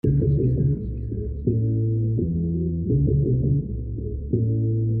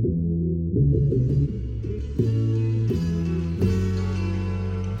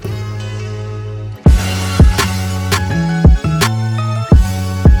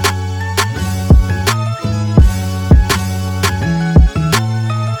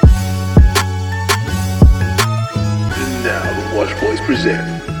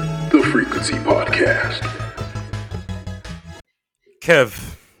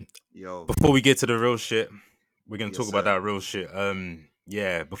Kev, Yo, before we get to the real shit, we're gonna yes, talk about sir. that real shit.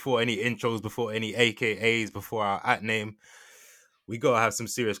 Yeah, before any intros, before any AKAs, before our at name, we gotta have some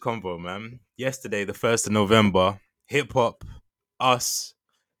serious convo, man. Yesterday, the 1st of November, hip hop, us,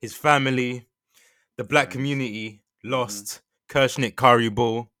 his family, the black Friends. community Mm-hmm. lost Kershnik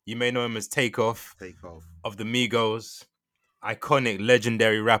Karibul. You may know him as Takeoff Take off. of the Migos, iconic,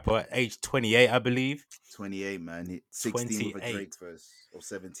 legendary rapper at age 28, I believe. 28, man. 16 with a 28. Drake verse. Or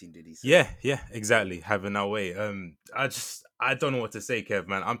 17, did he say? Yeah, exactly. Having our way. I don't know what to say, Kev,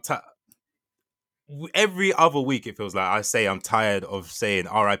 man. Every other week it feels like I say I'm tired of saying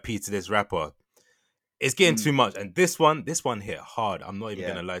R.I.P. to this rapper. It's getting Mm, too much, and this one hit hard. I'm not even yeah,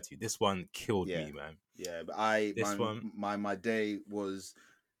 gonna lie to you. This one killed yeah, me, man. yeah. But This one, my day was,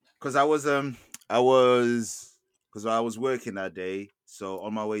 because I was working that day. So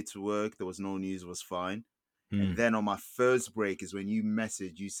on my way to work, there was no news, was fine. And mm, then on my first break is when you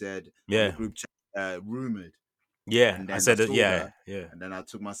messaged, you said on the yeah, group chat, rumored. yeah. And I then I said that. saw Yeah, that. yeah. And then I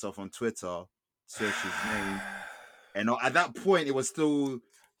took myself on Twitter, searched his name. And at that point, it was still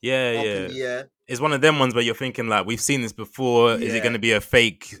Yeah, up in yeah. the air. It's one of them ones where you're thinking like, we've seen this before. Is it going Yeah, to be a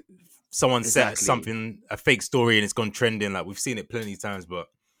fake? Someone set exactly. something, a fake story, and it's gone trending. Like we've seen it plenty of times, but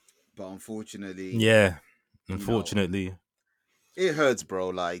But unfortunately, yeah, you know, unfortunately, it hurts, bro.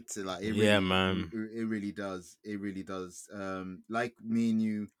 It yeah, really, man. it really does. It really does. Like me and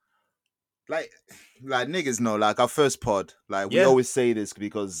you, like, like niggas know, like our first pod, like we Yeah, always say this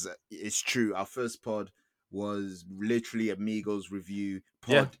because it's true. Our first pod was literally Amigos review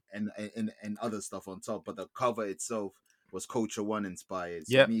yeah, pod and other stuff on top, but the cover itself was Culture One inspired,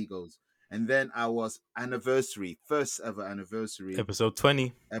 so yeah. Migos. And then our anniversary, first ever anniversary, Episode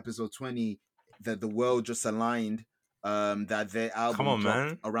 20. episode 20, that the world just aligned, that their Come album on, dropped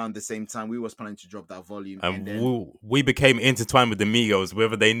man. around the same time we was planning to drop that volume. And And then we became intertwined with the Migos,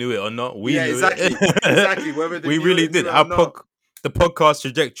 whether they knew it or not. We yeah, knew exactly, it. whether they We really knew did. it or not. The podcast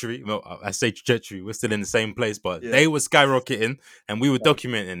trajectory. Well, I say trajectory. We're still in the same place, but Yeah, they were skyrocketing, and we were facts,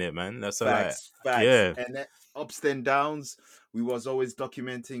 documenting it, man. That's a lie. facts. Yeah, And then ups and downs, we was always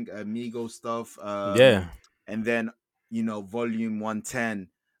documenting Amigo stuff. yeah. And then volume 110,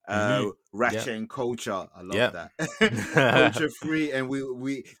 Mm-hmm. Yeah, Ratchet and Culture. I love yeah, that. Culture free, and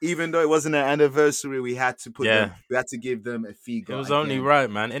we even though it wasn't an anniversary, we had to yeah. give them a It figure was only again. right,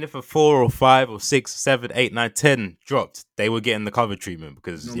 man. And if a 4 or 5 or 6, 7, 8, 9, 10 dropped, they were getting the cover treatment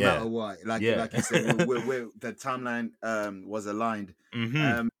because No matter what, yeah. like you said, we're the timeline was aligned. Mm-hmm.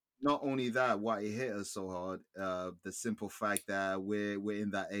 Um, Not only that, why it hit us so hard, the simple fact that we're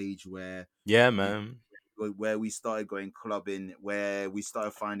in that age where Yeah, you man. where we started going clubbing, where we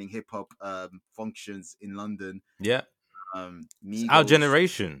started finding hip hop functions in London. Yeah. It's our Migos,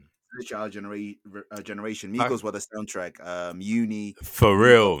 generation. literally our generation. Like, Migos were the soundtrack. Uni, for Migos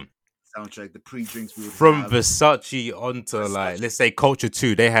real. soundtrack. The pre-drinks we would From have. Versace onto like, Versace. let's say Culture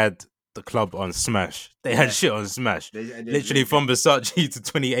 2, they had the club on Smash. They had Yeah, shit on Smash. they Literally from Versace to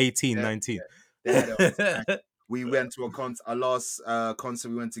 2018, yeah, 19. they had it on Smash. We went to a concert. Our last concert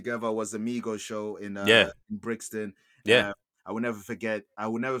we went together was the Migos show Yeah. in Brixton. Yeah. I will never forget. I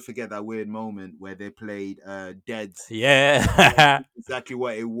will never forget that weird moment where they played Dead's. Yeah. Exactly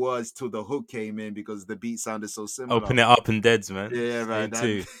what it was till the hook came in because the beat sounded so similar. Open it up and deads, man. Yeah, man.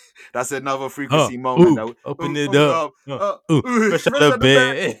 Same too. That's another Oh, frequency moment. ooh, That open it open up. up. Fresh out Fresh the out the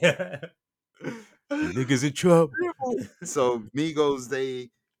bed. bed. Niggas in trouble. So Migos,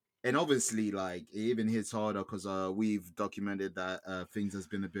 and obviously like it even hits harder because we've documented that things has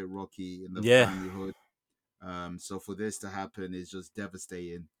been a bit rocky in the Yeah. family hood. So for this to happen is just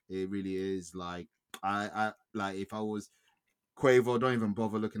devastating. It really is. Like I like if I was Quavo, don't even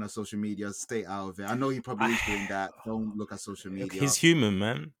bother looking at social media. Stay out of it. I know he probably is doing that. Don't look at social media. He's human,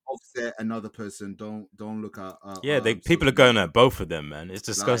 man. Offset another person. Don't look at Yeah, people are social going media. at both of them, man. It's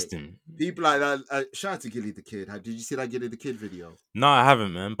Like disgusting. people like that. Shout out to Gilly the Kid. Did you see that Gilly the Kid video? No, I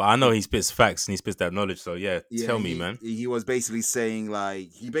haven't, man. But I know he spits facts and he spits that knowledge. So yeah, Yeah, tell me, man. he was basically saying like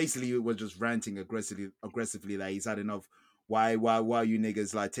he basically was just ranting aggressively like he's had enough. Why you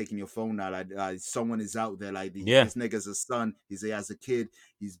niggas like taking your phone now? Like someone is out there like Yeah. this nigga's a son. He has a kid.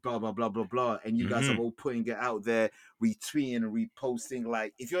 He's blah blah blah blah blah. And you guys are all putting it out there, retweeting and reposting.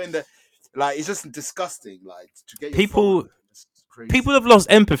 Like if you're in the like, it's just disgusting. Like to get your phone. It's crazy. People have lost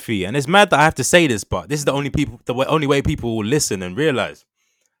empathy, and it's mad that I have to say this, but this is the only way people will listen and realize.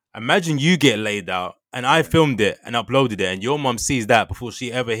 Imagine you get laid out, and I filmed it and uploaded it, and your mom sees that before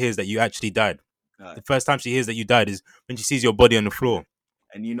she ever hears that you actually died. The first time she hears that you died is when she sees your body on the floor.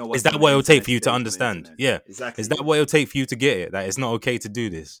 And you know Is what's that on what the it'll take internet for you to stays on the understand? internet. Yeah. Exactly. Is that what it'll take for you to get it? That it's not okay to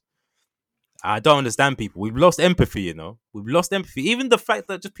do this? I don't understand people. We've lost empathy, you know. We've lost empathy. Even the fact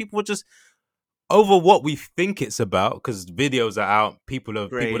that just people are just over what we think it's about because videos are out. People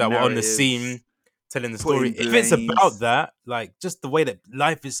Creating that were on the narratives, scene telling the story. putting If it's about blames. that, like just the way that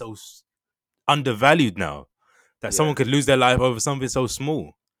life is so undervalued now, that Yeah, someone could lose their life over something so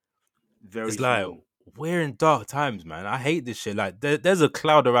small. very It's like small. we're in dark times, man. I hate this shit. Like there's a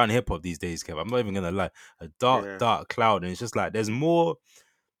cloud around hip hop these days, Kev. I'm not even gonna lie, a dark, Yeah. dark cloud, and it's just like there's more.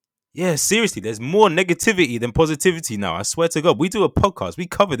 Yeah, seriously, there's more negativity than positivity now. I swear to God, we do a podcast, we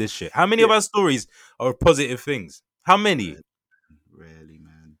cover this shit. How many of Yeah. our stories are positive things? How many? Rarely,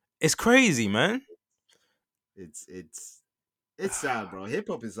 man. It's crazy, man. It's sad, bro. Hip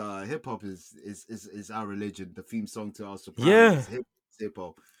hop is our religion. The theme song to our Yeah, Sopranos. Hip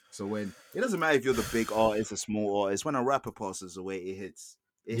hop. So when it doesn't matter if you're the big artist, a small artist, when a rapper passes away, it hits.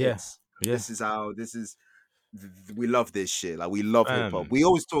 It yeah, hits. yeah. We love this shit. Like we love hip hop. Fam. We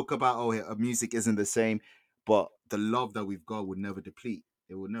always talk about music isn't the same, but the love that we've got would never deplete.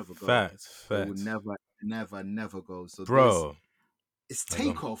 It will never go. Facts, It will facts, never go. So bro. it's I don't-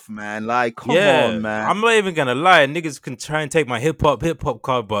 takeoff, man. Like, come Yeah, on, man. I'm not even gonna lie. Niggas can try and take my hip hop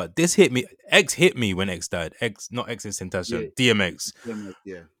card, but this hit me. X hit me when X died. X, not X in Sentation, DMX.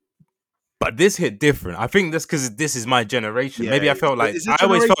 Yeah. But this hit different. I think that's because this is my generation. Maybe I Yeah. felt like Is it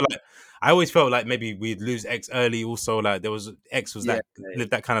generation? I always felt like maybe we'd lose X early. Also, like there was X was Yeah. that lived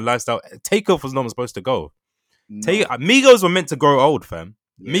that kind of lifestyle. Takeoff was not supposed to go. No. Migos were meant to grow old, fam.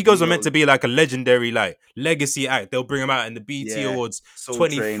 Yeah, Migos were meant to be like a legendary, like legacy act. They'll bring them out in the BT Yeah. Awards Soul Train,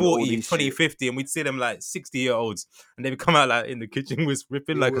 all 2040, these shit. 2050, and we'd see them like 60-year-olds, and they'd come out like in the kitchen with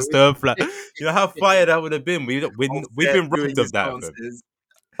ripping Yeah, like a we- stir fry. You know how fire that would have been. We've been doing robbed his of that, fam. dances.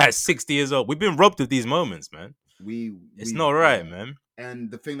 At 60 years old, we've been robbed of these moments, man. It's not right, yeah. man.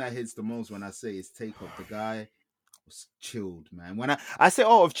 And the thing that hits the most when I say is Takeoff. The guy was chilled, man. When I say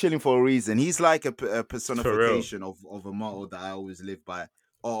Art of Chilling for a reason, he's like a personification of a motto that I always live by.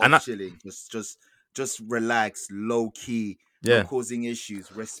 Art And of Chilling, just relax, low key, Yeah. not causing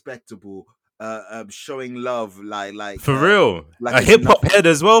issues, respectable, showing love, like For real, like a it's hip hop nothing. head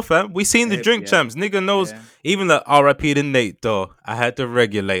as well, fam. We seen the Hip, drink yeah. champs. Nigga knows Yeah. even the RIP to Nate though. I had to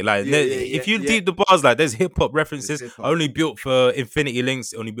regulate. Like Yeah, if you yeah. deep the bars, like there's hip hop references hip-hop. only built for Infinity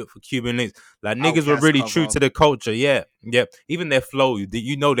Links, only built for Cuban Links. Like niggas were Outkast really true cover. to the culture. Yeah. Even their flow,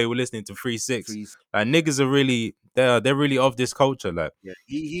 you know they were listening to 3-6. Like niggas are really they're really of this culture. Like Yeah,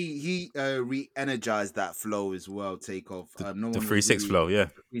 he re-energized that flow as well. Takeoff. No the one was 3-6 really- flow. Yeah.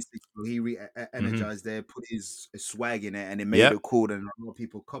 the 3-6 flow. He re-energized there, put his swag in it, and it made Yep. it cool. And a lot of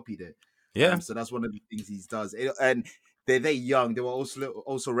people copied it. Yeah. So that's one of the things he does. And they're young. They were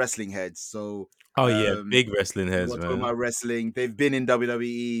also wrestling heads. So Oh yeah, big wrestling heads, we're talking man. about wrestling. They've been in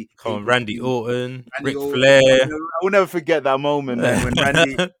WWE. Come on, Pay-per-view. Randy Orton, Randy Ric Orton. Flair. I will never forget that moment, man, when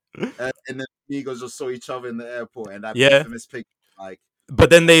Randy and the Migos just saw each other in the airport, and that Yeah. infamous picture, like. But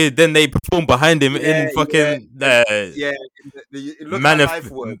then they perform behind him Yeah, in fucking Yeah, look how life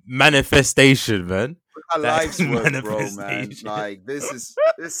works. manifestation, man. Look how That's life's work, bro, man. manifestation. Like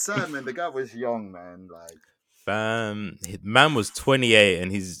it's sad, man. The guy was young, man. Like Man was 28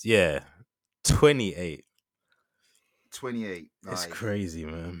 and he's 28. 28. It's Like, crazy,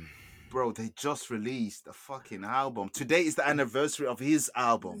 man. bro. They just released a fucking album. Today is the anniversary of his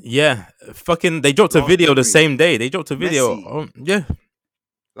album. Yeah, fucking. They dropped a Last video the February. same day. They dropped a video. Messi. Yeah,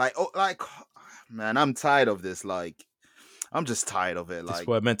 Like, man, I'm tired of this. Like, I'm just tired of it. that's Like,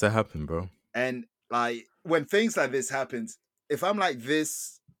 what meant to happen, bro. and like when things like this happens, if I'm like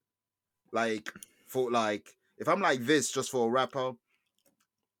this, if I'm like this just for a rapper,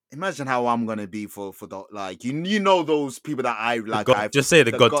 imagine how I'm gonna be for the like you know those people that I like. Just say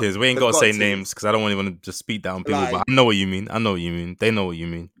the God God- tiers. We ain't the gotta God say tiers. names because I don't want to just speak down people. Like- but I know what you mean. I know what you mean. They know what you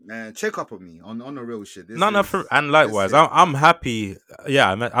mean. Man, check up on me on the real shit. This No, is- and likewise, this is- I'm happy.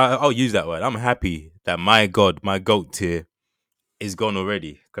 Yeah, I'll use that word. I'm happy that my God, my GOAT tier, is gone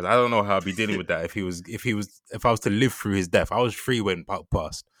already. Because I don't know how I'd be dealing with that if I was to live through his death. I was free when Pac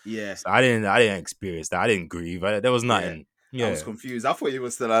passed. Yeah, So I didn't experience that. I didn't grieve. There was nothing. Yeah. I was confused. I thought you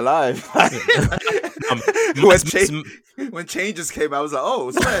were still alive. When changes came, I was like,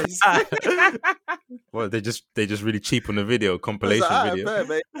 oh, swear. Well, they just really cheap on the video compilation video.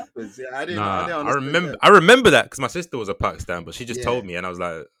 I didn't. I remember that because my sister was a Pakistan, but she just Yeah. told me, and I was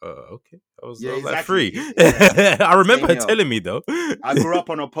like, okay. I was like exactly. free. I remember her Same here. telling me though. I grew up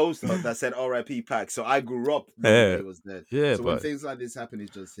on a poster that said "R.I.P. Pac," so I grew up Yeah. when he was dead. Yeah, So when but things like this happen,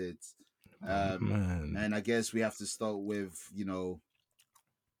 it just hits. man, And I guess we have to start with,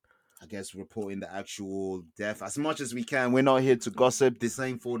 I guess reporting the actual death as much as we can. We're not here to gossip. This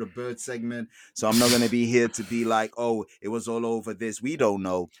ain't for the bird segment, so I'm not gonna be here to be like, oh, it was all over this. We don't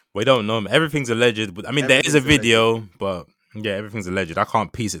know. We don't know. Everything's alleged. But I mean, there is a Everything's alleged. video, but yeah, everything's alleged. I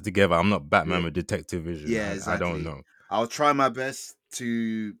can't piece it together. I'm not Batman Yeah, with detective vision. yeah, I don't exactly. know. I'll try my best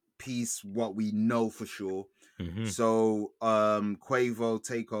to piece what we know for sure. Hmm. So, Quavo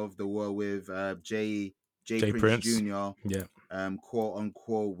take off the war with J Jay Prince Prince. Jr. Yeah. Quote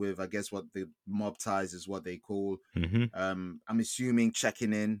unquote with I guess what the mob ties is what they call. Hmm. I'm assuming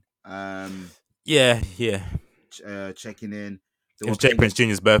checking in. Yeah. Yeah. Checking in. They It were was Jay playing a Prince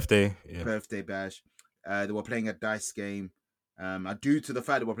Jr.'s birthday. Yeah. birthday bash. They were playing a dice game. Due to the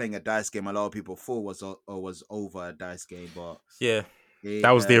fact that we're playing a dice game, a lot of people thought was over a dice game, but Yeah.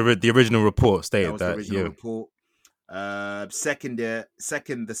 That it, was the original report that stated was the that. original Yeah. report. The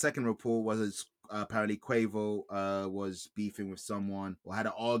second report was apparently Quavo was beefing with someone or had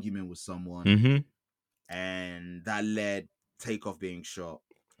an argument with someone, Hmm. and that led Takeoff being shot.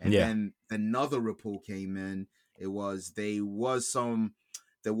 And Yeah. then another report came in. It was there was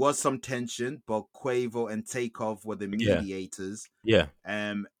some tension, but Quavo and Takeoff were the Yeah. mediators. Yeah.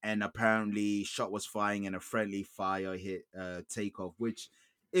 And apparently shot was firing and a friendly fire hit Takeoff, which,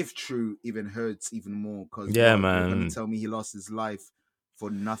 if true, even hurts even more because Yeah, what you're gonna man. tell me he lost his life for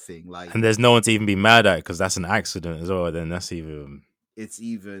nothing? Like And there's no one to even be mad at because that's an accident as well. Then that's even. it's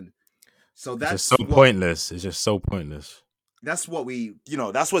even so It's just so that's what pointless. It's just so pointless. we that's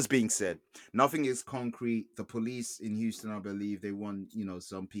what's being said. Nothing is concrete. The police in Houston, I believe, they want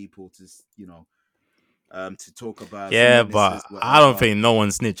some people to to talk about some Yeah, but witnesses, I don't whatever. think no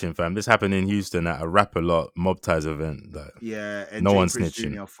one's snitching, fam. This happened in Houston at a Rap A Lot Mob Ties event. Like, Yeah, and no Jay one's Prince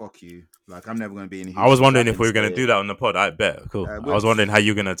snitching. Jr. Fuck you. Like I'm never gonna be in I was Houston, so I wondering if can we were gonna say do it. that on the pod. I bet. Cool. I was wondering how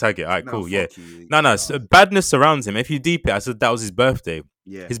you're gonna attack it. All right, No, cool. Yeah. fuck you. No. Badness surrounds him. If you deep it, I said that was his birthday.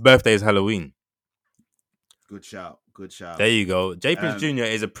 Yeah, His birthday is Halloween. good shout. Good shout. There you go. J Prince Um, Jr.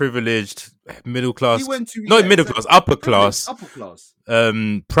 is a privileged middle he class, went to not middle exactly class, upper privileged class, upper class.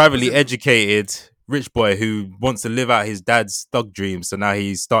 Was privately it? educated rich boy who wants to live out his dad's thug dreams. So now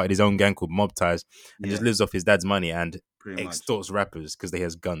he's started his own gang called Mob Ties and just Yeah, lives off his dad's money and pretty much. extorts rappers because he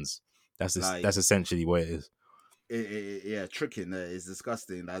has guns. Like That's essentially what it is. yeah, tricking is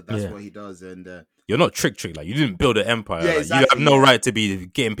disgusting. That's Yeah. what he does, and You're not trick. Like you didn't build an empire. yeah, Like you have exactly. no Yeah, right to be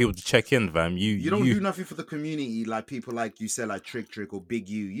getting people to check in, fam. you don't do nothing for the community like people like you said, like Trick or Big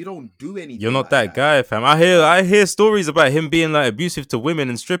U. You don't do You're anything not like that that. guy, fam. I hear stories about him being like abusive to women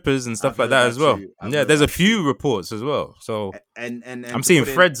and strippers and stuff I've like heard that that as well. too. I've Yeah, heard there's a that few too. reports as well. So And I'm to seeing put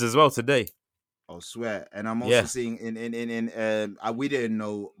in, threads as well today. I swear, and I'm also Yeah, seeing we didn't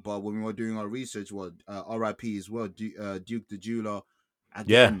know, but when we were doing our research, what R.I.P. as well, Duke the Jeweler, yeah.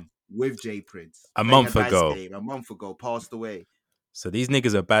 again with Jay Prince A playing a month dice ago. game a month ago, passed away. So these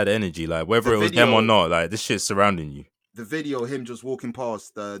niggas are bad energy. Like The whether it was them or video, not, like this shit's surrounding you. him just walking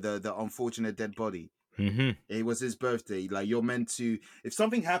past the unfortunate dead body. Hmm. It was his birthday. Like you're meant to, if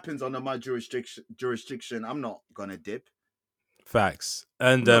something happens under my jurisdiction, I'm not gonna dip. Facts.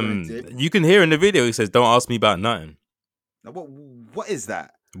 And I'm not gonna dip. you can hear in the video he says, "Don't ask me about nothing." Now, what is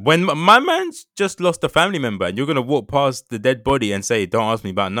that? When my man's just lost a family member, and you're gonna walk past the dead body and say, "Don't ask me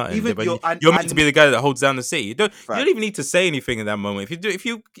about nothing," Even but you're you're meant to be the guy that holds down the city. You don't fact, even need to say anything in that moment. If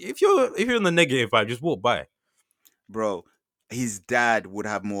you're on the negative vibe, just walk by. bro. His dad would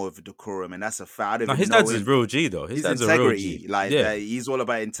have more of a decorum, and that's a fact. I don't No, even his know dad's a him. real G though. His His dad's a real G. integrity, like Yeah, he's all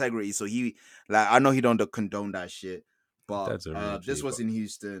about integrity. So he, like, I know he don't condone that shit, his but dad's a real this G. was But in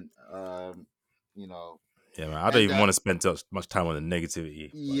Houston. You know, yeah, man, I don't and even want to spend much time on the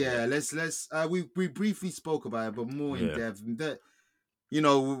negativity. But yeah, let's we briefly spoke about it, but more in yeah. depth. That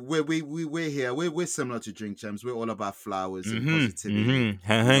we're here. We're similar to Drink Champs. We're all about flowers and positivity.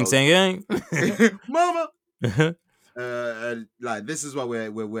 Hang, You hang, know, sang, mama. gang. Like this is what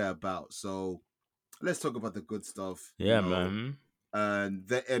we're about. So let's talk about the good stuff. Yeah, man. And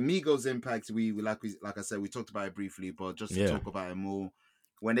the Amigos impact. Like I said, we talked about it briefly, but just to Yeah. talk about it more.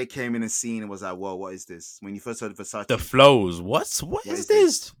 When they came in the scene, it was like, "Whoa, what is this?" When you first heard Versace, The flows. What is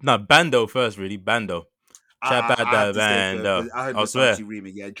this? No, Bando first, really. Bando. Chat about I have the to say it bando. I heard I swear. Versace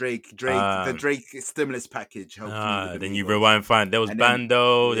remix. Yeah, Drake, the Um, Drake stimulus package helped me with the then you Migos. rewind, find there was And then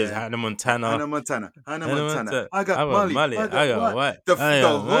Bando. There's yeah, Hannah Montana. Hannah Montana. Hannah Montana. I I got got Molly. Molly. I I got got what? what? The I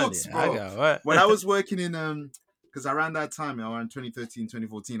got Molly. hooks, I bro. got what? When I was working in because around that time, around 2013,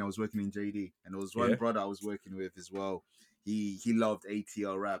 2014, I was working in JD, and there was one Yeah. brother I was working with as well. He loved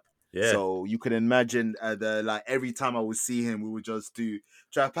ATL rap. Yeah. So you can imagine every time I would see him, we would just do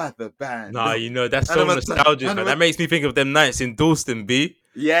trap at the band. Nah, you know, that's And so I'm a- nostalgic, and man. I'm a- That makes me think of them nights in Dalston, B.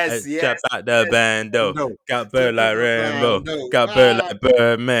 yes, Chap yes, out the yes. bando. No, Got bird like Rambo. no. Got bird like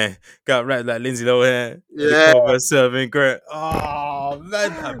Birdman. Got rap like Lindsay Lohan. Yeah, Over serving Grant. Oh,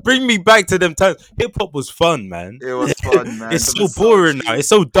 man. Bring me back to them times. Hip hop was fun, man. it was fun, man. It's The so boring Versace- now. It's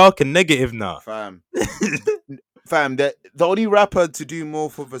so dark and negative now. fam. Fam, the only rapper to do more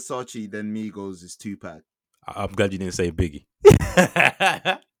for Versace than Migos is Tupac. I'm glad you didn't say Biggie.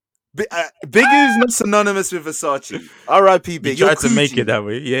 Biggie is not synonymous with Versace. R.I.P. Biggie. You tried to make it that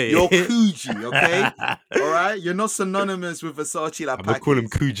way. Yeah, You're yeah. Coogee, okay? All right? You're not synonymous with Versace like I'm going to call him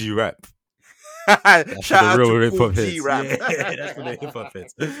Pac Coogee Rap. is. Shout out the to real hip hop Coogee heads. rap. Yeah, that's for the hip hop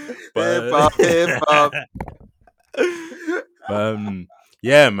heads. Hip hop.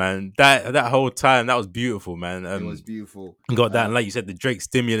 Yeah, man, that whole time that was beautiful, man. It was beautiful. Got that, and like you said, the Drake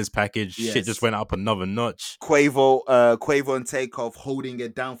stimulus package, shit yes. just went up another notch. Quavo and Takeoff holding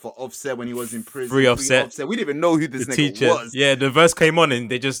it down for Offset when he was in prison. Free Offset. We didn't even know who this The nigga teacher, was. yeah, the verse came on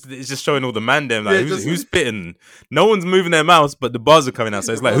and it's just showing all the man them like Yeah, who's spitting. No one's moving their mouths, but the bars are coming out.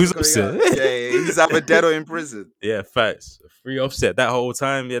 So it's like who's Offset? Yeah, he's either dead or in prison. Yeah, facts. Free Offset that whole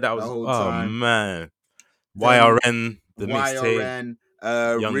time. Yeah, that was whole oh time. man. Then YRN, the mixtape. YRN.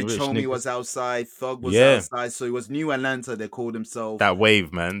 Young Rich Rich Homie niggas. was outside. Thug was Yeah. outside. So it was New Atlanta. They called themselves. That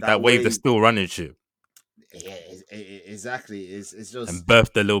wave, man. That That wave wave. that's still running shit. Yeah, exactly. It's just And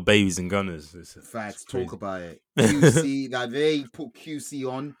birthed the little babies and gunners. It's facts. crazy. Talk about it. QC that they put QC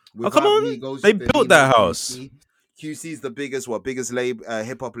on. come on. Migos, They the built name that of house. QC is the biggest label,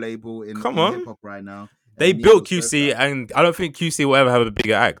 hip hop label in Come on. hip hop right now. They And built Migos QC, birthed that. and I don't think QC will ever have a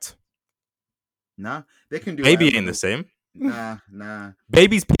bigger act. Nah, they can do. Baby whatever ain't the they- same. Nah.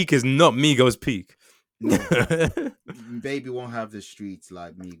 Baby's peak is not Migos' peak. No. Baby won't have the streets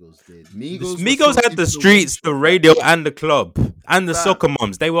like Migos did. Migos Migos had the streets, the radio, and the club, and the Fam. soccer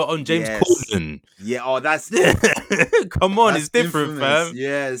moms. They were on James Yes. Corden. Yeah, oh, that's Come on, that's it's different, infamous. fam.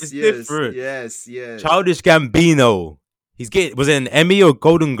 Yes, It's yes, different. yes. Childish Gambino. Was it an Emmy or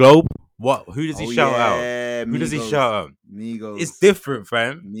Golden Globe? What? Who does he shout out? Who does he shout out? Migos. It's different,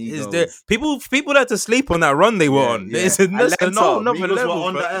 fam. It's Migos. people had to sleep on that run they were on. It's Atlanta, another Migos level, were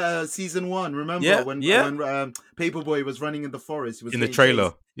on fam. the, season 1. Remember Yeah, when yeah. Paperboy was running in the forest? He was In the getting trailer.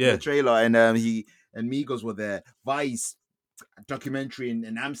 chased in Yeah. the trailer, and Migos were there. Vice documentary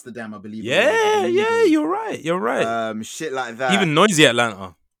in Amsterdam, I believe. Yeah, Migos. you're right. Shit like that. Even Noisy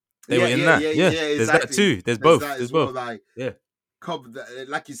Atlanta. They were in that. Yeah, there's that exactly. too. There's both. that There's as well, both. like, Yeah.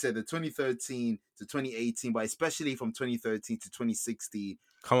 like you said, the 2013 to 2018, but especially from 2013 to 2016.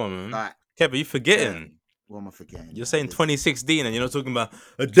 Come on, man. Like, Kevin, you forgetting. what am I forgetting? You're saying 2016 and you're not talking about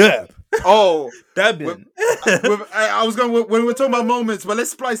a dab. Oh, Dabbing. I was going when we're talking about moments, but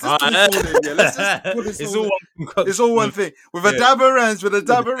let's splice this thing forward in here. Let's just put this It's all all in. one concoction. It's all one thing. With a Yeah. dabber ranch, you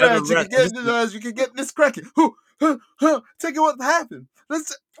dabber can get this cracking. Take it what happened.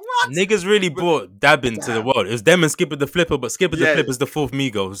 Let's what? Niggas really brought dabbing to the Dab. world. It was them and Skipper the Flipper, but Skipper the Yeah. Flipper's the fourth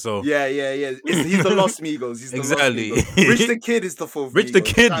Migos. So Yeah. He's the Lost Migos. He's the Exactly. Lost Migos. Rich the Kid is the fourth. Rich the Migos.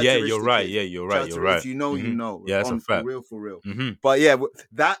 Kid, Shout out yeah, to Rich you're the right. Kid. Yeah, you're Shout right. out You're to right. If you know, you Mhm. know. Yeah, that's a fact. For real. Mm-hmm. But yeah,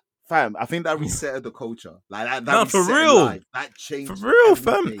 that fam, I think that resetted the culture. Like that. No, for reset real. life. That changed. For real,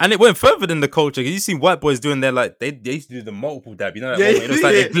 fam. everything. And it went further than the culture. You see white boys doing their like they used to do the multiple dab. You know that Yeah, moment? It was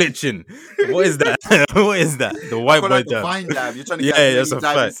like yeah. they're glitching. What is that? What is that? The white Call boy that the dab. Vine dab. You're trying to Yeah, get that's a a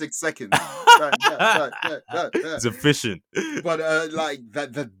dab in fact. 6 seconds. Yeah. It's efficient. But like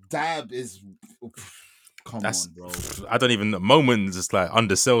that, the dab is. Come That's on, bro. I don't even know. Moment just like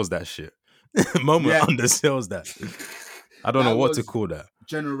undersells that shit. Moment Yeah. undersells that. I don't know That what to was- call that.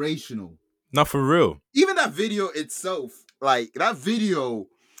 Generational. Not for real. Even that video itself, like that video.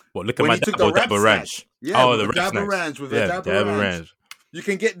 What? Look at When my he took dab or the rap Dabba snack. Ranch. Yeah, Oh, with the the rap Dabba snacks. Ranch, with the Yeah, Dabba Dabba Ranch. You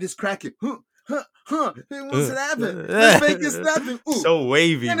can get this cracking. It wasn't happening. Let's make it snapping. Ooh. So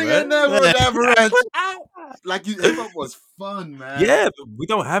wavy, Can I man. get that with Dabba Ranch? Like hip hop was fun, man. Yeah, but we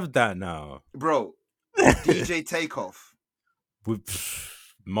don't have that now. Bro. DJ Takeoff.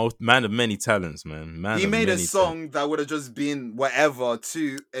 Most man of many talents, man. He made a song that would have just been whatever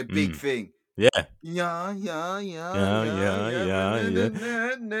to a big thing. Yeah. Yeah.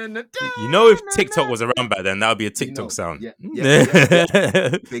 You know, if TikTok was around back then, that would be a TikTok sound. yeah.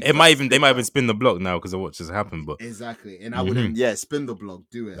 Big They might facts, even spin the block now because of what just happened. But Exactly. And I wouldn't, spin the block,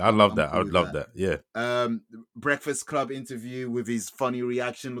 do it. I'd love I'm that. cool I would with love that. Yeah. Breakfast Club interview with his funny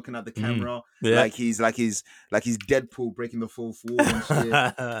reaction, looking at the camera, Yeah. like he's Deadpool breaking the fourth wall and shit.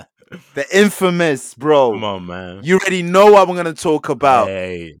 The infamous, bro. Come on, man. You already know what I'm gonna talk about.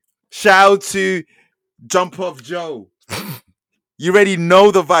 Hey. Shout out to Jump Off Joe. You already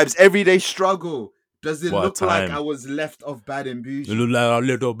know the vibes. Everyday struggle. Does it What a look like time. I was left off bad and You bougie? look like a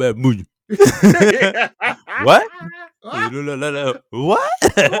little bit moody. What? You What? look like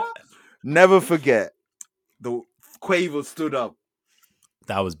what? Never forget the Quavo stood up.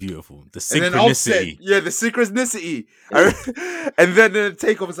 That was beautiful. The And then Offset, synchronicity. yeah, the synchronicity. And then the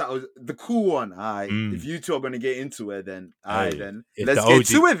takeoff was like, the cool one. All right, if you two are going to get into it, then all right, Hey, then if let's the get OG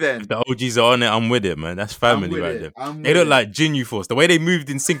to it then. If the OGs are on it, I'm with it, man. That's family with right it. there. I'm They with look it. like Genu Force. The way they moved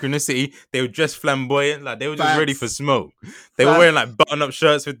in synchronicity, they were dressed flamboyant, like they were just ready for Facts. smoke. They were Facts. wearing like button-up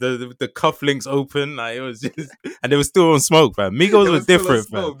shirts with the cufflinks open, like it was just, and they were still on smoke, fam. Migos They were were still on different,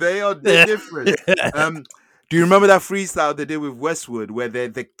 smoke. fam. They're different. Do you remember that freestyle they did with Westwood where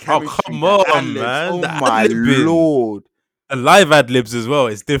the chemistry, come the on, ad-libs? man. Oh The my ad-libbing. lord! The live ad libs as well.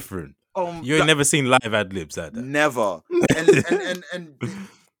 It's different. You ain't never seen live ad libs like that. Never. And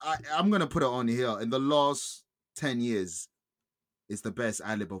I'm gonna put it on here. In the last 10 years, it's the best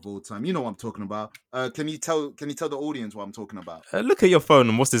ad-lib of all time. You know what I'm talking about. Can you tell the audience what I'm talking about? Look at your phone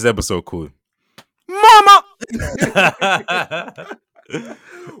and what's this episode called? Mama.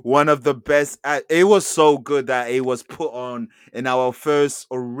 One of the best. It was so good that it was put on in our first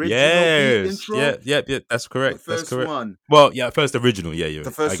original beat intro. Yeah. That's correct. The first one. Well, yeah, first original. Yeah,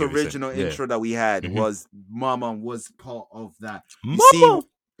 The first original intro that we had was Mama was part of that. You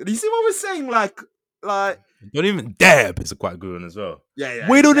see what we're saying? Like, don't even dab. It's a quite good one as well. Yeah.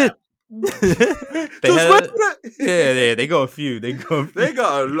 Wait on it. They got a few. They got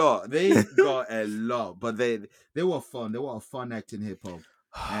a lot. But they were fun. They were a fun act in hip hop.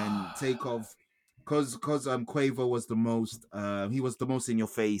 And Takeoff, because Quavo was the most he was the most in your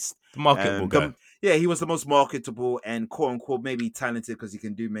face, marketable guy. He was the most marketable and quote unquote maybe talented because he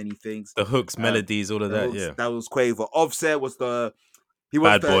can do many things. The hooks, melodies, all of that. Hooks, yeah, that was Quavo. Offset was bad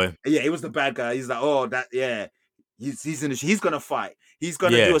boy. Yeah, he was the bad guy. He's like, he's gonna fight. He's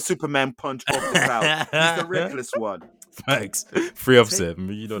gonna do a Superman punch off the crowd. He's the reckless one. Thanks. Free Offset.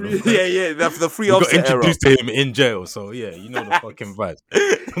 You know the free Offset. Got introduced to him in jail, so yeah, you know the fucking vibes.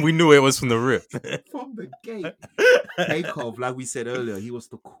 We knew it was from the rip. From the gate. Takeoff, like we said earlier, he was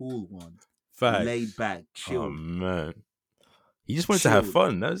the cool one. Facts. Laid back, chill. Oh man. He just wanted to have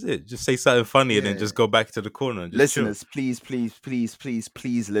fun. That was it. Just say something funny and then just go back to the corner. And just Listeners,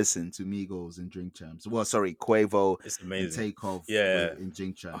 please listen to Migos and Drink Champs. Well, sorry, Quavo. It's amazing. And Takeoff. Yeah. In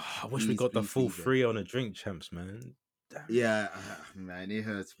Drink Champs. I wish we got the full free on a Drink Champs, man. Damn. Yeah, man, it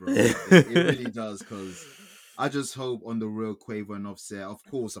hurts, bro. It really does, because I just hope on the real Quavo and Offset. Of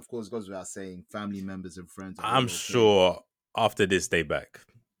course, goes without saying, family members and friends. I'm sure after this day back.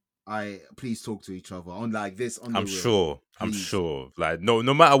 Please talk to each other on like this. On I'm the real. sure. Please. I'm sure. Like no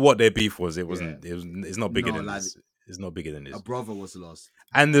matter what their beef was, it's not bigger than this. It's not bigger than this. A brother was lost.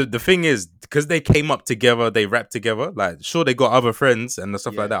 And the thing is, because they came up together, they rapped together. Like, sure, they got other friends and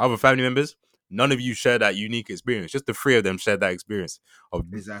stuff like that, other family members. None of you share that unique experience. Just the three of them shared that experience of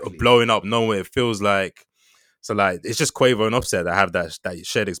blowing up, knowing what it feels like. So, like, it's just Quavo and Offset that have that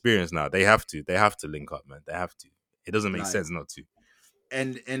shared experience now. They have to link up, man. They have to. It doesn't make sense not to.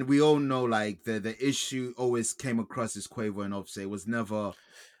 And we all know, like, the issue always came across as Quavo and Offset. It was never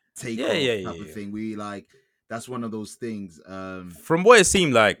Takeoff type of thing. We that's one of those things. From what it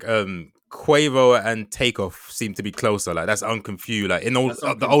seemed like, Quavo and Takeoff seemed to be closer. Like, that's Unconfused. Like, in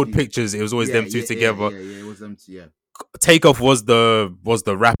the old pictures, it was always them two together. Yeah, it was them two, yeah. Takeoff was the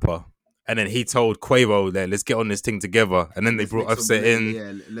rapper. And then he told Quavo that let's get on this thing together. And then they brought Offset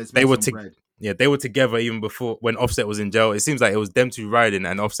in. Yeah, they were together even before when Offset was in jail. It seems like it was them two riding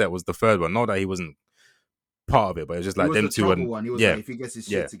and Offset was the third one. Not that he wasn't part of it, but it was just like them two. And one. He was like, if he gets his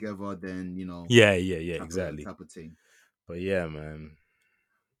shit together, then Yeah, exactly. Type of thing. But yeah, man.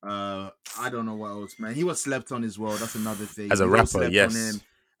 I don't know what else, man. He was slept on as well. That's another thing. As a rapper, yes.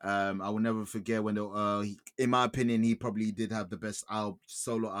 I will never forget when in my opinion, he probably did have the best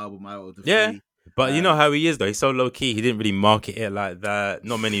solo album out of the three. But you know how he is though. He's so low key. He didn't really market it like that.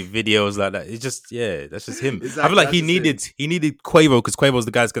 Not many videos like that. It's just that's just him. Exactly, I feel like he needed Quavo because Quavo's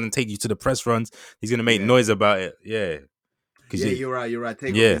the guy that's gonna take you to the press runs. He's gonna make noise about it. Yeah. You're right.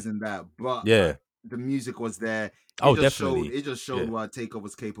 Takeoff isn't that, but the music was there. Definitely. It just showed what Takeoff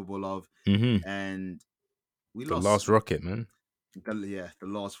was capable of, and we lost the last rocket, man. The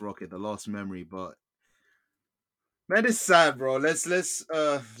last rocket, the last memory, but. Man, it's sad, bro. Let's do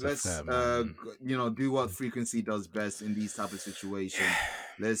what Frequency does best in these type of situations.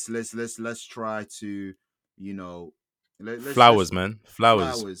 Let's try to, flowers, man.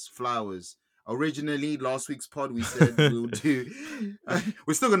 Flowers. Originally, last week's pod we said we'll do.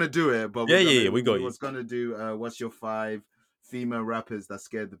 We're still gonna do it, but we was gonna do what's your 5 female rappers that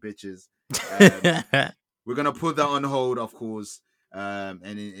scared the bitches. We're gonna put that on hold, of course. And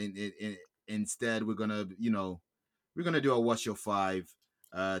instead we're gonna, we're gonna do a What's Your Five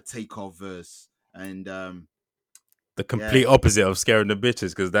takeoff verse, and The yeah, complete opposite of scaring the bitches,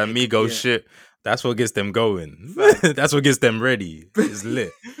 because that Migos yeah. shit, that's what gets them going. Facts. That's what gets them ready. It's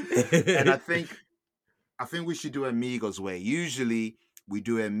lit. And I think we should do a Migos way. Usually we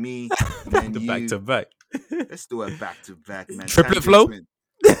do a me and then The back you. to back. Let's do a back to back, man. Triplet Tangent flow? twin.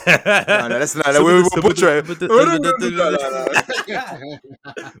 No, let's not. We'll butcher it.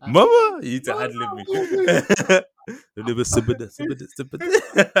 Mama, you need to ad lib me.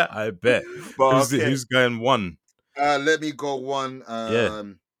 I bet. But okay. Who's going one? Let me go one. Yeah.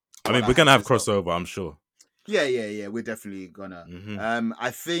 I mean, we're gonna have crossover, I'm sure. Yeah. We're definitely gonna. Mm-hmm.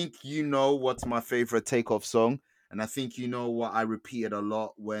 I think you know what's my favorite takeoff song, and I think you know what I repeated a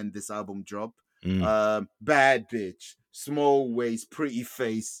lot when this album dropped. Bad bitch, small waist, pretty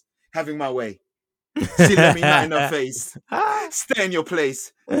face, having my way. She let me not in her face. Stay in your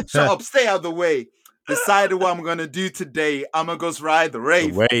place. Shut up. Stay out of the way. Decided what I'm gonna do today. I'ma go ride the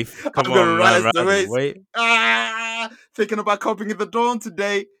rave. I'm gonna ride the wave. Thinking about coping in the dawn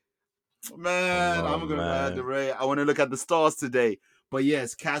today. Man, I'm gonna ride the rave. I want to look at the stars today. But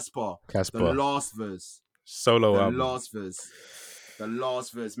yes, Casper. The last verse. Solo album. The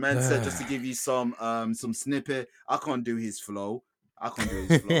last verse. Man said, just to give you some snippet. I can't do his flow. I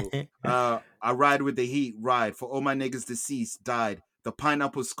ride with the heat, ride. For all my niggas deceased, died. The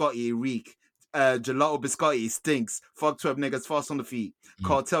pineapple Scotty reek. Gelato biscotti stinks. Fuck 12 niggas fast on the feet.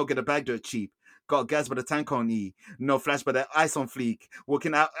 Cartel get a bag dirt cheap. Got gas but the tank on E. No flash but the ice on fleek.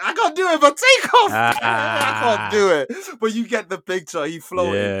 Walking out. I can't do it, but take off. I can't do it. But you get the picture. He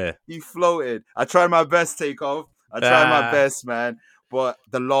floated. Yeah. He floated. I tried my best, take off. I tried my best, man. But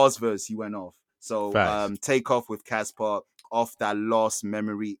the last verse, he went off. So take off with Casper off that Lost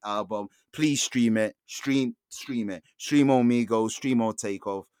Memory album. Please stream it. Stream it. Stream on Migos. Stream on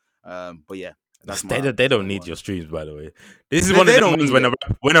Takeoff. But yeah. They don't need your streams, by the way. This is one of the ones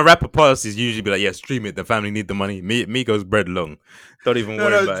when a rapper passes, usually be like, yeah, stream it. The family need the money. Migos bread long. Don't even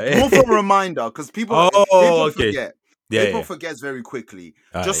worry about it. More for a reminder, because people forget. People forget very quickly.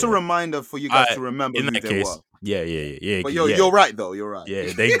 Just a reminder for you guys to remember in who that they case. were. Yeah. But you're right, though. You're right.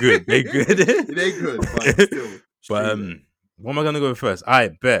 Yeah, they good. They good. They good, but still. But what am I gonna go first? I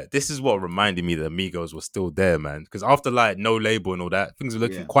bet this is what reminded me that Migos were still there, man. Because after like no label and all that, things were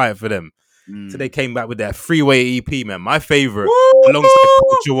looking quiet for them. So they came back with that Freeway EP, man. My favorite, alongside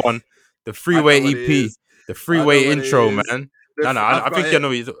Culture One, the Freeway EP, the Freeway intro, man. I think you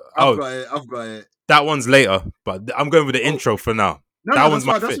know. I've got it. That one's later, but I'm going with the intro for now. That one's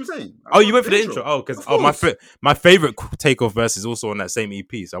my favorite. You went for the intro? Oh, because my favorite takeoff verse is also on that same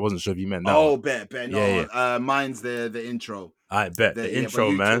EP, so I wasn't sure if you meant that. Oh, bet. No, mine's the intro. I bet the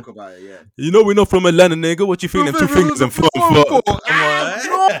intro, you man. Talk about it, yeah. You know we're not from Atlanta, nigga. What you think? Them 2 fingers and 4 and 4. Come on,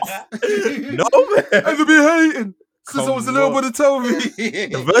 no, I could be hating. Since I was a little bit to tell me.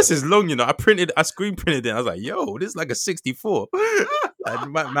 The verse is long, you know. I screen printed it. I was like, yo, this is like a 64.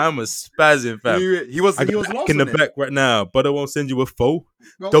 My man was spazzing, fam. He was lost in the back right now, but I won't send you a foe.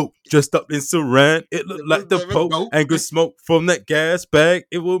 Dope, dressed up in saran. It looked like the Pope. Angry smoke from that gas bag.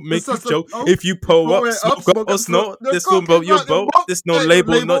 It will make you choke. If you pull up, smoke up or snort. This will boat your boat. This no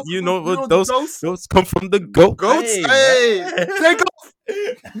label, not you know what those come from the goat. Goats, hey, take off.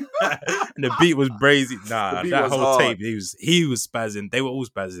 And the beat was brazy. Nah, that whole hard. Tape, he was spazzing. They were all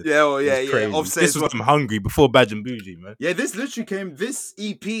spazzing. Yeah. This was I'm hungry before Badge and Bougie, man. Yeah, this literally came. This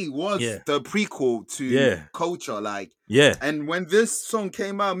EP was the prequel to Culture, like. Yeah. And when this song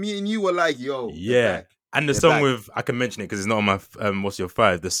came out, me and you were like, yo. Yeah. And the song with, I can mention it because it's not on my, What's Your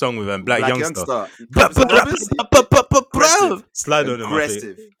Five? The song with Black Youngster. Slide on him.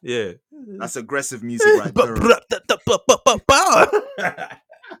 Aggressive. Yeah. That's aggressive music right there.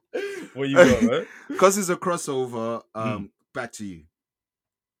 What you got, man? Because it's a crossover, back to you.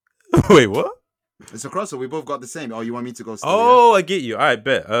 Wait, what? It's a crossover. We both got the same. Oh, you want me to go still? Oh, I get you. All right,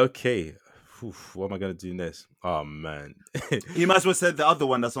 bet. Okay. What am I going to do next? Oh, man. You might as well say the other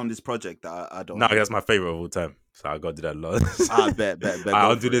one that's on this project that I don't know. That's my favorite of all time. So I got to do that a lot. Bet.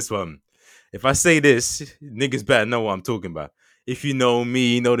 I'll do this one. If I say this, niggas better know what I'm talking about. If you know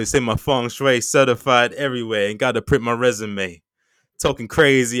me, you know this in my feng shui, certified everywhere, and got to print my resume. Talking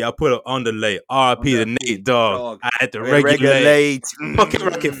crazy, I put an underlay. RP to Nate Dogg. I had to regulate. Pocket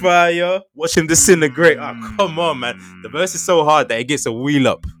rocket fire. Watch him disintegrate. Oh, come on, man. The verse is so hard that it gets a wheel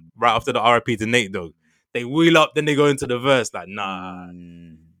up right after the RP to Nate Dogg. They wheel up, then they go into the verse. Like, nah.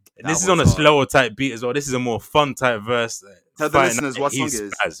 This is on a slower type beat as well. This is a more fun type verse. Tell the Fight listeners Night, what he song it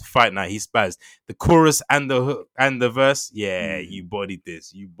is. spaz. Fight Night, he spaz. The chorus and the hook and the verse, yeah, Mm. you bodied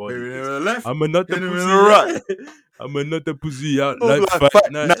this. You bodied Hit him this. in the left. I'm another hit him in pussy the right. out. I'm another pussy out Oh, like like Fight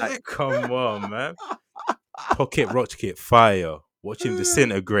Fight Night. Night. Come on, man. Pocket Rocket fire. Watch him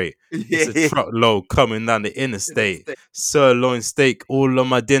disintegrate. It's a truckload coming down the interstate. Sirloin steak all on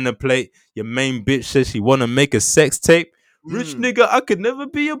my dinner plate. Your main bitch says she wanna make a sex tape. Rich nigga, I could never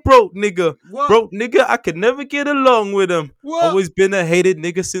be a broke nigga. What? Broke nigga, I could never get along with him. What? Always been a hated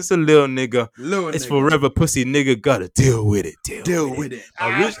nigga since a little nigga. Little It's nigga. forever pussy nigga, gotta deal with it. Deal with it.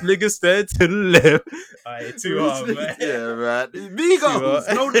 A rich nigga stand to the left. Alright, too hard, man. Yeah, man.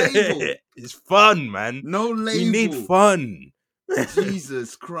 Migos, no label. It's fun, man. No label. We need fun.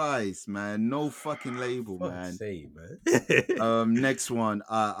 Jesus Christ, man. No fucking label, man. Say, man. Next one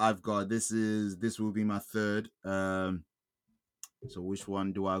I've got. This will be my third. So which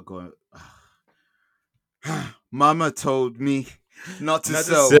one do I go? Mama told me not to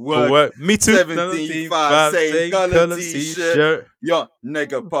sell work. Me too. 17.5 same color t-shirt. Yo,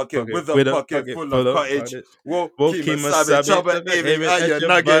 nigga pocket with a pocket full of cottage. Won't keep my savage chopper aiming at your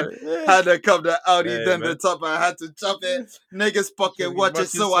nugget. Had to come the Audi, then the top. I had to chop it. Niggas pocket watch it,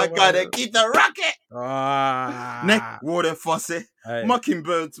 so I gotta keep the rocket. Neck water faucet.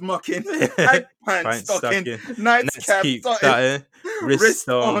 Mockingbirds mocking. Pants stocking. Nights cap stocking. Wrist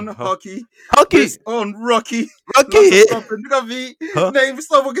on hockey. Wrist on Rocky. Rocky. Name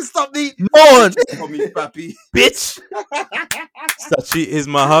someone can stop me. On. Call me pappy. Bitch. Sachi is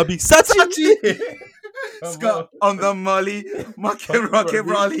my hobby. Sachi. Scott on the molly. Mucking rocket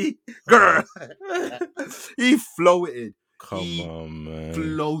Raleigh. Girl. He floated. Come on, man.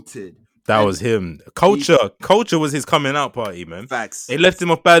 Floated. That was him. Culture was his coming out party, man. Facts. They left him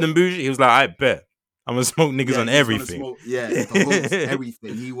off Bad and Bougie. He was like, I bet. I'm gonna smoke niggas on everything. The hooks,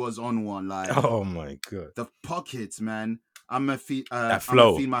 everything. He was on one. Like, oh my god. The pockets, man. I'm a feed my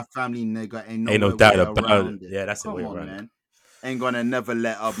family, nigga. Ain't no doubt about it. Yeah, that's the way around, man. Ain't gonna never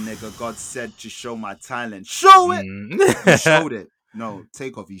let up, nigga. God said to show my talent. Show it. He showed it. No,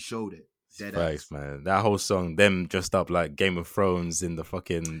 Takeoff. He showed it. Thanks, man. That whole song, them dressed up like Game of Thrones in the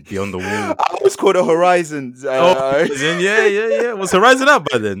fucking Beyond the Wall. I was called the Horizons. Yeah. Was Horizon out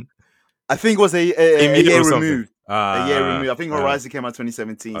by then? I think it was a year removed. A year removed. I think Horizon came out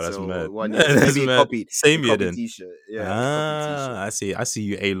 2017. Oh, that's so mad. Maybe copied. Same year then. T-shirt. Yeah. I see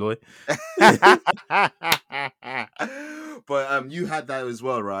you, Aloy. But you had that as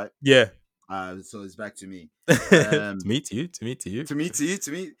well, right? Yeah. So it's back to me. To me.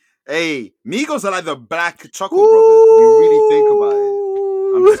 To me. Hey, Migos are like the Black Chocolate Brothers. If you really think about it.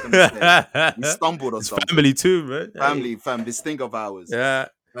 I'm just gonna say we stumbled or something. Family too, man. Fam, this thing of ours. Yeah.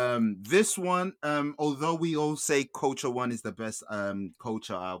 This one, although we all say Culture 1 is the best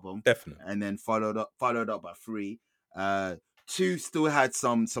Culture album, definitely, and then followed up by 3, 2 still had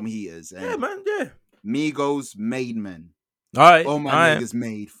some heaters. And yeah, man, yeah. Migos Made Men. All right, all my niggas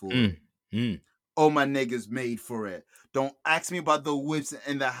made for it. All my niggas made for it. Don't ask me about the whips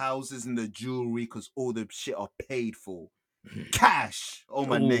and the houses and the jewelry, because all the shit are paid for. Cash. All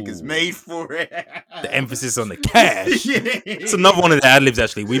my niggas made for it. The emphasis on the cash. It's another one of the ad libs,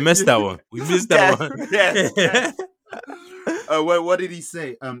 actually. We missed that one. Yes. What did he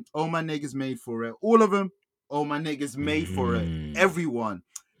say? All my niggas made for it. All of them. All my niggas made for it. Everyone.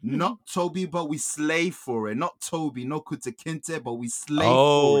 Not Toby, but we slave for it. Not Toby, no Kunta Kinte, but we slave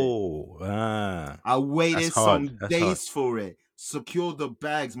for it. I waited some days for it. Secure the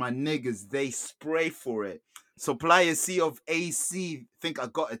bags, my niggas, they spray for it. Supply a sea of AC, think I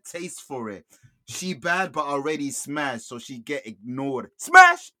got a taste for it. She bad, but already smashed, so she get ignored.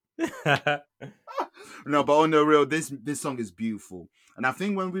 Smash! No, but on the real, this song is beautiful. And I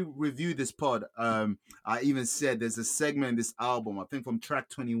think when we reviewed this pod, I even said there's a segment in this album, I think from track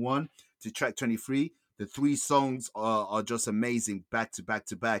 21 to track 23, the 3 songs are just amazing, back to back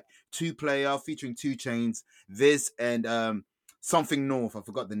to back. 2Player featuring 2 Chainz, this and Something North, I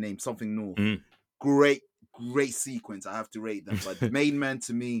forgot the name, Something North. Great sequence, I have to rate them. But Made Man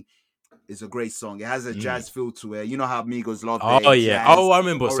to me is a great song. It has a jazz feel to it. You know how Migos love it. Oh yeah. Jazz, I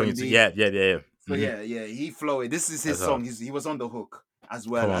remember what song it is. Yeah. So yeah, he flowed. This is his song. He was on the hook as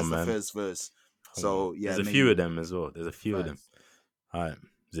well as the first verse. So yeah, there's a few of them as well. There's a few of them. All right,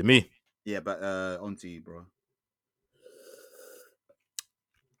 is it me? Yeah, but on to you, bro.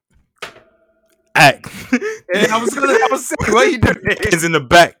 Act. I was saying, what are you doing? It's in the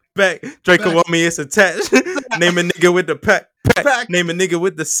back. Draco want me, it's attached. Name a nigga with the pack. Name a nigga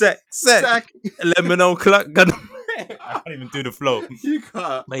with the sack. 11 o'clock. I can't even do the flow. You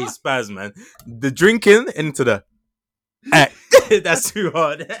can't. Mate, spaz, man. The drinking into the That's too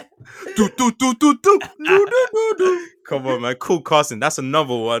hard. Do do do do do do do do. Come on, man. Cool casting. That's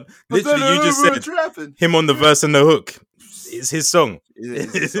another one. But then Literally, you just said trapping. him on the verse and the hook. It's his song.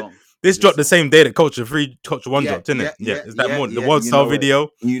 It's his song. This dropped the same day that Culture 1 dropped, didn't it? Yeah. Is that more the yeah, World Star video?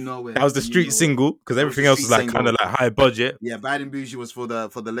 You know it. That was the street single because everything else was like kind of like high budget. Yeah, Bad and Bougie was for the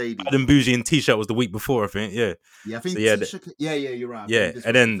ladies. Bad and Bougie and T-shirt was the week before, I think. Yeah. Yeah, I think. So you're right. Yeah,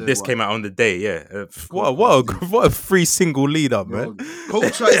 and then this came out on the day. Yeah. What a free single lead up, man.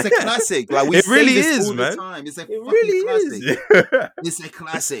 Culture is a classic. Like it really is, all man. The time. It's a fucking classic. It's a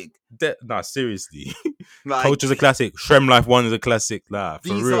classic. Nah, seriously. Like, Culture's a classic. Shrem Life 1 is a classic. Nah, for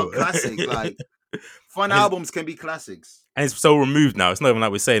these real. Are classic. Like fun albums can be classics. And it's so removed now. It's not even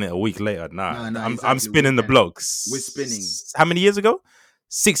like we're saying it a week later. Nah, I'm spinning the blocks. We're spinning. How many years ago?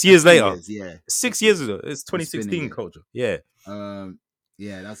 6 years later. 6 years ago. It's 2016 Culture. Yeah.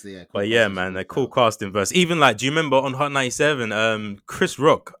 Yeah, that's the But yeah, man, a cool casting verse. Even like, do you remember on Hot 97, Chris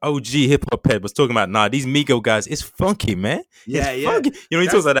Rock, OG hip hop head, was talking about these Migo guys, it's funky, man. It's funky. You know, he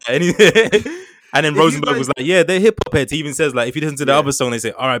talks like that. And then Rosenberg was like, yeah, they're hip hop heads. He even says, like, if you listen to the other song, they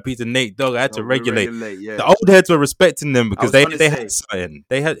say, R.I.P. to Nate Dogg. I had to regulate. The old heads were respecting them because they had something.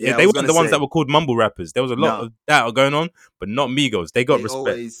 They weren't the ones that were called mumble rappers. There was a lot of that going on, but not Migos. They got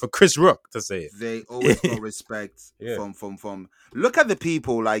respect for Chris Rock to say it. They always got respect from. Look at the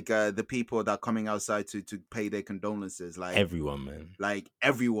people, like the people that are coming outside to pay their condolences. Like everyone, man. Like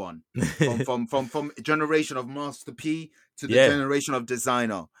everyone from generation of Master P to the generation of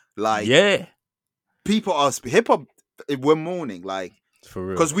Designer. Like people are hip hop. We're mourning, like, for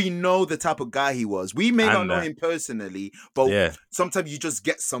real, because we know the type of guy he was. We may not know him personally, but sometimes you just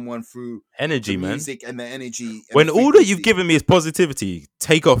get someone through energy, the man, music and the energy. And when all that you've given me is positivity,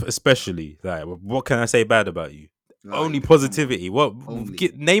 Takeoff especially. Like, what can I say bad about you? Like, only positivity.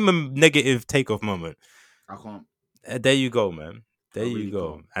 Name a negative Takeoff moment. I can't. There you go, man. There you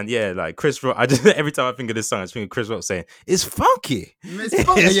go. Can't. And yeah, like Chris Rock, every time I think of this song, I just think of Chris Rock saying, it's funky. It's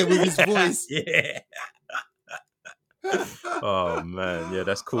funky, yeah, with his voice. Yeah. Oh man, yeah,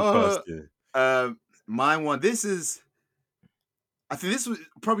 that's cool casting. My one, I think this was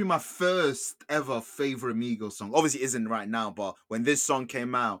probably my first ever favorite Migos song. Obviously it isn't right now, but when this song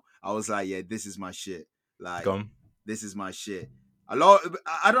came out, I was like, yeah, this is my shit. Like, this is my shit. I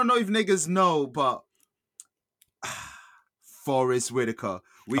don't know if niggas know, but Forest Whitaker.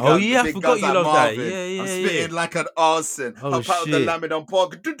 I forgot you love that. Yeah, I'm spitting like an arson. Oh, I'm part of the Lamidon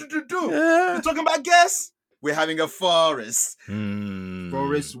Park. Yeah. We're talking about guests. We're having a Forest.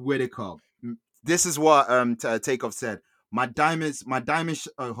 Forest Whitaker. This is what Takeoff said. My diamonds.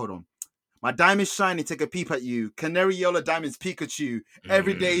 Hold on. My diamonds shining, take a peep at you. Canary yellow diamonds, Pikachu.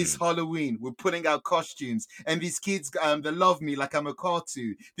 Every day is Halloween. We're putting out costumes. And these kids, they love me like I'm a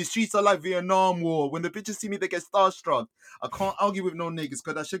cartoon. The streets are like Vietnam War. When the bitches see me, they get starstruck. I can't argue with no niggas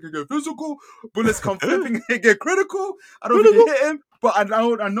because that shit can get physical. Bullets come flipping and get critical. I don't think it hit him, but I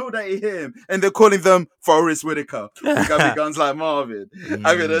know that it hit him. And they're calling them Forest Whitaker. They got me guns like Marvin.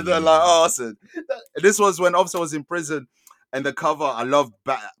 I mean, they're like awesome. This was when Offset was in prison. And the cover, I love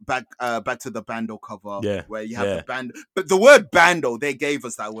back to the Bando cover, where you have the band. But the word Bando, they gave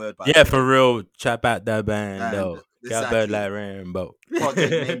us that word. For real. Chop out that Bando. Got bird like rainbow.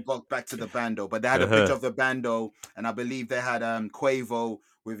 Name back to the Bando, but they had a picture of the Bando, and I believe they had Quavo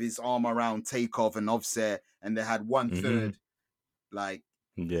with his arm around Takeoff and Offset, and they had 1/3, like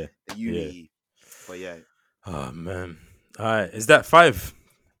the unity. But yeah. Oh man. All right, is that 5?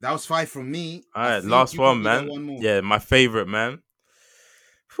 That was 5 from me. All right, last one, man. Yeah, my favorite, man.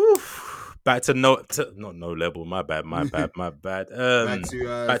 Whew. Back to not no level. My bad. Back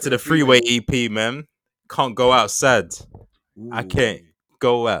to the Freeway EP, man. Can't go out sad. Ooh. I can't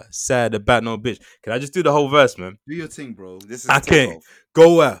go out sad about no bitch. Can I just do the whole verse, man? Do your thing, bro. This is I can't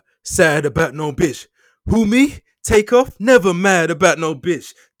go out sad about no bitch. Who, me? Takeoff? Never mad about no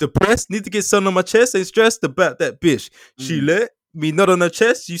bitch. Depressed? Need to get something on my chest. Ain't stressed about that bitch. She let me nut on her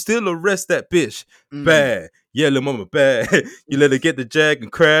chest, you still arrest that bitch. Bad. Yeah, little mama, bad. You let her get the jag and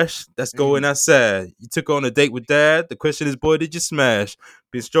crash. That's going outside. You took her on a date with dad. The question is, boy, did you smash?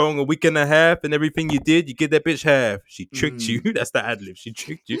 Been strong a week and a half, and everything you did, you get that bitch half. She tricked you. That's the ad-lib. She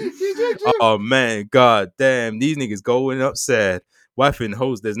tricked you. Oh, man. God damn. These niggas going up sad. Wife and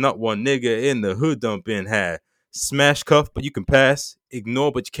hoes, there's not one nigga in the hood done been had. Smash cuff, but you can pass.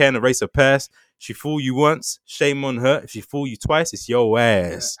 Ignore, but you can't erase her past. She fool you once, shame on her. If she fool you twice, it's your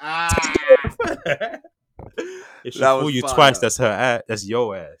ass. If she That fool was you twice, fire. that's her ass. That's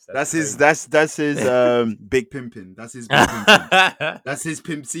your ass. That's That's his. crazy. That's his. Big pimping. That's his big pimping. That's his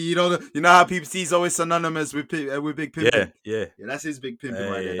pimp. See, you know how people see is always synonymous with big yeah, pimping. yeah. Yeah, that's his big pimping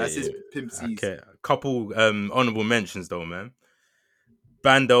right there. That's Hey, his pimp C's. okay. A couple honorable mentions though, man.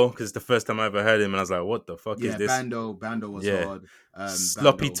 Bando, because it's the first time I ever heard him, and I was like, "What the fuck is Yeah, this?" Bando was Yeah, hard.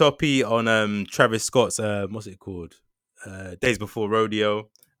 Sloppy Bando. Toppy on Travis Scott's what's it called? Days Before Rodeo.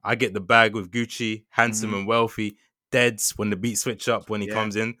 I Get the Bag with Gucci, Handsome Hmm. and Wealthy. Deads when the beat switch up when he Yeah,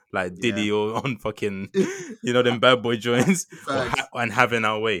 comes in, like yeah. Diddy or on fucking, them bad boy joints, or Facts. and Having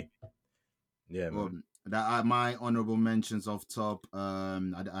Our Way. Yeah, Well, man. my honorable mentions off top. I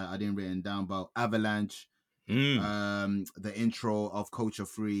didn't written down, but Avalanche. Mm, The intro of Culture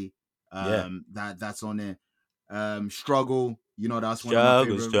Free. yeah. That's on it. Struggle. You know, that's one of my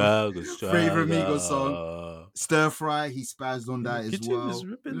Struggle, favorite struggle, favorite Migos song. struggle. Stir Fry. He spazzed on that as Kitchen is well.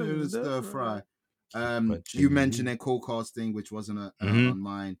 ripping on Little the Stir Fry. You Watching mentioned me. it, co-casting, which wasn't Mm-hmm. on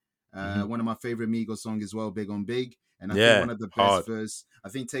mine. Mm-hmm. One of my favorite Migos songs as well, Big on Big. And I think Yeah, one of the best hard. verse, I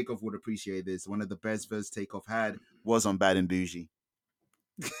think Takeoff would appreciate this. One of the best verse Takeoff had was on Bad and Bougie.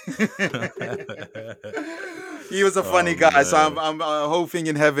 He was a funny Oh guy, so man. I'm whole thing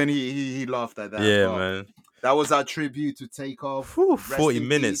in heaven. He laughed at that, Yeah, but man. that was our tribute to Takeoff. Whew, Rest 40 in peace.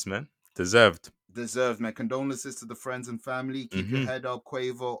 minutes, man. Deserved. Deserved, man. Condolences to the friends and family. Keep your Mm-hmm. head up,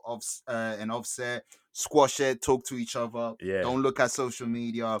 Quavo, and Offset. Squash it, talk to each other. Yeah. Don't look at social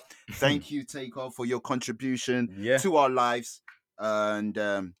media. Thank you, Takeoff, for your contribution Yeah. to our lives.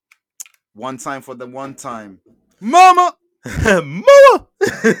 And one time for the one time, Mama. Mama!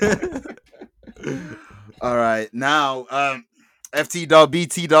 All right, now FT dub,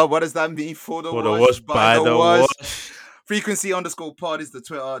 BT dub. What does that mean? For the For the wash, wash, by by the the wash. wash. Frequency_pod is the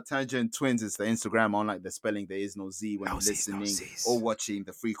Twitter. Tangent Twins is the Instagram. Unlike the spelling, there is no Z when No you're Z's, no listening Z's. or watching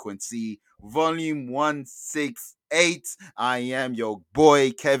the Frequency Volume 168. I am your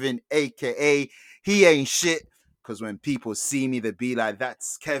boy Kevin, aka He Ain't Shit. Because when people see me, they be like,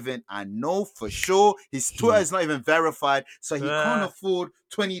 "That's Kevin." I know for sure his Twitter is not even verified, so he can't afford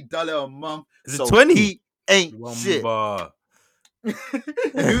 $20 a month. Is it So 20? he ain't shit. Wamba.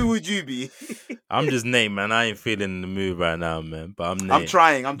 Who would you be? I'm just Nate, man. I ain't feeling the mood right now, man. But I'm Nate. I'm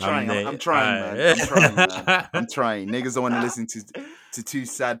trying, I'm man. Nate. I'm trying, man. I'm trying. Niggas don't want to listen to two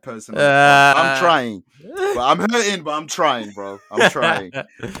sad person on the pod. I'm trying. But I'm hurting, but I'm trying, bro. I'm trying.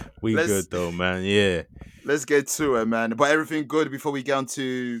 We good though, man. Yeah. Let's get to it, man. But everything good before we get on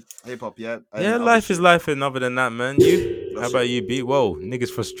to hip hop, yeah? And Yeah, other life is shit. life, and other than that, man. You? How That's about it. you, B? Whoa, niggas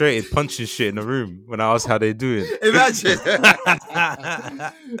frustrated, punching shit in the room when I asked how they doing. Imagine.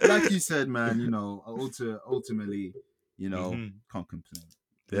 Like you said, man, you know, ultimately, you know, Mhm. can't complain.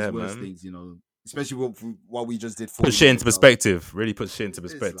 Yeah, There's worse man. things, you know, especially what we just did for Put shit into perspective. Really put shit into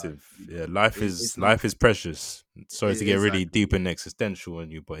It's perspective. life, you know. Yeah, life It's life not is precious. Sorry to get really exactly. deep and existential on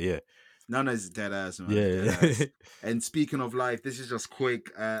you, but yeah. None is dead ass, man. Yeah. Dead ass. And speaking of life, this is just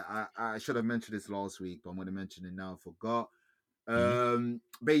quick. I should have mentioned this last week, but I'm going to mention it now. I forgot.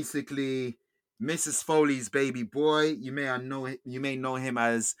 Basically, Mrs. Foley's baby boy. You may know him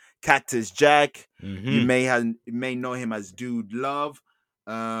as Cactus Jack. You Mm-hmm. may know him as Dude Love,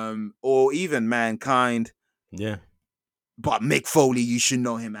 or even Mankind. Yeah. But Mick Foley, you should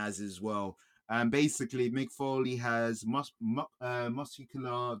know him as well. Basically, Mick Foley has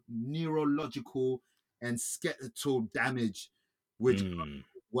muscular, neurological, and skeletal damage, which Mm.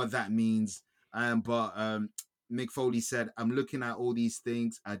 what that means. But Mick Foley said, "I'm looking at all these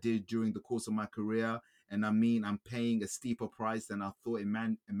things I did during the course of my career, and I mean, I'm paying a steeper price than I thought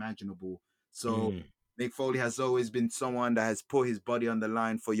imaginable." So Mm. Mick Foley has always been someone that has put his body on the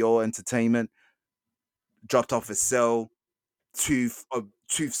line for your entertainment. Dropped off a cell, tooth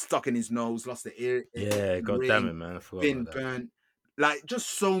stuck in his nose, lost the Yeah, god damn it, ring, man. I forgot been about that. burnt, like just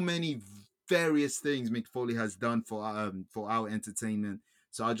so many various things Mick Foley has done for our entertainment.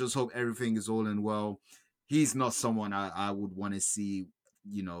 So I just hope everything is all in well. He's not someone I would want to see,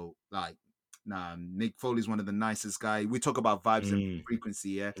 you know, like nah. Mick Foley's one of the nicest guy. We talk about vibes and frequency,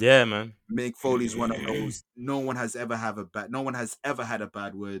 yeah. Yeah, man. Mick Foley's one of those. No one has ever had a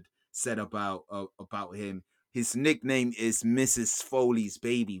bad word said about him. His nickname is Mrs. Foley's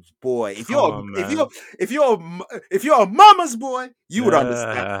baby boy. If Come you're on, if man. you're if you're if you're a mama's boy, you would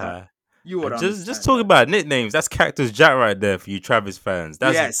understand that. You would Just understand talk that. about nicknames. That's Cactus Jack right there for you Travis fans.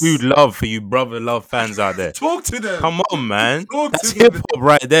 That's Yes. Dude Love for you brother love fans out there. Talk to them. Come on, man. Talk That's to hip them. hop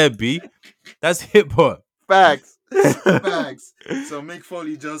right there, B. That's hip hop. Facts. Facts. So Mick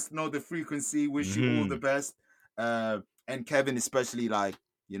Foley, just know the frequency. Wish you all the Mhm. best. And Kevin, especially, like,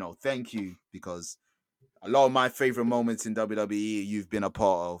 you know, thank you, because a lot of my favorite moments in WWE you've been a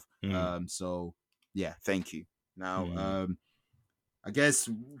part of. So yeah, thank you. Now, Hmm. I guess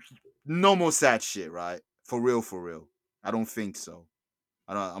no more sad shit, right? For real, for real. I don't think so.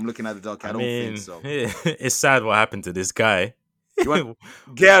 I'm looking at the doc. I I don't think mean, so. it's sad what happened to this guy. You want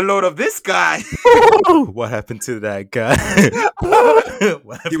get a load of this guy? What happened to that guy? What He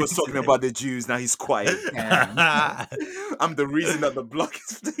happened was to talking that about the Jews. Now he's quiet. Damn. guy? I'm the reason that the block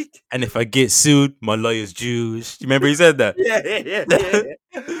is fake. And if I get sued, my lawyer's Jewish. You remember he said that?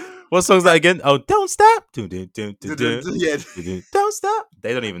 Yeah. What song's that again? Oh, don't stop. Dun, dun, dun, dun, dun. Yeah, Dun, dun. Don't stop.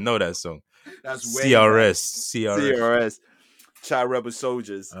 They don't even know that song. that's way back. CRS. CRS, Child Rebel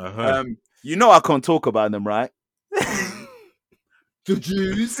Soldiers. Uh-huh. You know I can't talk about them, right? The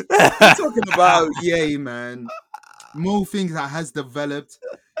Jews. I'm talking about man. More things that has developed.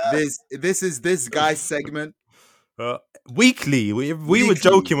 This is this guy's segment. Uh, weekly. We were Weekly.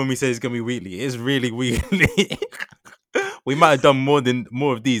 joking when we said it's gonna be weekly. It's really weekly. We might have done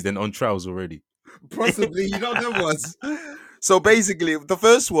more of these than on trials already. Possibly, there was. So basically, the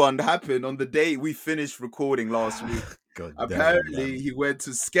first one happened on the day we finished recording last week. God Apparently, damn, he went to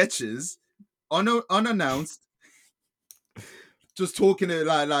Skechers unannounced, just talking to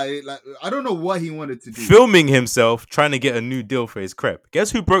like I don't know what he wanted to do. filming himself trying to get a new deal for his crepe.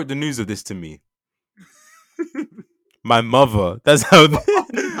 Guess who broke the news of this to me? My mother. That's how.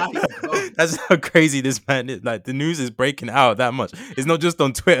 That's how crazy this man is. Like the news is breaking out that much. It's not just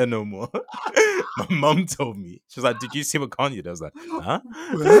on Twitter no more. My mom told me. She was like, "Did you see what Kanye did?" I was like, "Huh?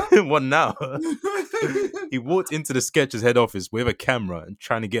 What now?" He walked into the Skechers head office with a camera and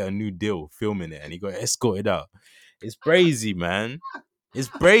trying to get a new deal, filming it, and he got escorted out. It's crazy, man. It's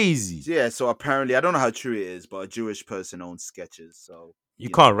crazy. Yeah, so apparently, I don't know how true it is, but a Jewish person owns Skechers. So You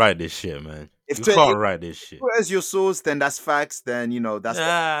can't write this shit, man. If You to- can't write this shit. where's your source? Then that's facts. Then that's.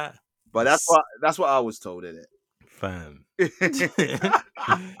 Ah, But that's what I was told in fam. it.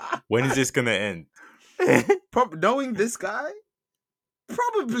 When is this gonna end? Knowing this guy,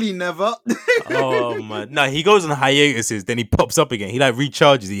 probably never. Oh man, no, he goes on hiatuses, then he pops up again. He like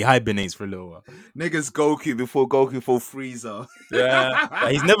recharges, he hibernates for a little while. Niggas Goku before Frieza. Yeah,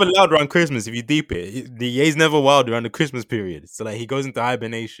 like, he's never loud around Christmas. If you deep it, he's never wild around the Christmas period. So like he goes into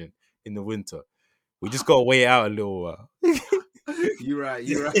hibernation in the winter. We just gotta wait out a little while. You're right.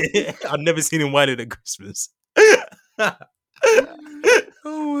 I've never seen him wilder than Christmas.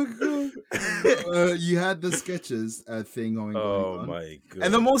 Oh my god! You had the Skechers thing going on. My god!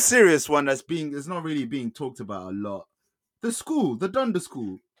 And the most serious one that's not really being talked about a lot. The Dunder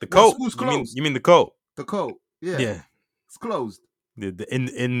School. The cult. School's closed. You mean the cult? The cult. Yeah. It's closed.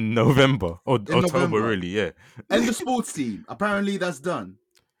 In November or October, November. really? Yeah. And the sports team. Apparently, that's done.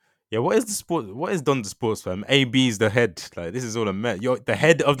 Yeah, what is the sport? What is done the sports fam? AB is the head. Like this is all a mess. The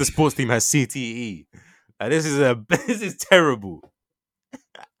head of the sports team has CTE. Like this is terrible.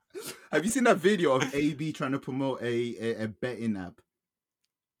 Have you seen that video of AB trying to promote a betting app?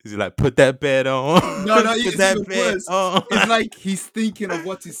 Is he like put that bet on? No, Put it's that even bet worse. on. It's like he's thinking of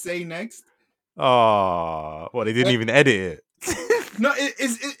what to say next. Oh, well, they didn't even edit it. No,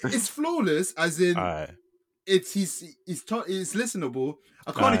 it's flawless. As in, Alright. it's listenable.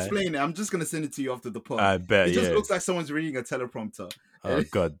 I can't explain it. I'm just gonna send it to you after the pod. I bet. It just yeah. looks like someone's reading a teleprompter. Oh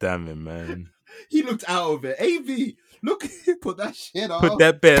god damn it, man. He looked out of it. AV, look, put that shit on. Put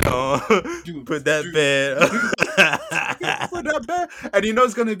that bet on. Dude, Put that bet on. Put that bet. And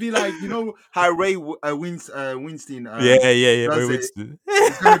it's gonna be like how Ray Winstein. Yeah. does Wait, it.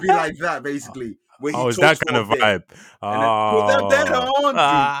 It's gonna be like that basically. Where he oh, it's that talks kind of for a bit. vibe. Put that bet on.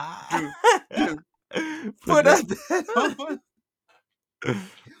 Ah. Put that bet on.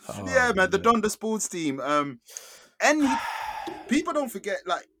 Oh, Yeah, man, the Donda sports team. And people don't forget,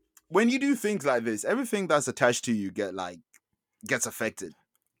 like, when you do things like this, everything that's attached to you gets affected.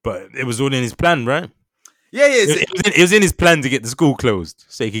 But it was all in his plan, right? Yeah. It was in his plan to get the school closed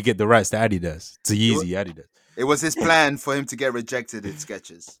so he could get the rights to Adidas, to Yeezy Adidas. It was his plan for him to get rejected in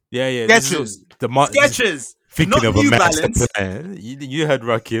Skechers. Yeah. Skechers. Skechers. Thinking Not of a New master Balance. plan. You heard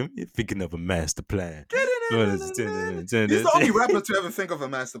Rakim. You're thinking of a master plan. He's the only rapper to ever think of a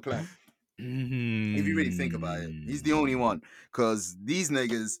master plan. If you really think about it, he's the only one. Because these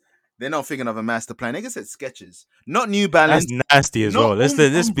niggas, they're not thinking of a master plan. Niggas said Skechers, not New Balance. That's nasty as well.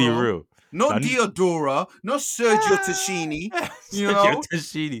 Let's be real. Not Diodora, not Sergio Tacchini. Sergio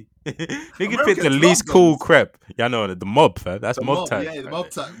Tacchini. Nigga picked Americans the love least cool those. crepe. Yeah, no, the mob, fam. That's The mob ties. Yeah, the mob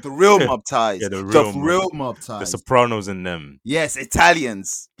ties. The real mob ties. Yeah, the real mob ties. The Sopranos and them. Yes,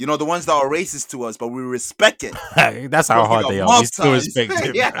 Italians. The ones that are racist to us, but we respect it. That's how hard they are. We still respect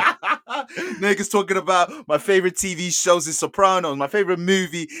it. Yeah. Niggas talking about my favorite TV shows is Sopranos. My favorite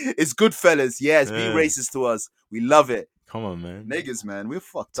movie is Goodfellas. Yes, be racist to us. We love it. Come on, man. Niggas, man, we're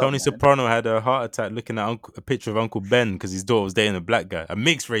fucked Tony up, man. Soprano had a heart attack looking at a picture of Uncle Ben because his daughter was dating a black guy, a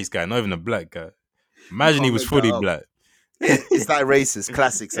mixed race guy, not even a black guy. Imagine he can't was make fully that up. black. It's that racist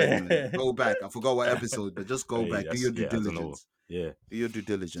classic segment. Go back. I forgot what episode, but just go Hey, back. Do that's- your due yeah, I don't know. diligence. Yeah. Do your due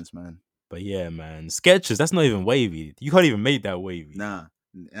diligence, man. But yeah, man. Skechers, that's not even wavy. You can't even make that wavy. Nah.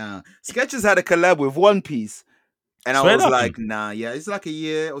 Skechers had a collab with One Piece, and Swear I was down. like, nah, yeah, it's like a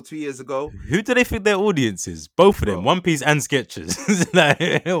year or 2 years ago. Who do they think their audience is? Both of them, Bro. One Piece and Skechers.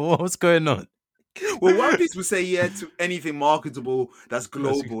 Like, what's going on? Well, One Piece would say yeah to anything marketable that's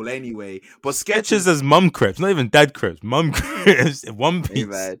global anyway. But Skechers Skechers, as mum crepes, not even dad crepes. Mum crepes, One hey, Piece.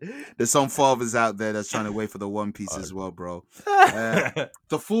 man, there's some fathers out there that's trying to wait for the One Piece as well, bro.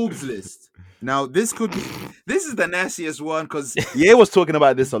 The Forbes list. Now, this is the nastiest one because Ye was talking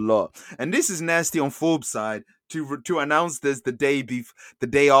about this a lot, and this is nasty on Forbes' side to announce this the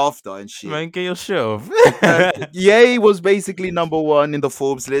day after and shit. Man, get your shit off. Ye was basically number one in the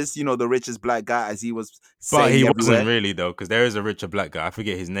Forbes list, you know, the richest black guy, as he was saying. But he everywhere. wasn't really though, because there is a richer black guy. I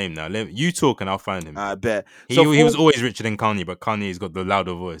forget his name now. You talk and I'll find him. I bet. He So was Forbes- always richer than Kanye, but Kanye's got the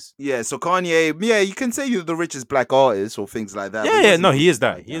louder voice. Yeah, so Kanye, yeah, you can say you're the richest black artist or things like that. but Yeah, doesn't no, he look is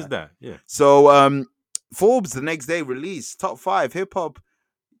that. like He is that. Yeah. So Forbes the next day released top 5 hip hop,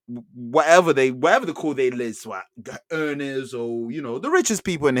 whatever they call their list, what earners or you know the richest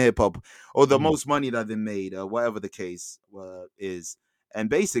people in hip hop or the most money that they made, whatever the case is, and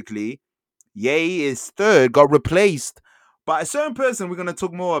basically, Ye is third, got replaced by a certain person we're gonna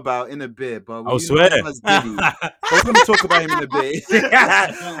talk more about in a bit. But Oh, you know swear. him as Diddy. But we're gonna talk about him in a bit.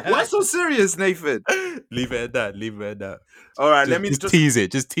 Why so serious, Nathan? Leave it at that. Leave it at that. All right, Just, let me just just. tease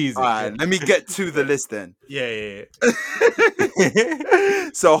it. Just tease it. All right, let me get to the list then. Yeah.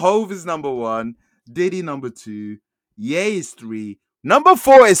 So Hove is number 1, Diddy number 2, Ye is 3. Number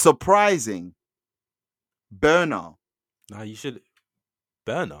 4 is surprising. Burner, Nah, you should.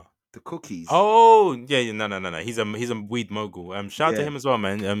 Burner. the cookies. Oh yeah. No. He's a weed mogul. Shout out to Yeah. him as well,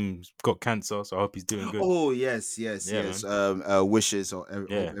 man. Got cancer, so I hope he's doing good. Oh yes. Yeah, Wishes or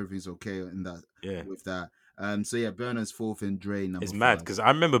Yeah. everything's okay in that Yeah. with that. So yeah, Burner's 4th and Dre number. It's mad 5. because I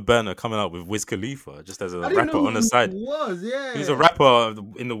remember Burner coming out with Wiz Khalifa just as a I didn't rapper know on the who side. he was. Yeah, He was a rapper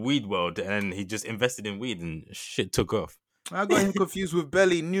in the weed world, and he just invested in weed, and shit took off. I got him confused with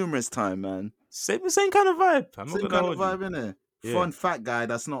Belly numerous times, man. Same kind of vibe. I'm not Same gonna kind of hold vibe in there. Yeah. Fun fat guy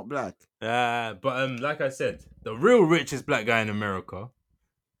that's not black. But like I said, the real richest black guy in America,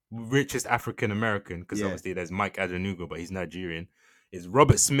 richest African American, because Yeah. obviously there's Mike Adenuga, but he's Nigerian, is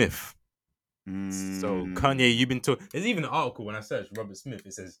Robert Smith. So Mm. Kanye, you've been talking. There's even an article when I searched Robert Smith.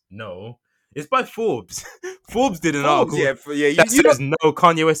 It says no. It's by Forbes. Forbes did an Forbes, article. yeah, That you know, says no,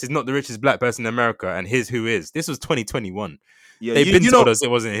 Kanye West is not the richest black person in America, and here's who is. This was 2021. yeah, They've you, been you told know, us it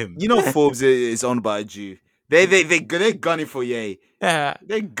wasn't him. you know, Forbes is owned by a Jew. They're gunning for Ye. Yeah,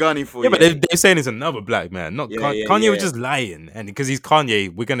 They're gunning for yeah, Ye. but they're saying it's another black man, not Yeah, Kanye. yeah, was yeah. just lying, and because he's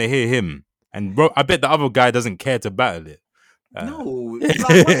Kanye, we're gonna hear him. And I bet the other guy doesn't care to battle it. No,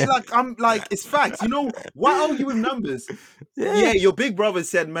 I'm like, it's facts. You know, why argue with numbers? Yeah, your big brother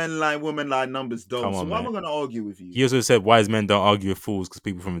said men lie, women lie, numbers don't. Come So on, why am I man. going to argue with you? He also said wise men don't argue with fools because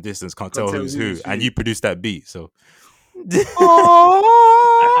people from a distance can't tell who's who, and you produced that beat, so. Oh,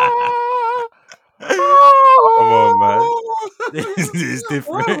 Come on, man. It's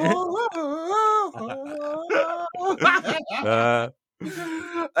different.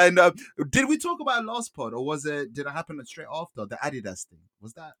 And did we talk about it last pod, or did it happen straight after the Adidas thing?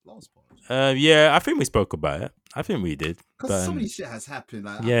 Was that last pod? Yeah, I think we spoke about it. I think we did. Because so But, many shit has happened.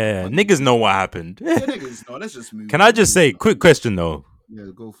 Like, yeah, niggas know what happened. Yeah, niggas. No, let's just move. Can I just say, quick question though? Yeah,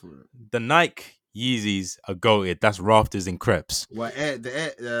 go for it. The Nike Yeezys are goated. That's rafters and crepes. Well, Yeah, Red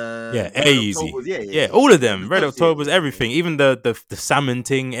Air Yeezy. Octobers, Yeah, all of them. Red Yeah, Octobers, yeah, everything. Even the salmon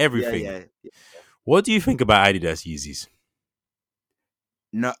thing, everything. Yeah. What do you think about Adidas Yeezys?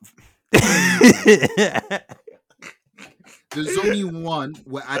 No, There's only one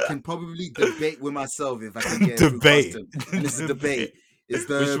where I can probably debate with myself if I can get Debate. it through custom. And it's a debate. It's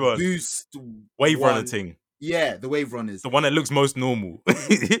the Which one? Boost Wave one. runner thing. Yeah, the Wave Runners. The one that looks most normal.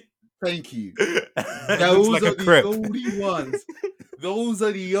 Thank you. It Those looks like are a the crepe. only ones. those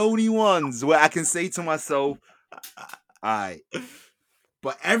are the only ones where I can say to myself, "Alright."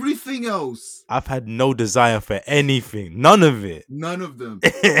 But everything else, I've had no desire for anything. None of it. none of them.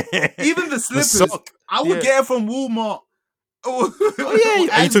 Even the The slippers, sock. I would yeah. get it from Walmart. Oh, Yeah,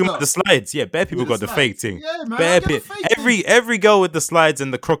 are you talking about the slides? Yeah, bare people Yeah, got the slides. fake thing. Yeah, man. I Bare get the pe- fake thing. every girl with the slides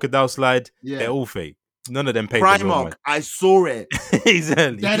and the crocodile slide, Yeah. they're all fake. None of them paid the real Primark, I saw it. money.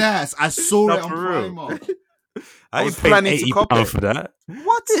 Exactly. Dead ass. I saw Not it on for real. Primark. I was ain't paying planning to £80 cop it. for that.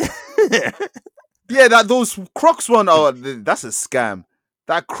 What? Yeah, those Crocs one. Oh, that's a scam.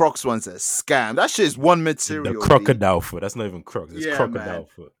 That Crocs one's a scam. That shit is one material. The B. crocodile foot. That's not even Crocs. It's Yeah, crocodile man.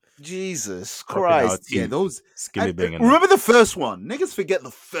 foot. Jesus Crocodile Christ. teeth. Yeah, those. Skilly bang. Remember the first one? Niggas forget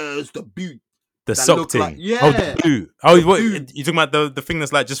the boot The that sock look thing. like- Oh, the yeah. boot. Oh, The what, boot. you talking about the thing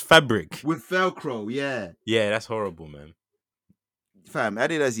that's like just fabric? with Velcro. Yeah, Yeah, that's horrible, man. Fam,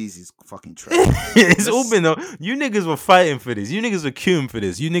 Adidas Yeezy's fucking trash. It's all been. You niggas were fighting for this. You niggas were queuing for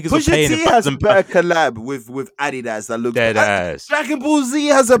this. You niggas were Pusha paying T has a £1,000 better collab with Adidas that looks dead ass. Dragon Ball Z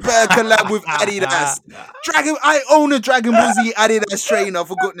has a better collab with Adidas. I own a Dragon Ball Z Adidas trainer,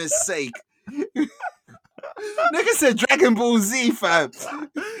 for goodness sake. Nigga said Dragon Ball Z, fam.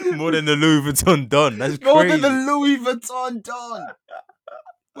 More than the Louis Vuitton Don. That's crazy. More than the Louis Vuitton Don.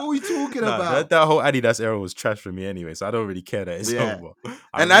 What are we talking Nah, about? that whole Adidas era was trash for me anyway, so I don't really care that it's Yeah. over.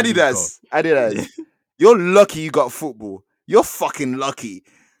 I And really Adidas, you're lucky you got football. You're fucking lucky.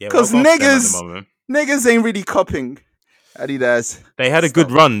 Yeah, 'Cause well, fuck them at the niggas- moment. Niggas ain't really cupping Adidas. They had a Stop.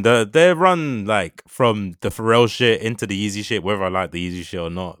 good run. Their run, like from the Pharrell shit into the Yeezy shit, whether I like the Yeezy shit or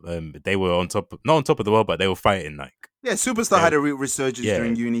not, they were not on top of the world, but they were fighting. Like Yeah, Superstar Yeah. had a resurgence Yeah.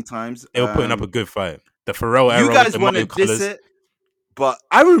 during uni times. they were putting up a good fight. The Pharrell era, You with guys the want to motto colours, diss it, but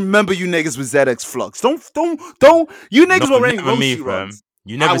I remember you niggas with ZX Flux. Don't. You niggas No, were wearing never me, Roshi fam. runs.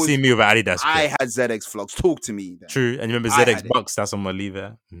 You never was- seen me with an Adidas. I kit. had ZX Flux. Talk to me. Then. True, and you remember I ZX had it. Bucks? That's on my leave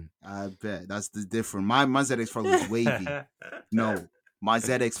there. I bet that's the different. My ZX Flux was wavy. No, my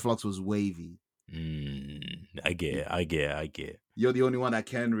ZX Flux was wavy. I get it. You're the only one that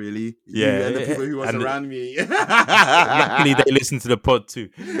can really. Yeah, You and the people who was and- around me. Luckily, they listen to the pod too.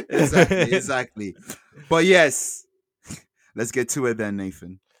 exactly. But yes, let's get to it then,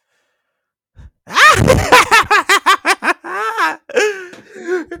 Nathan.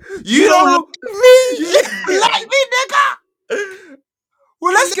 You don't like me, nigga.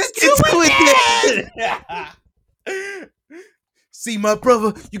 Well, let's get to it. See, my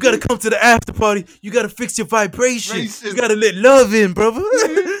brother, you gotta come to the after party. You gotta fix your vibration. You Vibration. gotta let love in, brother.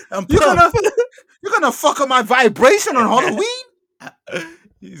 I'm You're pumped. you're gonna fuck up my vibration on Halloween.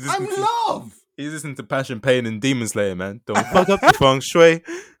 He's I'm listening to- love. He's listening to Passion, Pain, and Demon Slayer, man. Don't fuck up the feng shui.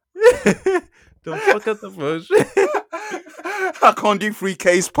 Don't fuck up the feng shui. I can't do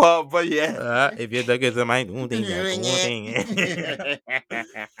 3K's part, but yeah. If you look at the mind,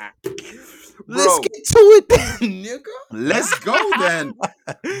 Let's get to it, then, nigga. Let's go then.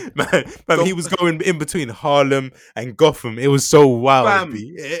 Man, he was going in between Harlem and Gotham. It was so wild. Fam.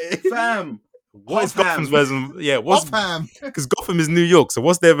 B. Fam. What is Gotham. Gotham's version? Yeah, what's Fam. because Gotham is New York, so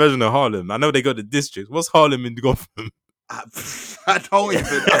what's their version of Harlem? I know they got the districts. What's Harlem in Gotham? I don't even.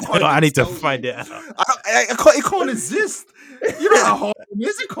 I need to tell you. find it out. I can't, it can't exist. You know how hard it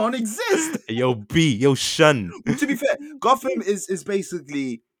is? It can't exist. Yo, B, yo, shun. To be fair, Gotham is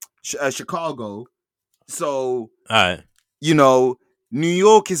basically Chicago. So, Alright, You know, New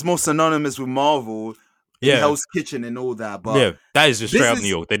York is more synonymous with Marvel, yeah, Hell's Kitchen and all that. But yeah. That is just this straight up is- New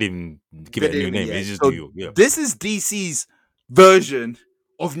York. They didn't even give They it a new didn't, name. yeah. It's just So New York. Yeah. this is DC's version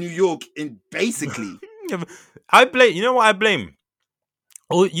of New York in basically. Yeah, but I blame. You know what I blame?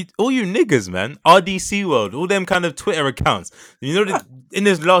 All you niggas, man. RDC World, all them kind of Twitter accounts. You know, in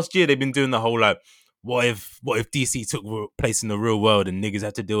this last year, they've been doing the whole like, what if DC took place in the real world and niggas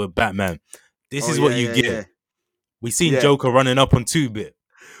had to deal with Batman? This Oh, is what yeah, you yeah, get. yeah. We seen Yeah. Joker running up on 2-bit.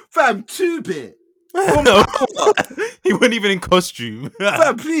 Fam, 2-bit. He wasn't even in costume.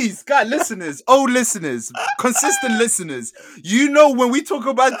 Fam, please, God, listeners, old listeners, consistent listeners, you know when we talk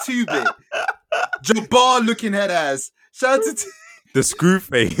about 2-bit, Jabbar looking head ass. Shout out to The screw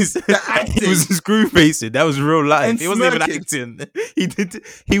face. acting. He was screw facing. That was real life. And He wasn't even smirking. acting.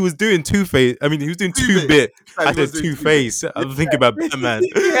 He was doing Two-Face. I mean, he was doing 2-bit. 2-bit. Fam, I he said was doing Two-Face. I'm thinking about Batman.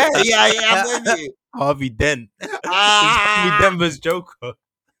 yeah, I'm with you. Harvey Dent. Ah. Harvey Denver's Joker.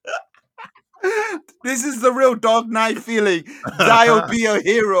 This is the real Dark Knight feeling. Die or be a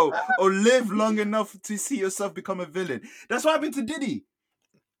hero, or live long enough to see yourself become a villain. That's what happened to Diddy.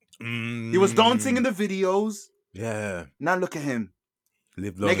 He was dancing in the videos. Yeah. Now look at him.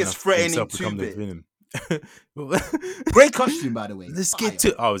 Live long Niggas enough to threatening himself become the 2-bit. villain. Great costume, by the way. Let's Fire. get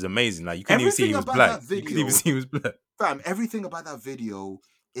to. Oh, it was amazing. Like you couldn't even see he was Everything about black. that You couldn't even video- see he was black. Fam, everything about that video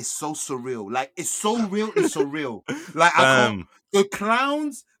is so surreal. Like, it's so real, it's surreal. Like, I can't. Um, The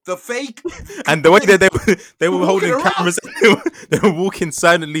clowns, the fake. and the way that they were Walking holding around. cameras, they were walking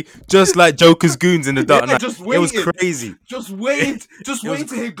silently, just like Joker's goons in the Dark Yeah, Knight. just It was waiting. crazy. Just wait. Just It was wait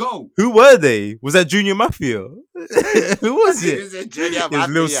till he go. Who were they? Was that Junior Mafia? Who was it? Is it Junior It was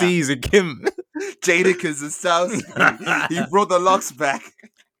Lil Mafia? C's and Kim. Jadakiss and South. He brought the locks back.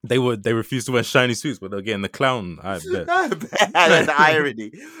 They refused to wear shiny suits, but they're getting the clown. I bet. The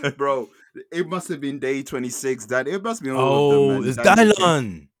irony, bro. It must have been day 26. That it must be all of them. It's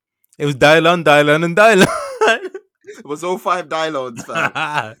Dylan. It was Dylan, and Dylan. It was all 5 Dylons,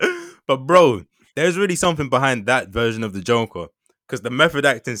 fam. But bro, there's really something behind that version of the Joker. Because the method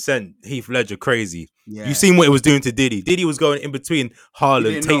acting sent Heath Ledger crazy. Yeah. You seen what it was doing to Diddy. Diddy was going in between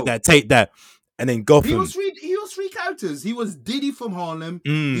Harlem, take that, and then Gotham. He was three characters. He was Diddy from Harlem.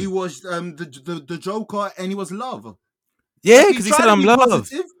 He was the Joker, and he was Love. Yeah, because he said I'm Love.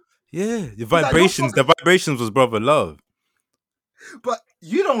 Positive, Yeah, the vibrations was brother Love. but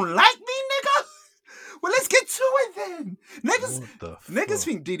you don't like me, nigga. Well, let's get to it then. Niggas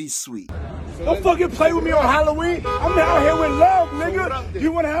think Diddy's sweet. Don't fucking play with me on Halloween. I'm out here with love, nigga.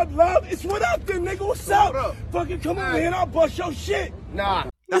 You wanna have love? It's what up then, nigga. What's up? Fucking come over here and I'll bust your shit. Nah.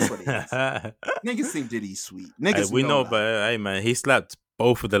 That's what it is. Niggas think Diddy's sweet. Niggas Hey, we know, but hey man, he slapped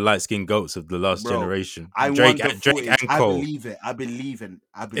both of the light-skinned goats of the last generation. Drake and I Cole. I believe it.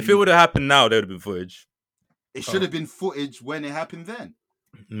 If it would have happened now, there would have been footage. It should have been footage when it happened then.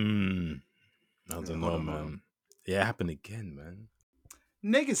 I don't know, man. Yeah, it happened again, man.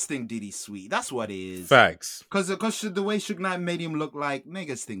 Niggas think Diddy's sweet. That's what it is. Facts. Because the way Suge Knight made him look like,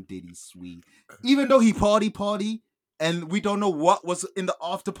 niggas think Diddy's sweet. Even though he party, and we don't know what was in the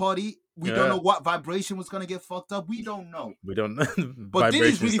after party. We don't know what vibration was going to get fucked up. We don't know. We don't know. But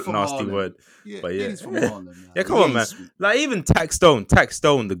Diddy's really a from nasty Harlem. word. Yeah, But yeah. Diddy's from Harlem. Man. Yeah, come on, He man. ain't sweet. Like even Tax Stone,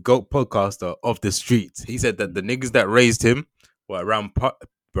 the GOAT podcaster of the streets, he said that the niggas that raised him were around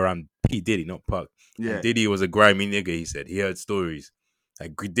P. Diddy, not Puck. Yeah. And Diddy was a grimy nigga, he said. He heard stories.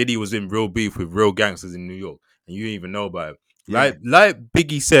 Like Diddy was in real beef with real gangsters in New York. And you didn't even know about it. Yeah. Like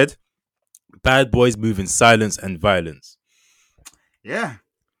Biggie said, bad boys move in silence and violence. Yeah.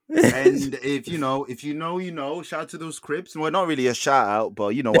 And if you know, you know. Shout out to those Crips. Well, not really a shout out, but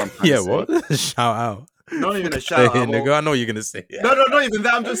you know what I'm trying to say. What? Shout out. Not even a Say shout it, out. nigga. I know you're gonna say. No, not even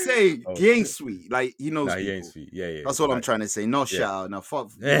that. I'm just saying Oh, he ain't sweet. Like he knows. Nah, people. he ain't sweet. Yeah. That's what I'm trying to say. No shout out. Now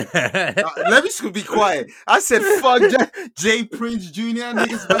fuck. Yeah. Let me just be quiet. I said fuck Jay Prince Jr.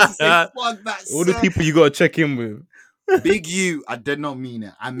 Niggas about to say fuck that. All the people you gotta check in with. Big U. I did not mean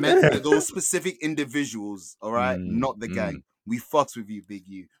it. I meant those specific individuals. All right, not the gang. We fucks with you, Big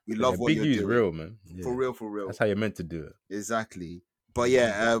U. We love what Big you're U's doing. real, man. Yeah. For real. That's how you're meant to do it. Exactly. But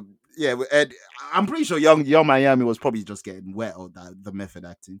yeah, Ed, I'm pretty sure young Miami was probably just getting wet on the method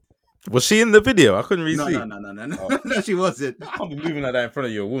acting. Was she in the video? I couldn't really see. No. Oh. No, she wasn't. I can't be moving like that in front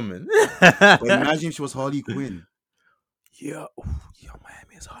of your woman. But imagine if she was Harley Quinn. Yo,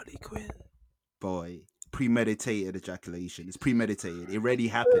 Miami is Harley Quinn. Boy, premeditated ejaculation. It's premeditated. It already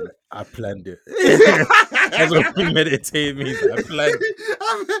happened. I planned it. That's what premeditated means. I planned it.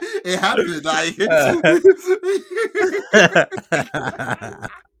 It happened.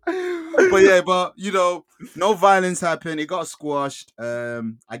 But you know, no violence happened. It got squashed. I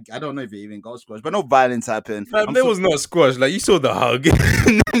don't know if it even got squashed, but no violence happened. There was no squash. Like you saw the hug,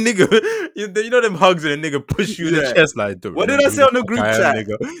 nigga. You know them hugs and a nigga push you in the chest like. What did I say on the group chat?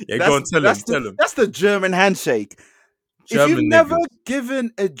 Nigga. Yeah, go and tell him. That's the German handshake. If you've never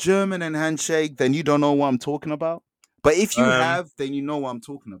given a German a handshake, then you don't know what I'm talking about. But if you have, then you know what I'm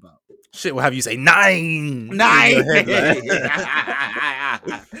talking about. Shit will have you say 9. 9.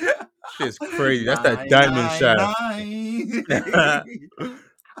 Shit's crazy. That's that diamond shot.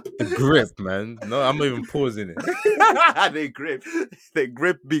 The grip, man. No, I'm not even pausing it. They be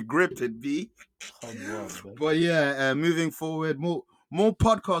gripped it be. But yeah, moving forward, more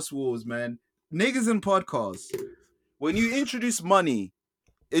podcast wars, man. Niggas and podcasts. When you introduce money,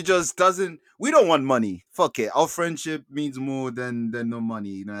 it just doesn't. We don't want money. Fuck it. Our friendship means more than no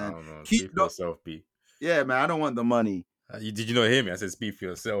money, man. I don't know. Keep Speak for yourself, B. Yeah, man. I don't want the money. Did you not hear me? I said speak for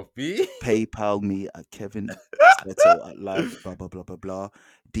yourself, B. PayPal me at Kevin Settle at live, blah blah blah blah blah.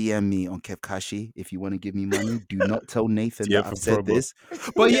 DM me on Kev Kashi if you want to give me money. Do not tell Nathan that I've said this.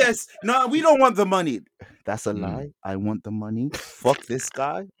 But yes, no, we don't want the money. That's a lie. I want the money. Fuck this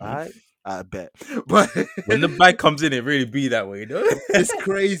guy. All right. I bet. But when the bag comes in, it really be that way, though. It's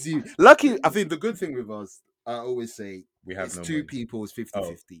crazy. Lucky, I think the good thing with us, I always say, we have it's no 2 money. people, it's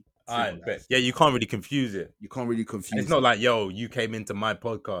 50-50. I bet. Yeah, you can't really confuse it. You can't really confuse It's not like, yo, you came into my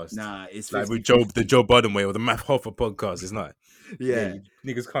podcast. Nah, it's like 50, with the Joe Budden way or the Matt Hoffa podcast. It's not. Yeah.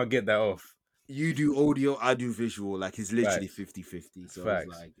 Niggas can't get that off. You do audio, I do visual. Like, it's literally 50-50. So Facts.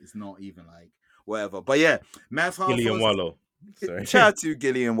 it's like, it's not even like, whatever. But yeah, Matt Hoffa. Gillian Wallow. Sorry. Shout out to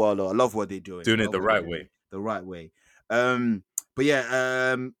Gillian Wallow. I love what they're doing. Doing it the right way. The right way. But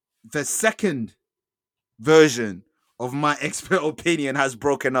yeah, the second version of my expert opinion has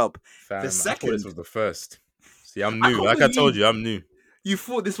broken up. Fam, The I second. thought this was the first. See, I'm I new. can't Like I told believe- you, I'm new. You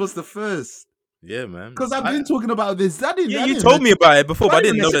thought this was the first. Yeah, man. Because I've been talking about this. I Yeah, you told me about it before, but I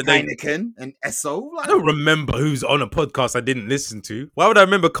didn't know that they. Heineken and Esso. I don't remember who's on a podcast I didn't listen to. Why would I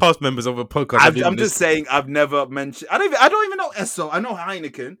remember cast members of a podcast? I'm just saying I've never mentioned. I don't even know Esso. I know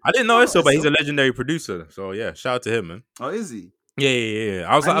Heineken. I didn't know Esso, but he's a legendary producer. So yeah, shout out to him, man. Oh, is he? Yeah.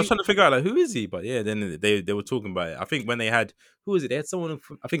 I was trying to figure out like who is he, but yeah, then they were talking about it. I think when they had who was it? They had someone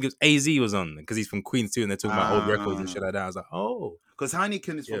from, I think it was AZ was on because he's from Queens too, and they're talking about old records and shit like that. I was like, oh, because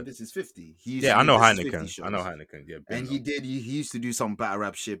Heineken is from This Is 50. I know Heineken. I know Heineken. Yeah, and he used to do some battle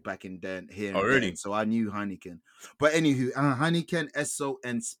rap shit back in then here. Oh, really? Then, so I knew Heineken. But anywho, Heineken, Esso,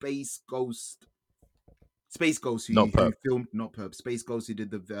 and Space Ghost. Space Ghost, who filmed, not Perp. Space Ghost, who did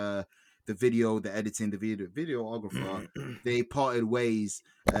the video, the editing, the videographer. They parted ways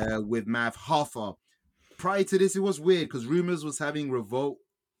with Math Hoffa. Prior to this, it was weird because rumors was having Revolt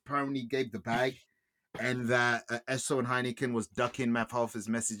apparently gave the bag, and that Esso and Heineken was ducking Math Hoffa's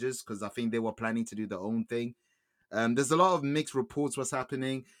messages because I think they were planning to do their own thing. There's a lot of mixed reports what's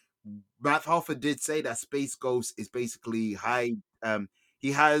happening. Math Hoffa did say that Space Ghost is basically high.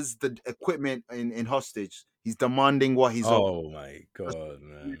 He has the equipment in hostage. He's demanding what he's Oh my god,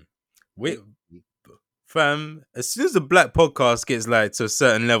 man. Fam, as soon as the black podcast gets like to a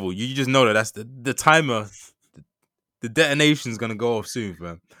certain level, you just know that that's the timer. The detonation's gonna go off soon,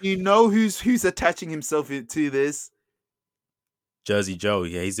 fam. You know who's attaching himself to this? Jersey Joe,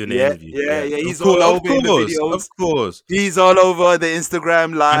 yeah, he's doing the interview. Yeah, he's all over in the videos. Of course. He's all over the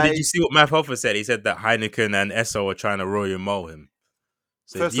Instagram live. And did you see what Math Hoffa said? He said that Heineken and Esso are trying to Royal Mull him.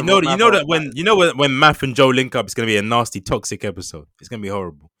 So you know that when Math and Joe link up, it's gonna be a nasty, toxic episode. It's gonna be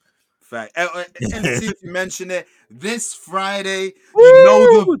horrible. Fact. And since you mention it, this Friday, Woo! you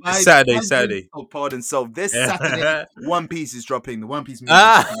know the vibe. Saturday. Oh, pardon. So this Saturday, One Piece is dropping. The One Piece movie.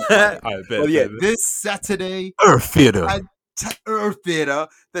 I bet. This Saturday, Earth Theater. Earth Theater.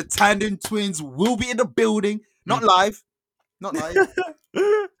 The Tandem Twins will be in the building. Not live.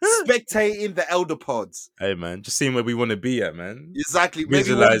 Spectating the Elder Pods. Hey man, just seeing where we want to be at, man. Exactly.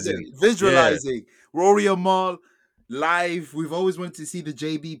 Visualizing. Yeah. Rory Amal. Live, we've always wanted to see the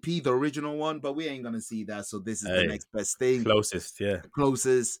JBP, the original one, but we ain't gonna see that. So this is the next best thing,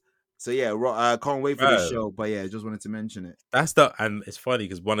 closest. So yeah, can't wait for the show. But yeah, just wanted to mention it. And it's funny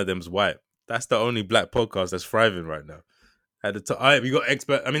because one of them's white. That's the only black podcast that's thriving right now. At the time, we got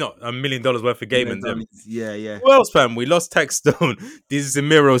not $1 million worth of gaming. Yeah. Who else, fam? We lost Tech Stone. This is a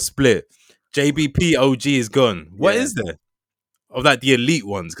Miro split. JBP OG is gone. What is there? Of like the elite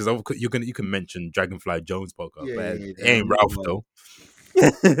ones, because you can mention Dragonfly Jones podcast, but it ain't Ralph though.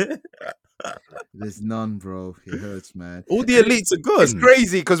 There's none, bro. It hurts, man. All the elites are good. It's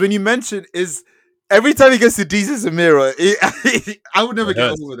crazy because when you mention is every time he gets to Jesus Amira, I would never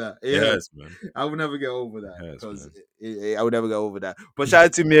get over that. It hurts, man. I would never get over that because I would never get over that. But shout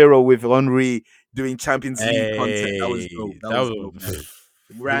out to Miro with Henry doing Champions League content. That was dope. That was dope, man.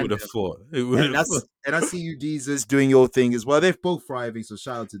 Who would have thought? And I see you, Jesus, doing your thing as well. They're both thriving, so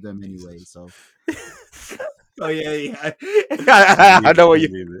shout out to them anyway. So, oh yeah. I know what you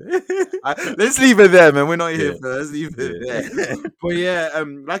mean. Let's leave it there, man. We're not here for that. Let's leave it there. But yeah,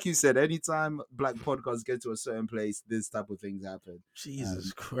 like you said, anytime black podcasts get to a certain place, this type of things happen.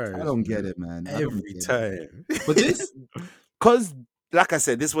 Jesus Christ, I don't get it, man. Every time. But this, because like I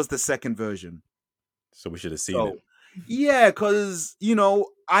said, this was the second version, so we should have seen it. Yeah, because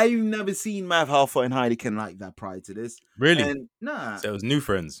I've never seen Math Hoffa and Heineken like that prior to this. Really? And, nah. So it was new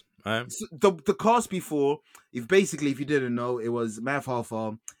friends. Right? So the cast before, if you didn't know, it was Math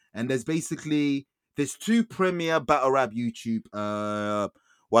Hoffa, and there's two premier battle rap YouTube.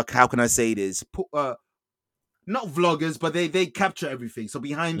 How can I say this? Not vloggers, but they capture everything. So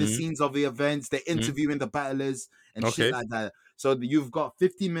behind the scenes of the events, they're interviewing the battlers and shit like that. So you've got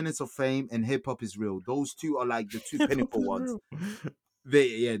 15 minutes of fame and Hip Hop Is Real. Those two are like the two pinnacle ones.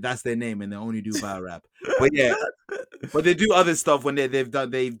 That's their name, and they only do battle rap. But yeah, but they do other stuff when they've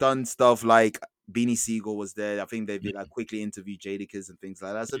done stuff like Beanie Siegel was there. I think they've like quickly interviewed Jadakiss and things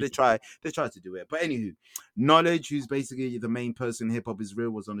like that. So they try to do it. But anywho, Knowledge, who's basically the main person in Hip Hop Is Real,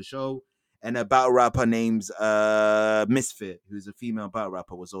 was on the show. And a battle rapper named Misfit, who's a female battle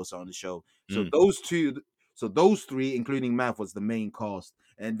rapper, was also on the show. So those three, including Math, was the main cast.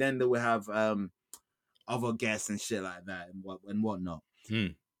 And then they will have other guests and shit like that and whatnot.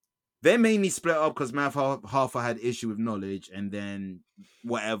 They mainly split up because Math Hoffa had issue with Knowledge, and then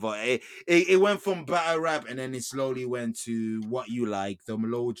whatever. It went from battle rap, and then it slowly went to What You Like, the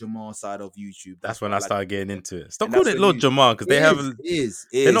Lord Jamar side of YouTube. That's when I started getting into it. Stop calling it Lord Jamar, because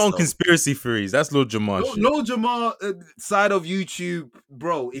they're not on conspiracy theories. That's Lord Jamar. Lord Jamar side of YouTube,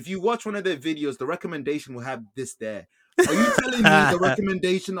 bro. If you watch one of their videos, the recommendation will have this there. Are you telling me the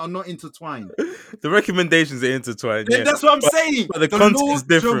recommendation are not intertwined? The recommendations are intertwined. Then Yeah. that's what I'm saying. But the content law is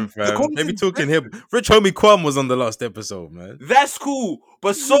different, jump- the fam. Maybe content's talking different. him. Rich homie Kwam was on the last episode, man. That's cool,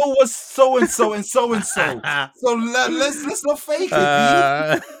 but so was so and so and so and so. So let's not fake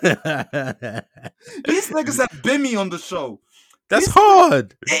it. These niggas have Bimmy on the show. That's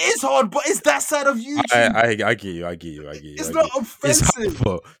hard. It is hard, but it's that side of YouTube. I get you. It's not It's offensive. hard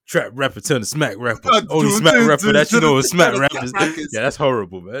for trap rapper turn to smack rapper. Oh, Only dude, smack dude, rapper dude, that you know dude, is smack dude, rappers. crackers. Yeah, that's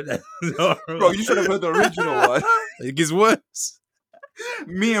horrible, man. That's horrible. Bro, you should have heard the original one. It gets worse.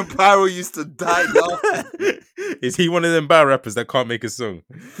 Me and Pyro used to die laughing. Is he one of them bad rappers that can't make a song?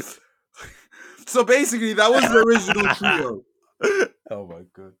 So basically, that was the original trio. Oh my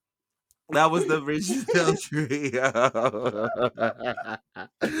god. That was the original trio.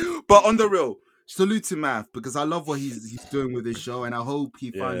 But on the real, salute to Math, because I love what he's doing with his show, and I hope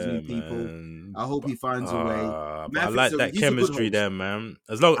he finds new people. Man. I hope he finds a way. But Math I is like a- that he's a good chemistry host. there, man.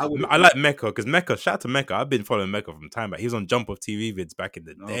 As long I like Mecca, because Mecca, shout out to Mecca. I've been following Mecca from time back. He was on Jump Off TV vids back in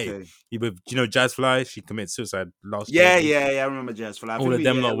the day. Okay. He with, you know, Jazz Fly, she committed suicide last Yeah, year. I remember Jazz Fly. I All think of we-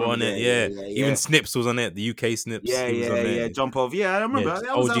 them yeah, I lot were on remember, it, yeah. Even Snips was on it, the UK Snips. Yeah, he was on there. Jump Off. Yeah, I remember.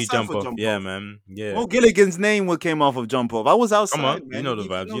 Yeah, I was OG outside Jump for Off. Jump Yeah, Off. man. Yeah. Mo Gilligan's name came off of Jump Off. I was outside. Come on, man. you know the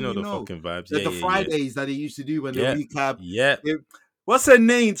vibes. You know the know. fucking vibes. The, Yeah, the yeah, Fridays that they used to do when Yeah. they recap. yeah. What's her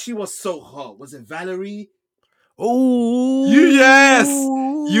name? She was so hot. Was it Valerie? Oh, Yes!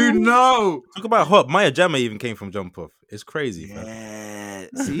 You know. Talk about hot. Maya Jama even came from Jump Off. It's crazy, man.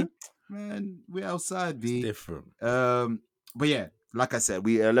 Yeah. See? Man, we're outside, It's B. different. But yeah, Like I said,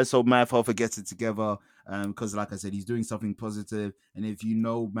 we let's hope Math Alpha gets it together. Because like I said, he's doing something positive, and if you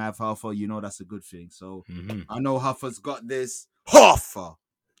know Math Alpha, you know that's a good thing. So Mhm. I know Huffa's got this. Hoffa.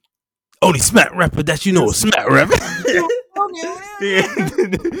 Only smack rapper that you know, a smack rapper.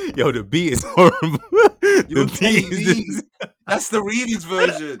 Yo, the beat is horrible. You The beat is these. That's the remix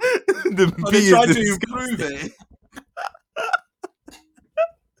version. the But beat they tried is to disgusting. improve it.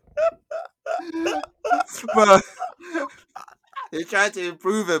 But they tried to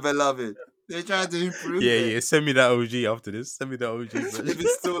improve it, beloved. They tried to improve Yeah, it. yeah. Send me that OG after this. Send me that OG. If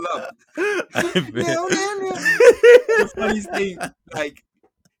it's still up. I bet. The funniest thing, like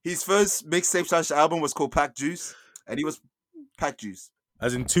his first mixtape / album was called Pack Juice, and he was Pack Juice.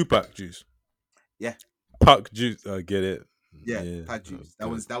 As in Tupac juice. Yeah. Pac juice. I get it. Yeah, Pack Juice. That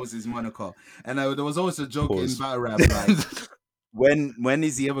okay. was his moniker. And there was always a joke Pause. in battle rap like, when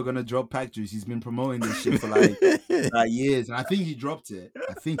is he ever gonna drop Pack Juice? He's been promoting this shit for like years, and I think he dropped it.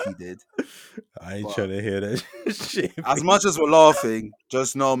 I think he did. I ain't But- trying to hear that shit. As much as we're laughing,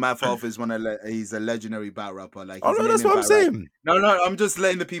 just know Math Alpha is he's a legendary battle rapper. Like, Oh his no, name that's in what I'm battle rap- saying. No, I'm just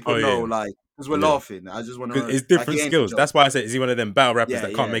letting the people Oh, know, yeah. like, because we're Yeah. laughing. I just want to. 'Cause it's different skills. That's why I said, is he one of them battle rappers Yeah,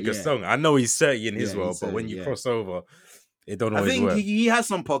 that can't yeah, make a yeah. song? I know he's 30 in his Yeah, world, he's but when 30, you yeah. cross over, it don't I always think work. he has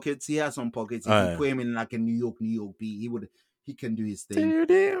some pockets. He has some pockets. If Aye. you put him in like a New York beat, he can do his thing. But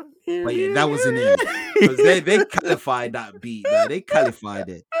But yeah, that wasn't it. Because they qualified that beat, man. They qualified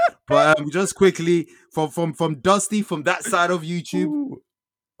it. But just quickly, from Dusty, from that side of YouTube,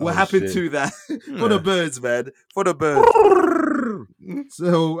 what happened to that? For the birds, man. For the birds.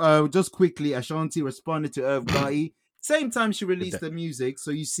 So just quickly, Ashanti responded to Irv Gotti. Same time she released the music,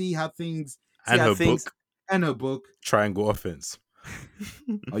 so you see how things and how her things- book, and her book. Triangle Offense.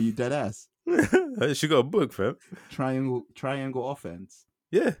 Are you dead ass? She got a book, fam. Triangle Offense.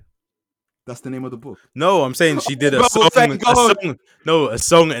 Yeah. That's the name of the book. No, I'm saying she did a Bro, song, thank God. a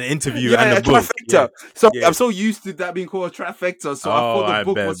song, an interview, Yeah, and a book. trifecta. So Yeah. I'm so used to that being called a trifecta. So I Oh, thought I the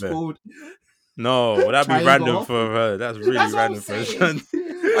book bet, was bet. called. No, that'd be Triangle random Offense. for her. That's really That's what I'm random for saying.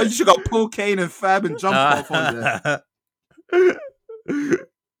 her. Oh, you should got Paul Kane and Fab and Jump Off on there.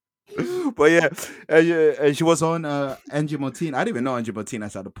 But yeah, and she was on Angie Martinez. I didn't even know Angie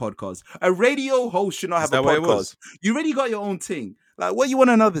Martinez had a podcast. A radio host should not Is have that a what it podcast. was? You already got your own thing. Like, what you want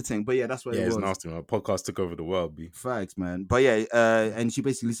another thing? But yeah, that's what Yeah, it it's was. nasty, man. Podcast took over the world, B. Facts, man. But yeah, and she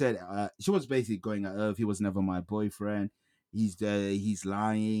basically said she was basically going at Irv. He was never my boyfriend. He's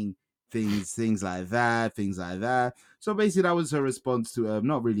lying. Things like that. So basically, that was her response to Irv.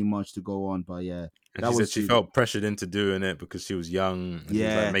 Not really much to go on, but yeah. And That she said was she she- felt pressured into doing it because she was young. And she was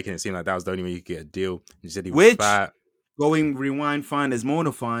Yeah. like making it seem like that was the only way you could get a deal. And she said he was Which- fat. Going rewind, fine is more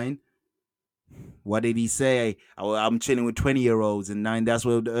to fine. What did he say? I'm chilling with 20-year-olds and 9. That's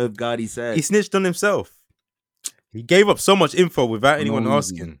what Irv Gotti said. He snitched on himself. He gave up so much info without anyone No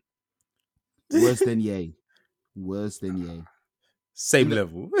asking. Worse than Ye. Worse than Ye. Same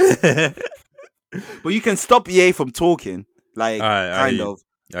level. But you can stop EA from talking. Like, I kind hear you. of.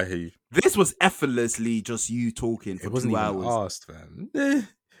 I hear you. This was effortlessly just you talking for It wasn't 2 even hours. asked, fam.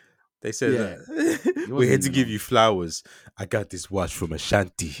 They said Yeah. that. He We're here wasn't to even give on. you flowers. I got this watch from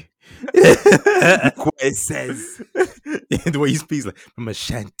Ashanti. Look what it says. The way he speaks, like from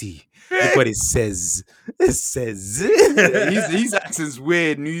Ashanti. Look what it says. It says. Yeah, his accent's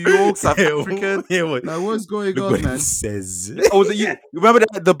weird. New York, South African. Yeah, what, Like, what's going look on, what man? it says. Oh, you remember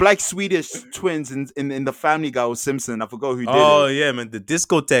the black Swedish twins in the Family Guy with Simpson? I forgot who did Oh it. yeah, man, the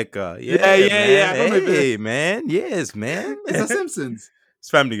discotheca. Yeah, yeah, man. yeah, I don't know if Hey, man. Yes, man. It's The Simpsons. It's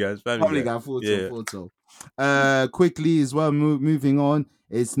Family Guy. It's Family, Family Guy. Guy, thought Yeah. so. Quickly as well, moving on.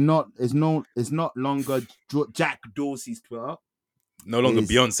 It's not longer Jack Dorsey's Twitter. No longer Is-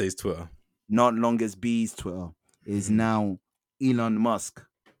 Beyonce's Twitter. Not longest B's Twitter is now Elon Musk.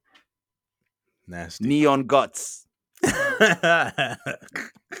 Nasty. Neon Guts.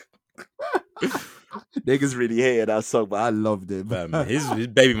 Niggas really hated that song, but I loved it. Man, his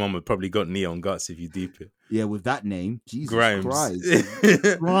baby mama probably got neon guts if you deep it. Yeah, with that name, Jesus Grimes. Christ.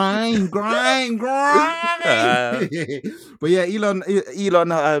 Grind. But yeah,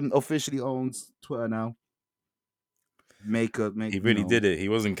 Elon officially owns Twitter now. He really did it. He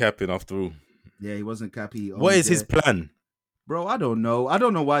wasn't capping after all. Yeah, he wasn't cappy. What is his plan? Bro, I don't know. I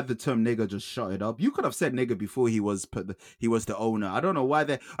don't know why the term nigger just shut it up. You could have said nigger before he was the owner. I don't know why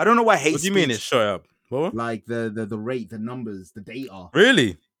hate What do you mean it speech, shut up? What? like the rate, the numbers, the data.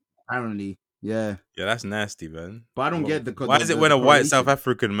 Really? Apparently, yeah. Yeah, that's nasty, man. But I don't get the. Why is it when a white South correlation.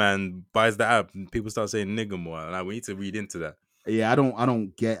 African man buys the app and people start saying nigger more? Like, we need to read into that. Yeah, I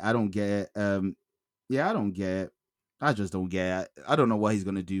don't get it. Yeah, I don't get it. I just don't get it. I don't know what he's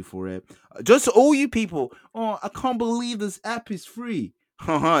gonna do for it. Just all you people. Oh, I can't believe this app is free.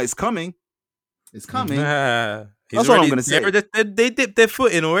 It's coming. It's coming. Nah. That's what I'm gonna say. They dipped their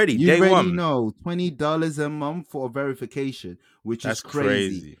foot in already. You Day already one. know $20 a month for a verification, which That's is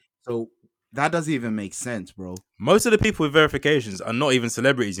crazy. So that doesn't even make sense, bro. Most of the people with verifications are not even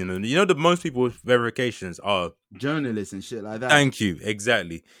celebrities. You know the most people with verifications are. Journalists and shit like that. Thank you,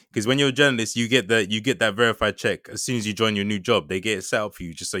 exactly. Because when you're a journalist, you get that verified check as soon as you join your new job. They get it set up for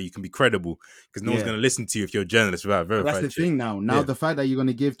you just so you can be credible. Because no one's Yeah. going to listen to you if you're a journalist without a But verified that's the check. thing now. Now Yeah. the fact that you're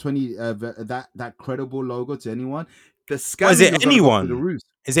gonna give 20 that credible logo to anyone, the scam Well, is it is gonna go anyone? through the roof.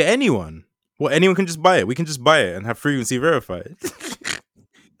 Is it anyone? Well, anyone can just buy it. We can just buy it and have frequency verified.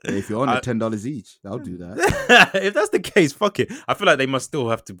 If you're on it, $10 each, I'll do that. If that's the case, fuck it. I feel like they must still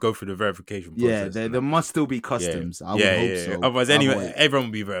have to go through the verification Yeah, process. there must still be customs. I would yeah, hope yeah. so. Otherwise, everyone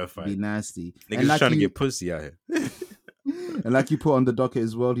will be It'd verified. be nasty. Niggas And like trying to you- get pussy out here. And like you put on the docket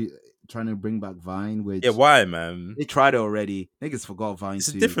as well, trying to bring back Vine, which Yeah, why, man? they tried it already. Niggas forgot Vine. It's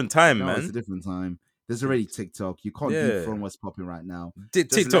a too. different time, No, man. it's a different time. There's already TikTok. You can't Yeah. deep from what's popping right now.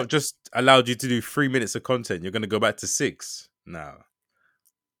 TikTok just allowed you to do 3 minutes of content. You're gonna go back to 6 now.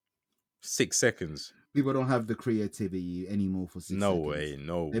 6 seconds. People don't have the creativity anymore for 6 No seconds. way.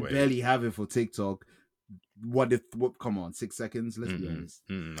 No They way. barely have it for TikTok. What? Come on, 6 seconds. Let's be honest.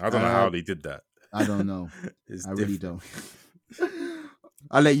 I don't know how they did that. I don't know. It's I really different. don't.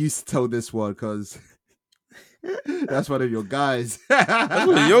 I'll let you tell this one because that's one of your guys. That's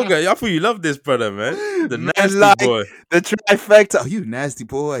what your guy. I thought you loved this brother, man. The Man, nasty like- boy. The trifecta. Oh, you nasty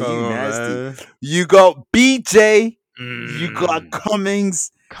boy. Come You on, nasty. man. You got BJ. You got Mm.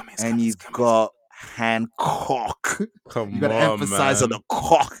 Cummings. Cummings, And you've got Hancock. Come You gotta on, emphasize man. on the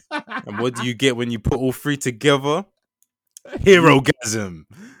cock. And what do you get when you put all three together? Herogasm.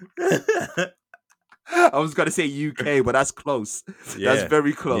 I was gonna say UK, but that's close. Yeah. That's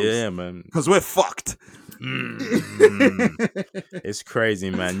very close. Yeah, man. Because we're fucked. It's crazy,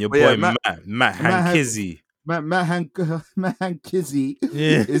 man. Your But yeah, boy Matt Matt Hankizzi. Matt Hankizzi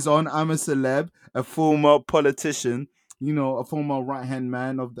Yeah. is on I'm a Celeb, A former politician. you know, a former right hand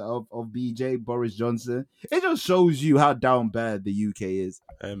man of BJ, Boris Johnson. It just shows you how down bad the UK is.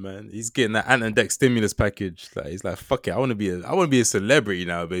 Hey, man, he's getting that Antidex stimulus package. Like, he's like, fuck it, I want to be a celebrity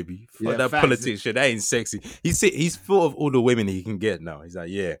now, baby. Fuck Yeah, that facts. politics shit. That ain't sexy. He's thought of all the women he can get now. He's like,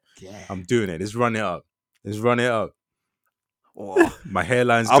 yeah, I'm doing it. Let's run it up. Oh, My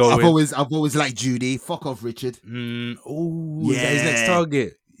hairline's I've going. always liked Judy. Fuck off, Richard. Oh, yeah, his next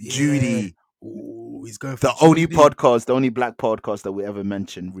target. Yeah. Judy. Oh, he's going for the only Judy. podcast, the only black podcast that we ever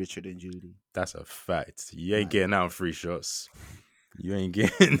mentioned, Richard and Judy. That's a fact. You ain't getting out on free shots. You ain't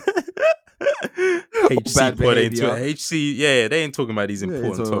getting. HC Bad pod ain't behavior. HC, yeah, they ain't talking about these They ain't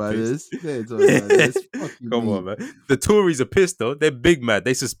important talking about topics. this. They ain't talking about this. Fuck you, Come me. on, man. The Tories are pissed though. They're big mad.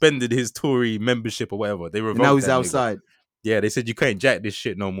 They suspended his Tory membership or whatever. They And revoked now he's that nigga. outside. Yeah, they said you can't jack this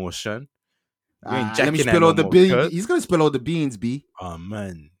shit no more, Sean. You ain't Let me jacking that spill no all the more, beans. cuz. He's gonna spill all the beans, B. Oh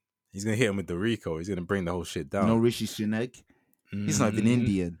man, he's gonna hit him with the Rico. He's gonna bring the whole shit down. No Rishi Sunak. He's not even Mhm.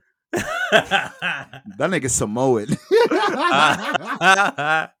 Indian. That nigga Samoan.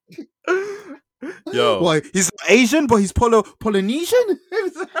 Yo, Why? He's Asian, but he's Polynesian?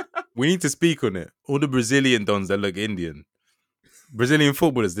 we need to speak on it. All the Brazilian dons that look Indian. Brazilian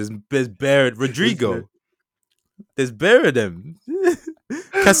footballers. There's Barrett Rodrigo. There's bare of them.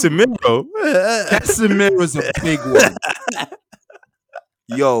 Casemiro. Casemiro's a big one.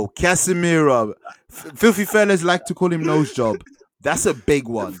 Yo, Casemiro. Filthy fellas like to call him nose job. That's a big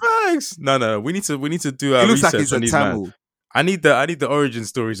one. Thanks. No. We need to do our He looks like research he's on a these man. Tamil. I need the origin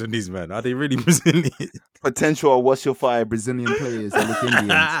stories on these man. Are they really Brazilian? Potential or what's your fire Brazilian players that look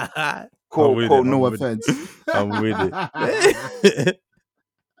Indians. I'm Quote, with quote, it, no I'm with offense. I'm with it.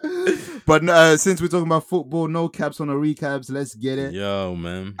 But since we're talking about football, no caps on the recaps. Let's get it. Yo,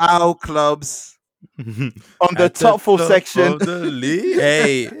 man. Our clubs on the At top four section. of the league.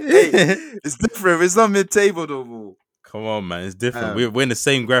 Hey. Hey, it's different. It's not mid-table no more. Come on, man. It's different. We're in the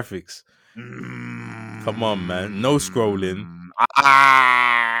same graphics. Come on, man. No scrolling.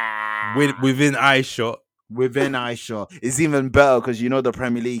 Within eye shot. Within iShot. It's even better because you know the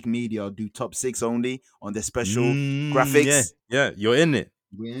Premier League media do top 6 only on the special graphics. Yeah, you're in it.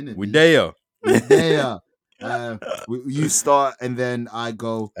 We're in it. We there. We're there. You start and then I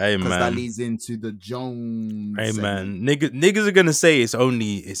go. Hey, Because man. that leads into the Jones. Hey, segment. man. Niggas are gonna say it's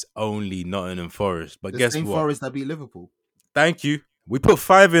only Nottingham Forest, but The guess same what? Forest that beat Liverpool. Thank you. We put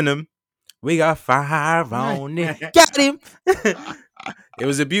 5 in them. We got 5 on it. Got him. It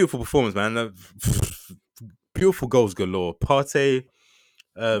was a beautiful performance, man. Beautiful goals galore. Partey,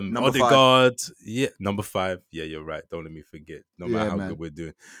 Number 5. Odegaard, yeah, number 5. Yeah, you're right. Don't let me forget. No matter Yeah, how man. good we're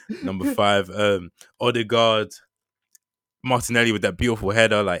doing. Number 5, Odegaard, Martinelli with that beautiful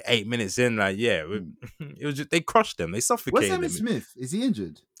header, like 8 minutes in, like it was just, they crushed them. They Where's suffocated Emmitt them. Smith? Is he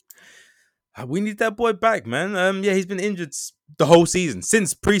injured? We need that boy back, man. Yeah, he's been injured the whole season,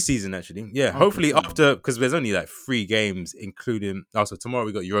 since preseason, actually. Yeah, Okay, hopefully fine. after, because there's only like 3 games, including, also tomorrow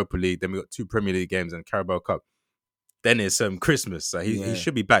we got Europa League, then we got 2 Premier League games and Carabao Cup. Then it's Christmas, so he Yeah.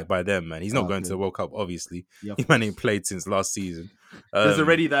 should be back by then, man. He's not going to Okay. the World Cup, obviously. Yeah, He man ain't played since last season. There's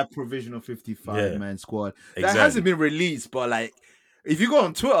already that provisional 55 yeah. man squad that Exactly. hasn't been released, but like if you go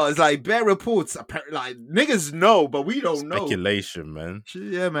on Twitter, it's like bare reports. Like niggas know, but we don't know. Speculation, man.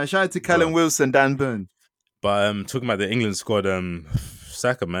 Yeah, man. Shout out to Callum Bro. Wilson, Dan Burn. But talking about the England squad,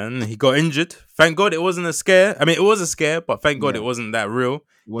 Saka, man, he got injured. Thank God it wasn't a scare. I mean, it was a scare, but thank God Yeah. it wasn't that real.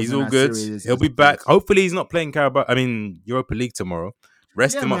 He's Wasn't all as good. serious He'll as be it back. was. Hopefully, he's not playing Europa League tomorrow.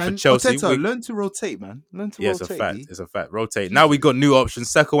 Rest Yeah, him up man. for Chelsea. Arteta, We- learn to rotate, man. Learn to Yeah, it's rotate. a fact. B. It's a fact. Rotate. Now we got new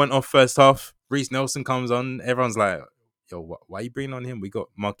options. Saka went off first half. Reece Nelson comes on. Everyone's like, yo, why are you bringing on him? We got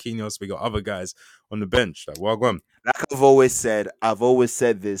Marquinhos. We got other guys on the bench. Like, well, go on. Like I've always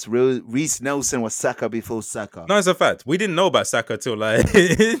said this. Reece Nelson was Saka before Saka. No, it's a fact. We didn't know about Saka till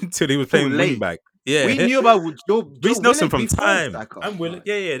till he was playing late. wing back. Yeah. We knew about Joe Reece Nelson Willock from before time. Saka. I'm willing.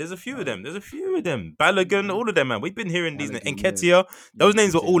 Yeah. There's a few of them. Balogun, all of them, man. We've been hearing these names. Balogun, Nketiah. Those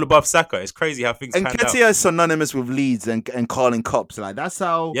names were Nketiah. all above Saka. It's crazy how things And panned out. Nketiah is synonymous with Leeds and Carling Cups. Like that's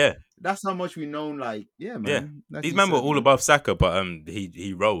how. Yeah. That's how much we known. Like yeah, man. Like These you men were said, all man. above Saka, but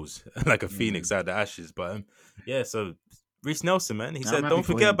he rose like a Mm. phoenix out of the ashes. But yeah, so Reece Nelson, man, he I'm said, happy "Don't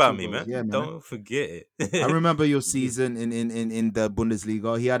for forget him about too, me, bro. man. Yeah, man. Don't forget it." I remember your season in the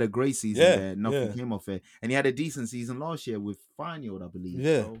Bundesliga. He had a great season Yeah, there. Nothing yeah. came off it, and he had a decent season last year with Feyenoord, I believe.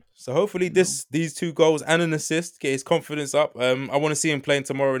 Yeah. So, So hopefully these 2 goals and an assist get his confidence up. I want to see him playing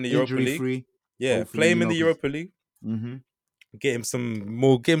tomorrow in the Europa injury League. free. Yeah, hopefully, play him you in know, the 'cause- Europa League. Mm-hmm. Get him some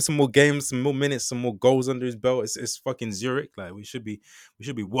more games, some more minutes, some more goals under his belt. It's fucking Zurich. Like we should be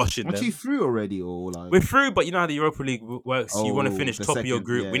washing Aren't them. you through already, or like? We're through, but you know how the Europa League works. You want to Oh, finish the top of your second,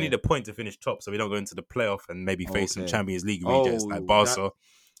 group. We yeah. need a point to finish top, so we don't go into the playoff and maybe face some Okay. Champions League rejects Oh, like Barca.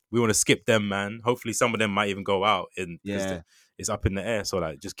 We want to skip them, man. Hopefully, some of them might even go out, and Yeah. it's up in the air. So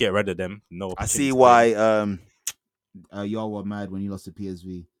like, just get rid of them. No, I opportunity see to why. Y'all were mad when you lost to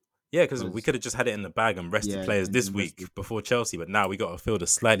PSV. Yeah, because we Because- could have just had it in the bag and rested Yeah, players and this then week rested. before Chelsea. But now we got to field a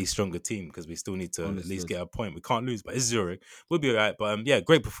slightly stronger team because we still need to at least Understood. get a point. We can't lose, but it's Zurich. We'll be all right. But yeah,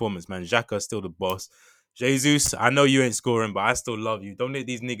 great performance, man. Xhaka's still the boss. Jesus, I know you ain't scoring, but I still love you. Don't let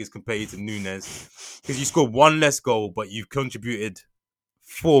these niggas compare you to Nunes because you scored 1 less goal, but you've contributed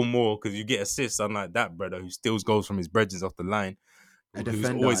 4 more because you get assists, unlike that brother who steals goals from his brethren off the line. A Who's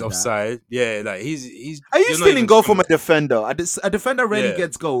defender always at that. offside. Yeah, like he's. Are you you're not stealing even goal from a scoring. defender? A defender rarely Yeah.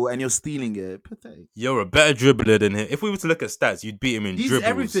 gets goal, and you're stealing it. Pathetic. You're a better dribbler than him. If we were to look at stats, you'd beat him in He's dribbles.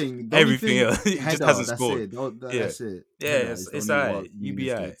 everything. The only Everything thing- else. He just header, hasn't that's scored. It. Yeah. That's it. Yeah, Header it's is only alright. what You be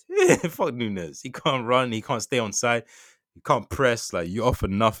Nunes alright. gets. Yeah, fuck Nunes. He can't run. He can't stay on side. He can't press. Like you offer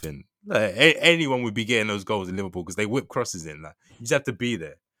nothing. Like anyone would be getting those goals in Liverpool because they whip crosses in. Like you just have to be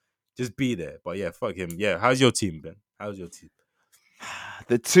there. Just be there. But yeah, fuck him. Yeah, how's your team, Ben? How's your team?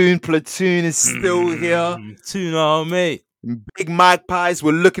 The Toon platoon is still here. Tuna, mate. Big Magpies,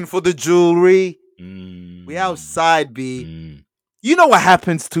 we're looking for the jewelry. Mm. We outside, B. Mm. You know what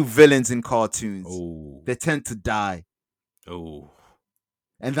happens to villains in cartoons? Oh. They tend to die. Oh.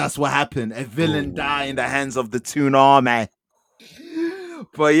 And that's what happened. A villain Ooh. died in the hands of the Toon Army.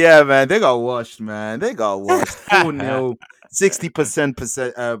 But yeah, man, they got washed, man. They got washed. 4-0,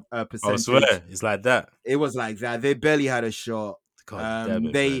 60% I percentage. swear, it's like that. It was like that. They barely had a shot. God damn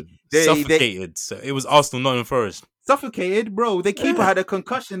it, they man. Suffocated. So it was Arsenal, Nottingham Forest. suffocated, bro. The keeper had a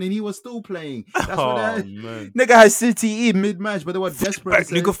concussion and he was still playing. That's what Oh, that man. nigga had CTE mid-match, but they were desperate. Back,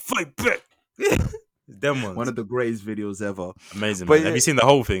 to say- nigga, fight back. Them ones. One of the greatest videos ever. Amazing, But man. Have you seen the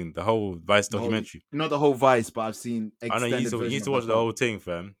whole thing? The whole Vice The whole- documentary? Not the whole Vice, but I've seen I know extended you versions used to of watch the that. whole thing,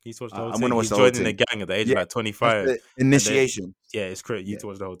 fam. You used to watch the whole I'm thing. gonna watch He's the whole joining the thing. gang at the age Yeah. of like 25. That's the initiation. Yeah, it's great. You Yeah. used to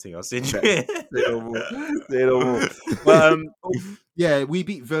watch the whole thing. I'll send Say you. no more. Say no more. But yeah, we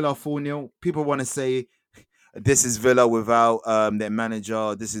beat Villa 4-0. People want to say this is Villa without their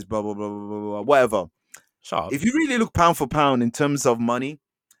manager. This is blah blah blah blah blah, blah whatever. Shut up. If you really look pound for pound in terms of money,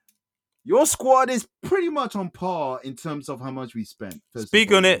 your squad is pretty much on par in terms of how much we spent. first and Speak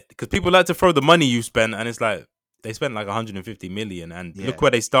on foremost. it, because people like to throw the money you spent, and it's like they spent like 150 million, and Yeah. look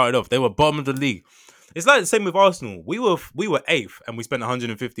where they started off. They were bottom of the league. It's like the same with Arsenal. We were eighth, and we spent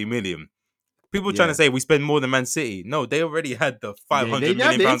 150 million. People trying Yeah. to say we spend more than Man City. No, they already had the Yeah, 500 they have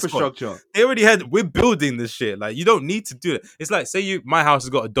million the pound squad. infrastructure. They already had. We're building this shit. Like, you don't need to do it. It's like, say my house has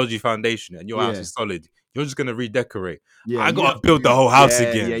got a dodgy foundation and your house Yeah. is solid. You're just gonna redecorate. Yeah, I you gotta have to build do- the whole house yeah,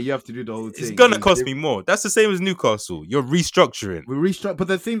 again. Yeah, you have to do the whole thing. It's gonna Because cost if- me more. That's the same as Newcastle. You're restructuring. We restructure, but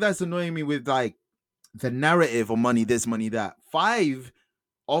the thing that's annoying me with like the narrative of money this, money that. Five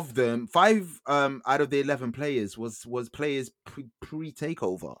out of the 11 players was players pre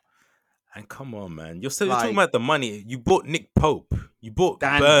takeover. And come on, man. You're talking Like- about the money. You bought Nick Pope. You bought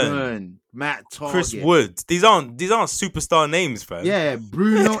Dan Burn. Burn, Matt Target, Chris Wood. These aren't superstar names, fam. Yeah,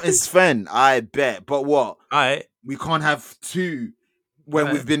 Bruno and Sven. I bet, but what? Alright. We can't have two when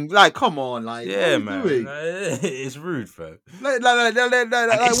Right. we've been like, come on, like, Yeah, what man. are we doing? It's rude, fam. Like, And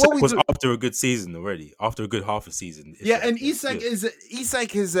what Isak we was do? after a good season already. After a good half a season. It's Yeah, like- and it's Isak good.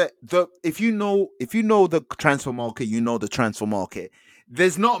 is the if you know the transfer market, you know the transfer market.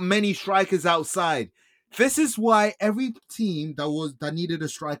 There's not many strikers outside. This is why every team that needed a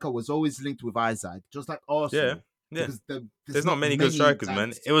striker was always linked with Isaac, just like Arsenal. Yeah. Because There's not many good strikers, man.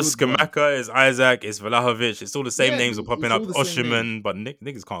 types It was good ones. Skamaka, it's Isaac, it's Vlahovic. It's all the same Yeah, names are popping it's up. all the same Oshiman, but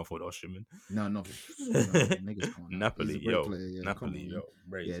niggas can't afford Oshiman. No, niggas can't. Napoli, He's a great yo. player, yeah, come Napoli, on, yo.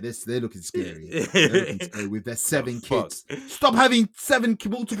 Brace. Yeah, they're looking scary. They're looking scary with their 7 fuck? kids. Stop having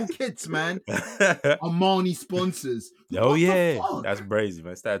multiple kids, man. Armani sponsors. Oh What the yeah, fuck? that's crazy,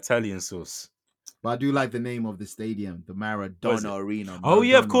 man. It's that Italian sauce. But I do like the name of the stadium, the What is it? Maradona Arena. Oh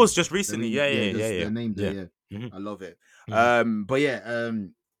yeah, of Maradona. course. Just recently, yeah. The name there, yeah. Mhm. I love it. Mhm. But yeah,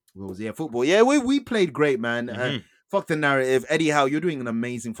 what was it? Yeah, football. Yeah, we played great, man. Mhm. Fuck the narrative. Eddie Howe, you're doing an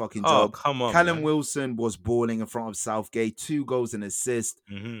amazing fucking Oh job. come on, Callum man. Wilson was balling in front of Southgate, 2 goals and assists.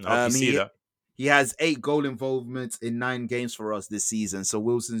 I can see he- that. He has 8 goal involvements in 9 games for us this season. So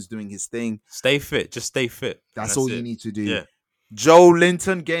Wilson's doing his thing. Stay fit. Just stay fit. That's And all it. you need to do. Yeah. Joe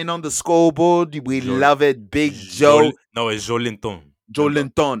Linton getting on the scoreboard. We love it. Big Joe. No, it's Jolinton. Joe Remember?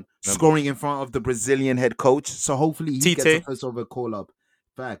 Linton scoring in front of the Brazilian head coach. So hopefully he gets Tite. a first over call up.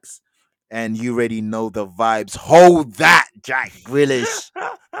 Facts. And you already know the vibes. Hold that, Jack Grealish.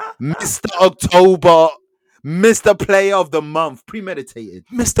 Mr. October. Mr. Player of the Month. Premeditated.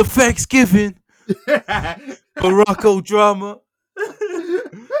 Mr. Thanksgiving. Baracko drama.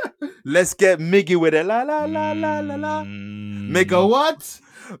 Let's get Miggy with it. La la la la la la. Mm. Mega what?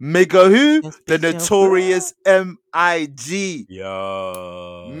 Mega who? Yes, The yes, notorious MIG.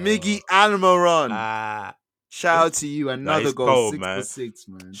 Yo. Miggy Almiron. Ah. Shout out to you. Another he's goal. cold, 6 man. for 6,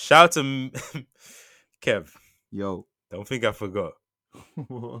 man. Shout to Kev. Yo. Don't think I forgot.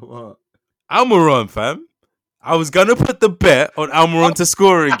 What? Almiron, fam. I was gonna put the bet on Almiron to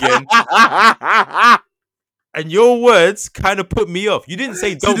score again, and your words kind of put me off. You didn't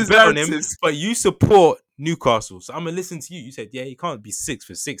say don't his bet on him, narratives. but you support Newcastle, so I'm gonna listen to you. You said, yeah, he can't be 6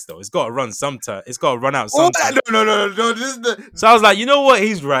 for 6 though. It's got to run sometime. It's got to run out Oh, sometime. no. This is the. So I was like, you know what?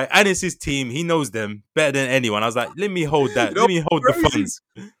 He's right, and it's his team. He knows them better than anyone. I was like, let me hold that. You know Let me hold the crazy? funds.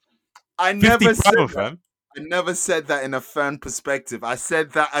 I 50 never said pound, that. fam. I never said that in a fan perspective. I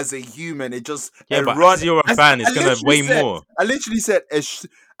said that as a human. It just Yeah, but as you're a fan, it's gonna weigh more. I literally said,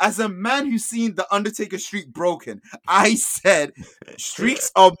 as a man who's seen the Undertaker streak broken, I said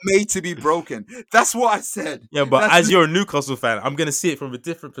streaks are made to be broken. That's what I said. Yeah, but as you're a Newcastle fan, I'm gonna see it from a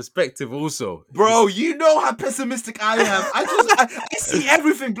different perspective, also. Bro, you know how pessimistic I am. I see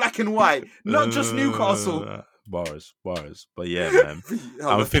everything black and white, not just Newcastle. Bars. But yeah, man,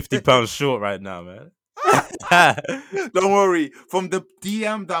 I'm £50 short right now, man. Don't worry. From the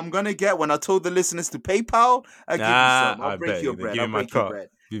DM that I'm gonna get when I told the listeners to PayPal, I give you some. I'll break your bread. I'll break your bread.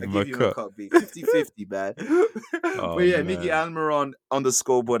 Give I'll him a give you cut. a cut, 50-50, man. Oh, But yeah, man. Miggy Almiron on the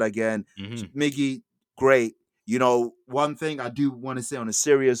scoreboard again. Mhm. Miggy, great. You know, one thing I do want to say on a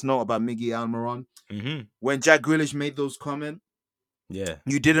serious note about Miggy Almiron, Mhm. when Jack Grealish made those comments, Yeah.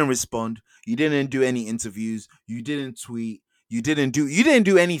 you didn't respond. You didn't do any interviews. You didn't tweet. You didn't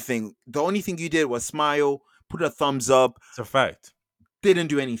do anything. The only thing you did was smile, put a thumbs up. It's a fact. Didn't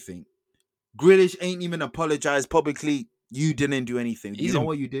do anything. Grealish ain't even apologized publicly. You didn't do anything. You He's know in-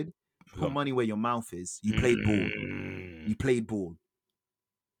 what you did? Put What? money where your mouth is. You played ball. Mm. You played ball.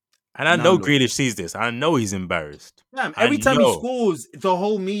 And I Now know look. Grealish sees this. I know he's embarrassed. Damn, I every time he know. scores, the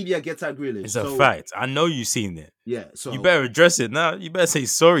whole media gets at Grealish. It's a fact. I know you've seen it. Yeah, so You better address it now. You better say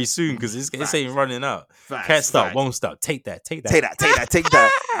sorry soon because this Facts. ain't running out. Facts, Can't stop, facts. won't stop. Take that. Take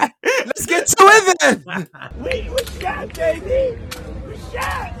that. Let's get to it then. We shot, baby. We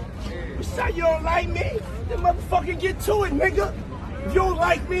shot. We shot. You don't like me? Then motherfucking get to it, nigga. If you don't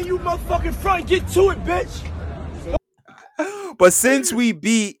like me, you motherfucking front. Get to it, bitch. But since we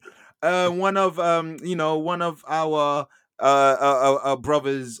beat one of our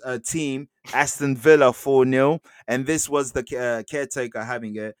brothers' team, Aston Villa 4-0, and this was the caretaker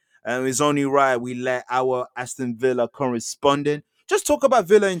having it, and it's only right we let our Aston Villa correspondent just talk about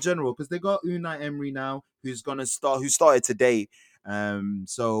Villa in general because they got Unai Emery now, who started today.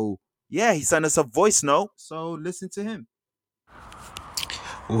 So yeah, he sent us a voice note, so listen to him.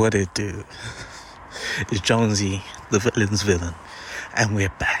 What it do? It's Jonesy, the villain's villain, and we're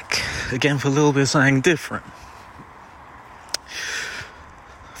back again for a little bit of something different.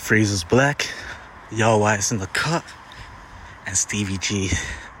 Fraser's black, Yao White's in the cut, and Stevie G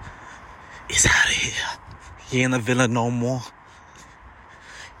is out of here. He ain't a villain no more.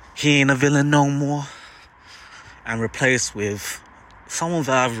 And replaced with someone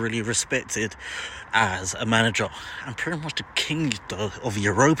that I've really respected as a manager and pretty much the king of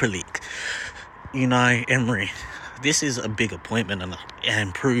Europa League, Unai Emery. This is a big appointment and an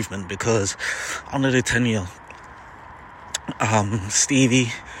improvement because under the tenure,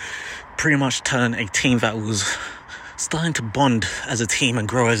 Stevie pretty much turned a team that was starting to bond as a team and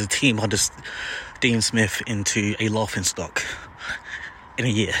grow as a team under Dean Smith into a laughingstock in a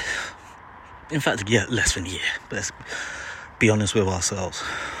year. In fact, yeah, less than a year. But let's be honest with ourselves.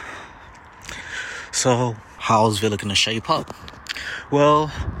 So, how's Villa going to shape up?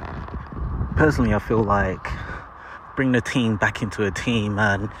 Well, personally, I feel like bring the team back into a team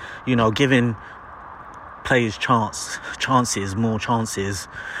and, giving players more chances,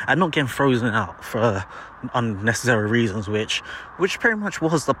 and not getting frozen out for unnecessary reasons, which pretty much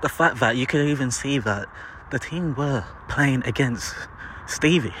was the fact that you could even see that the team were playing against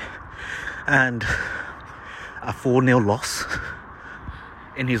Stevie. And a 4-0 loss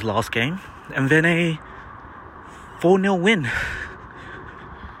in his last game, and then a 4-0 win.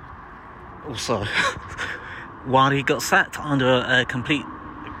 Also, while he got sacked under a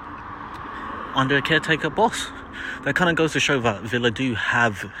caretaker boss. That kind of goes to show that Villa do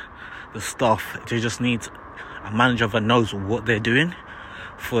have the stuff. They just need a manager that knows what they're doing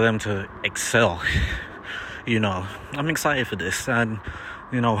for them to excel. I'm excited for this, and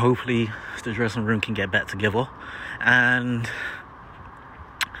hopefully the dressing room can get back together, and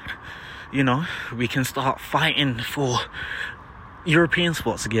we can start fighting for European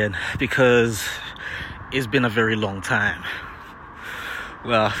spots again, because it's been a very long time.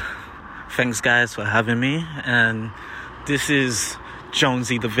 Well, thanks guys for having me, and this is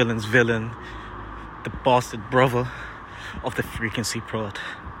Jonesy, the villain's villain, the bastard brother of the Frequency Prod,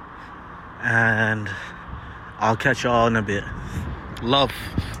 and I'll catch y'all in a bit. Love.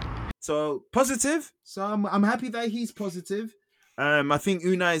 So positive. So I'm happy that he's positive. I think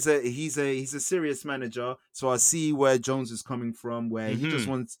Unai is he's a serious manager. So I see where Jones is coming from, where he just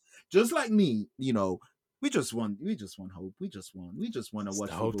wants, just like me, we just want hope. We just want to watch.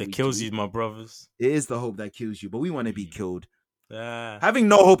 The hope that kills you, my brothers. It is the hope that kills you, but we want to be killed. Yeah. Having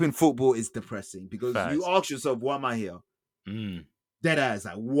no hope in football is depressing, because Facts. you ask yourself, why am I here? Mm. Dead ass,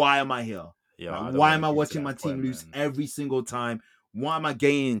 like, why am I here? Yeah, Like, I don't why wanna am I get to watching that my team point, lose man. every single time? What am I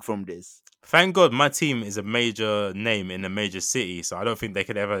gaining from this? Thank God my team is a major name in a major city, so I don't think they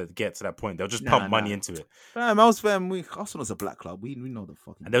could ever get to that point. They'll just pump money into it. Arsenal's a black club. We know the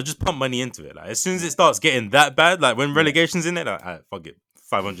fucking. And they'll just pump money into it. Like as soon as it starts getting that bad, like when relegation's in it, like, all right, fuck it.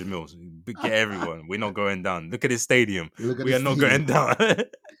 500 mils. Get everyone. We're not going down. Look at this stadium. We are not going down.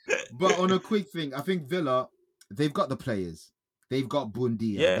 But on a quick thing, I think Villa, they've got the players. They've got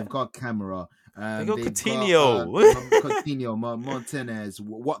Bundia. Yeah. They've got Camera. They got they've Coutinho. Coutinho, Martinez,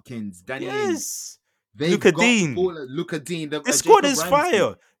 Watkins, Danny Ings. Yes. Luka Dean. Luka Dean. The squad is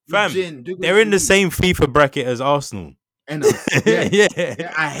fire. Fam, they're in the same FIFA bracket as Arsenal. Yeah.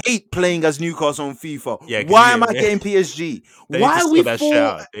 I hate playing as Newcastle on FIFA. Yeah, why am I getting PSG? Why are we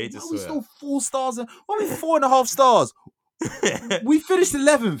still 4 stars? Why are we 4.5 stars? We finished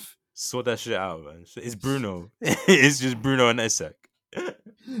 11th. Sort that shit out, man. It's Bruno. It's just Bruno and Essek.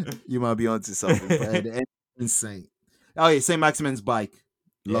 You might be onto something. But insane. Oh yeah, St. Maximin's bike.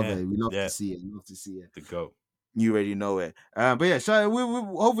 Love Yeah, it. We love yeah. to see it. Love to see it. The goat. you already know it. But yeah,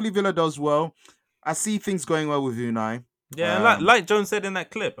 hopefully Villa does well. I see things going well with Unai. Yeah, like Jones said in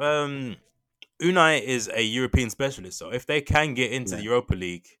that clip, Unai is a European specialist. So if they can get into the Europa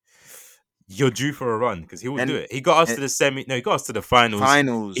League, you're due for a run because he will do it. He got us to the semi. No, he got us to the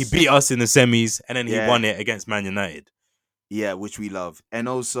finals. He beat us in the semis, and then he won it against Man United. Yeah, which we love. And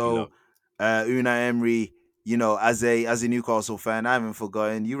also, Unai Emery, you know, as a Newcastle fan, I haven't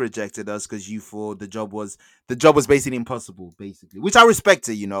forgotten you rejected us because you thought the job was basically impossible, basically. Which I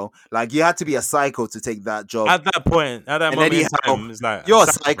respected, you know. Like you had to be a psycho to take that job. At that point, at that moment in time, it's like you're a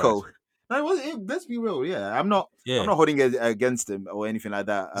psycho. No, let's be real. Yeah, I'm not holding it against him or anything like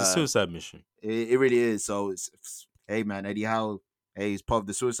that. It's a suicide mission. It really is. So, hey man, Eddie Howe, he's part of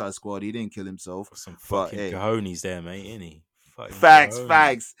the Suicide Squad. He didn't kill himself. Some fucking cojones there, mate, isn't he? Facts.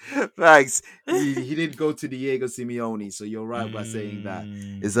 He didn't go to Diego Simeone, so you're right by saying that.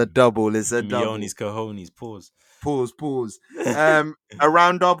 It's a double. Simeone's cojones. Pause. A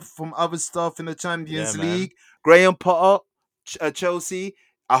roundup from other stuff in the Champions League. Graham Potter, Chelsea.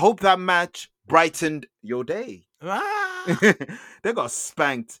 I hope that match brightened your day. They got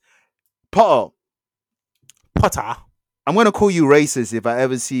spanked. Potter. I'm gonna call you racist if I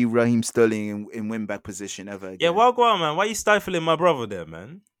ever see Raheem Sterling in win-back position ever again. Yeah, well, go on, man. Why are you stifling my brother there,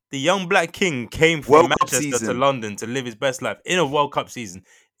 man? The young black king came from Manchester to London to live his best life in a World Cup season.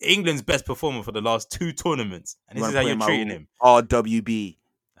 England's best performer for the last 2 tournaments, and this is how you're treating him. RWB.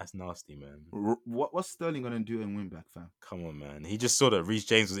 That's nasty, man. What's Sterling gonna do in win-back, fam? Come on, man. He just saw that Reece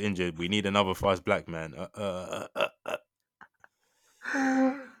James was injured. We need another fast black man.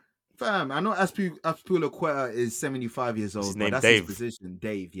 Fam, I know Aspilicueta is 75 years old, but that's Dave. his position.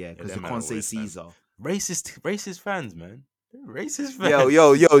 Dave, yeah, because you can't say Caesar. Racist fans, man. Racist fans.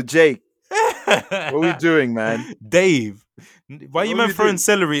 Yo, Jake. What are we doing, man? Dave. Why are you man throwing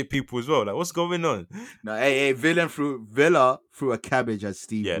celery at people as well? Like, what's going on? No, hey, Villa threw a cabbage at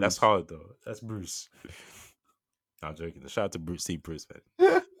Steve. Yeah, Bruce. that's hard though. That's Bruce. No, I'm joking. Shout out to Bruce, Steve Bruce,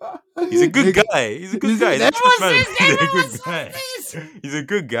 man. He's a good guy. He's a good guy. He's a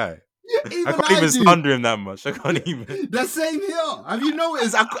good guy. I can't even slander him that much. I can't even. The same here. Have you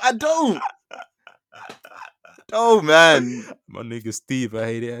noticed? I don't. Oh man, my nigga Steve, I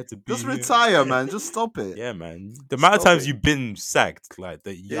hate it. I had to be just retire, man. Just stop it. Yeah, man. The amount of times you've been sacked, like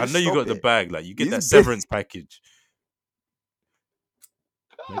that. I know you got the bag. Like you get that severance package.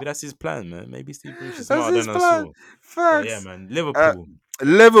 Maybe that's his plan, man. Maybe Steve Bruce is smarter than I saw. Yeah, man.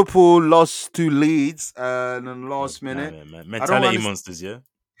 Liverpool lost to Leeds in the last minute. Man. Mentality monsters, yeah.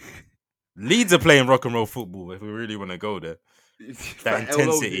 Leeds are playing rock and roll football. If we really want to go there. That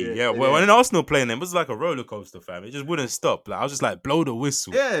intensity, Well, when Arsenal playing them, it was like a roller coaster, fam. It just wouldn't stop. Like I was just like, blow the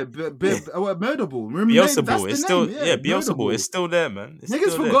whistle. Yeah, Murder Ball. Bielsa Ball. It's still, Bielsa Ball. It's still there, man.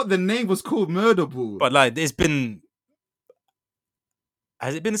 Niggas forgot the name was called Murder Ball. But like, it's been.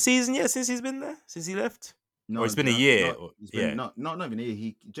 Has it been a season yet since he's been there? Since he left? No, or it's been a year. Not even a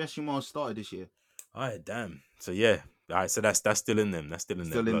year. Jesse Marsh started this year. All right, damn. So yeah. All right, so that's still in them. That's still in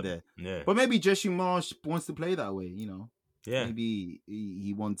there. Yeah. But maybe Jesse Marsh wants to play that way, you know. Yeah. Maybe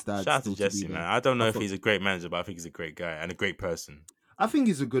he wants that. Shout out to Jesse, man. I don't know if he's a great manager, but I think he's a great guy and a great person. I think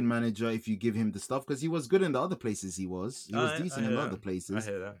he's a good manager if you give him the stuff because he was good in the other places he was. He was decent in other places. I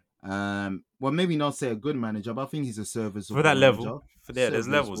hear that. Well, maybe not say a good manager, but I think he's a serviceable for that manager. Level. There's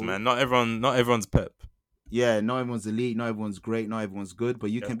levels, man. Not everyone's Pep. Yeah, not everyone's elite, not everyone's great, not everyone's good, but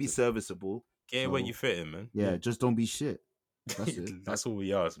you can be serviceable. Get where you fit in, man. Yeah, just don't be shit. That's it. That's all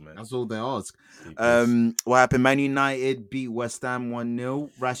we ask, man. That's all they ask. What happened? Man United beat West Ham 1-0.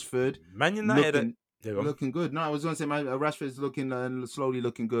 Rashford. Man United looking good. No, I was going to say Rashford's slowly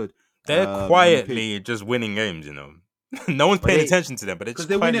looking good. They're quietly just winning games, you know. No one's But paying they- attention to them, but they're Because just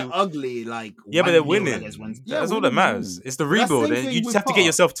they're winning quietly- ugly, like Yeah, but they're 1-0 winning. against Wednesday. That's Yeah, all that winning, matters. winning. It's the But that's rebuild. same And thing you just with have to get Potter.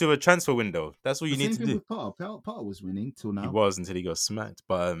 yourself to a transfer window. That's all you The need same to thing do. with Potter. Potter was winning till now. He was until he got smacked.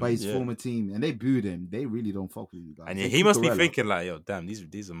 But by his yeah. former team, and they booed him. They really don't fuck with you guys. And They yeah, he keep must be Cucurella. thinking like, yo, damn,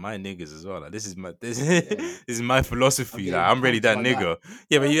 these are my niggas as well. Like this is my this Yeah. is my philosophy. I'm Like, getting I'm really that punched like nigga.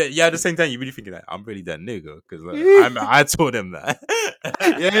 Yeah, but yeah, at the same time, you're really thinking like, I'm really that nigga because I told him that.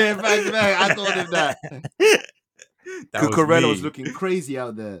 Yeah, fact, I told him that. That was Cucurella me. was looking crazy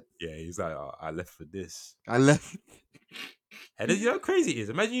out there. Yeah, he's like, oh, I left for this. I left. And then, you know how crazy it is?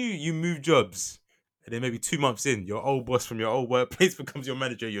 Imagine you move jobs. And then maybe 2 months in, your old boss from your old workplace becomes your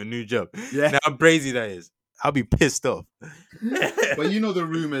manager at your new job. Yeah. Now how crazy that is. I'll be pissed off. But you know the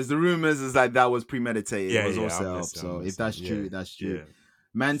rumors. The rumors is like that was premeditated. Yeah, it was yeah, all set I'm up. listening, So I'm if that's listening. true, Yeah, that's true. yeah.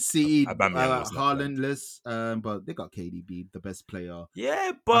 Man City, Aubameyang was not playing. Haalandless, but they got KDB, the best player.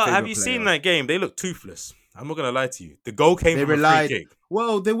 Yeah, but have favourite you seen player. that game? They look toothless. I'm not gonna lie to you. The goal came They from relied- a free kick.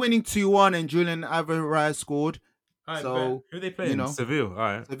 Well, they're winning 2-1, and Julian Alvarez scored. Alright, So, bet. Who they playing? know. Seville. All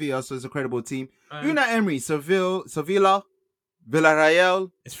right. Sevilla, so it's a credible team. Alright. Una Emery, Sevilla,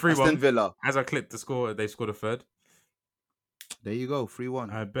 Villarreal, It's 3-1. Aston Villa. As I clicked the score, they scored a third. There you go,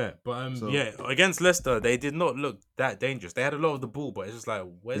 3-1. I bet. But So- yeah, against Leicester, they did not look that dangerous. They had a lot of the ball, but it's just like,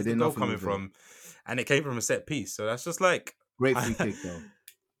 where's They the did goal nothing coming with it. from? And it came from a set piece. So that's just like, Great free kick though.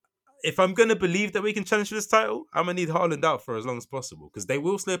 if I'm gonna believe that we can challenge for this title, I'm gonna need Haaland out for as long as possible because they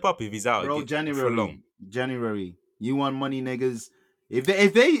will slip up if he's out Bro, for January. long. January. You want money, niggas.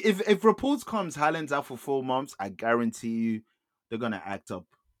 If reports comes Haaland's out for 4 months, I guarantee you they're gonna act up.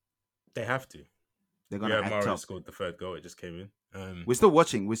 They have to. They're gonna Yeah, act Mahrez up. scored the third goal. It just came in. We're still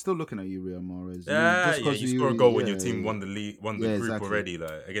watching. We're still looking at you, Real Mahrez. Yeah, Just 'cause you score a goal when yeah, your team yeah. won the league, won the Yeah, group exactly. already,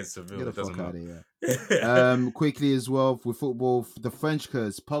 like against Seville. Get the It doesn't fuck out matter. of here. Quickly as well with football, the French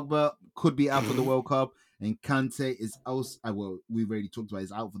curse. Pogba could be out for the World Cup, and Kante is out. Well, we've already talked about.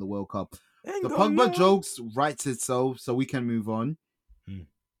 Is out for the World Cup. The Pogba jokes writes itself, so we can move on. Hmm.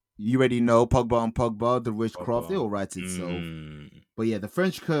 You already know Pogba and Pogba, the rich Pogba. craft, they all write itself. Mm. But yeah, the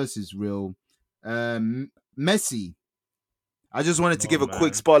French curse is real. Messi. I just wanted to Oh, give a quick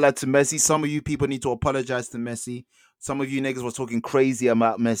man. spotlight to Messi. Some of you people need to apologize to Messi. Some of you niggas were talking crazy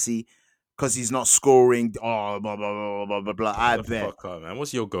about Messi because he's not scoring. Oh, blah, blah, blah, blah, blah, blah. I Shut the bet. fuck up, man.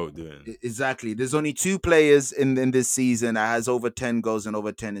 What's your goat doing? Exactly. There's only 2 players in this season that has over 10 goals and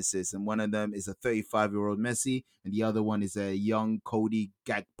over 10 assists. And one of them is a 35-year-old Messi, and the other one is a young Cody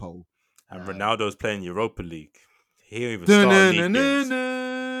Gakpo. And Ronaldo's playing Europa League. He don't even start league games.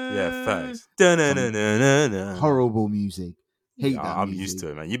 Yeah, Yeah, facts. Dun-dun-dun-dun-dun-dun. Horrible music. Hate Yeah, that I'm music. used to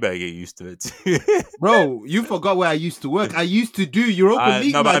it, man. You better get used to it too. Bro, you forgot where I used to work. I used to do Europa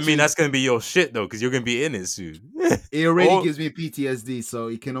League no, but I matches. mean that's gonna be your shit though, because you're gonna be in it soon. It already Oh. gives me PTSD, so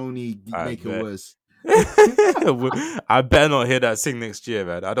it can only I make bet. it worse. I better not hear that sing next year,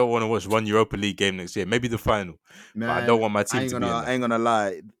 man. I don't want to watch one Europa League game next year. Maybe the final. Man, But I don't want my team I ain't to be in gonna, that. I ain't gonna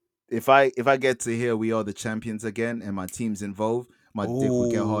lie. If I get to hear we are the champions again and my team's involved, my dick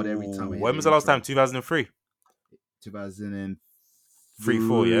will get hard every time. I hear When was the last time? 2003. 2003,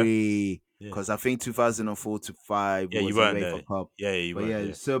 3-4, yeah? Yeah. Because I think 2004 to 5 Yeah, was you the weren't UEFA there. Cup. Yeah, you But were. yeah,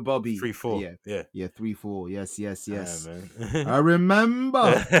 Yeah. Sir Bobby. 3-4. Yeah, Yeah. 3-4. Yes. Yeah, I man.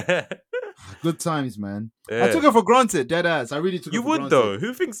 remember. Good times, man. Yeah. I took it for granted, dead ass. I really took You it for would granted. though.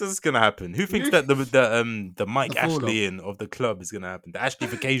 Who thinks this is gonna happen? Who thinks that the Mike The fallout. Ashley in of the club is gonna happen? The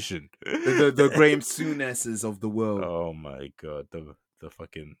Ashleyfication. The Graham Souness's of the world. Oh my god. The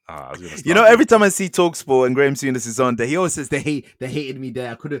fucking. I was gonna You know, start every time I see Talksport and Graham Souness is on there, he always says they hated me there.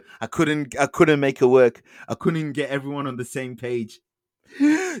 I couldn't make it work. I couldn't get everyone on the same page.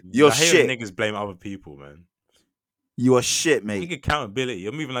 You're I hate shit. when niggas blame other people, man. You are shit, mate. Take accountability.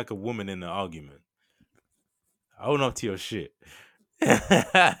 You're moving like a woman in an argument. Own up to your shit.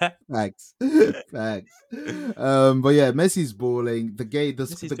 Facts. But yeah, Messi's balling. The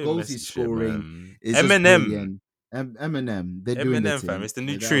Messi's the doing goals Messi he's shit, scoring man. is just Eminem. brilliant. Eminem. They're doing the Eminem, fam. thing. It's the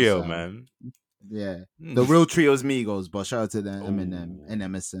new They're trio, outside. man. Yeah. Mm. The real trio's Migos, but shout out to them, Eminem Ooh. and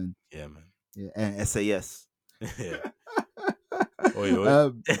Emerson. Yeah, man. Yeah, and SAS. Yeah. Oi,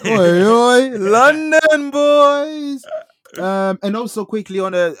 oi. Oi, oi, London boys. And also quickly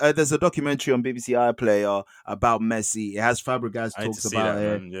on there's a documentary on BBC iPlayer about Messi. It has Fabregas I need to talks see about that,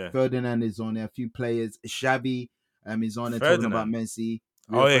 it. man. Yeah. Ferdinand is on there. A few players. Xavi is on there Ferdinand? talking about Messi.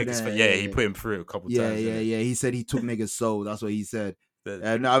 Oh yeah, Ferdinand, he put him through it a couple yeah, times. yeah, innit? yeah. He said he took niggas' soul. That's what he said. The-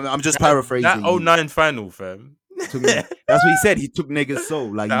 And I'm just paraphrasing. That 09 final, fam. took that's what he said. He took niggas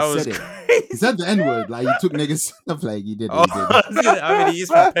soul. Like That he was said it. crazy. He said the N word. Like he took niggas stuff. Like he did. Oh, He did. I mean, he is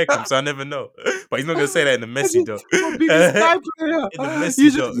from Peckham, so I never know. But he's not gonna say that in the messy though. My biggest sky player. In the messy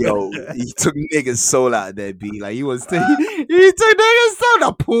You just- dog. Yo, he took niggas soul out there, B. Like he was, he took niggas soul.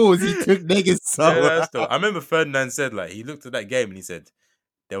 Now pause. He took niggas soul. Yeah, that's dope. I remember Ferdinand said like he looked at that game and he said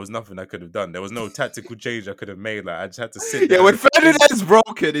there was nothing I could have done. There was no tactical change I could have made. Like I just had to sit there. Yeah, when Ferdinand's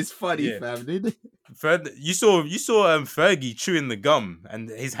broken, it's funny, Yeah. fam. You saw Fergie chewing the gum and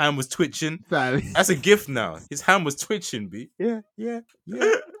his hand was twitching. Fam. That's a gift now. His hand was twitching, B. Yeah.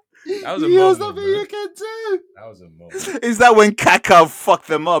 That was a He moment, was nothing bro. you can do. That was a moment. Is that when Kaká fucked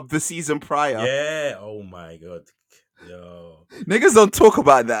them up the season prior? Yeah. Oh my god. Yo. Niggas don't talk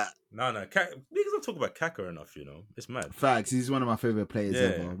about that. No. Niggas don't talk about Kaka enough. You know, it's mad. Facts. He's one of my favorite players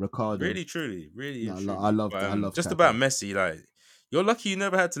Yeah. ever. Ricardo. Really, truly. Yeah, Truly. I love But, that. I love just Kaka. about Messi. Like you're lucky you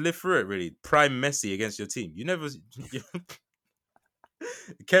never had to live through it. Really, prime Messi against your team. You never.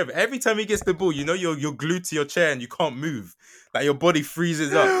 Kev, every time he gets the ball, you know you're glued to your chair and you can't move. Like your body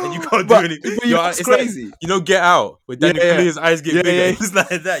freezes up and you can't do But- anything. but you know, You're- it's it's like, crazy. you know, Get Out with Daniel Yeah, yeah. Kaluuya's eyes get Yeah, bigger. yeah. It's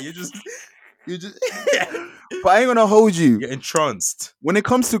like that. You just But I ain't gonna hold you. get entranced. When it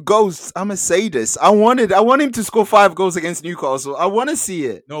comes to ghosts, I'm a sadist. I want him to score 5 goals against Newcastle. I want to see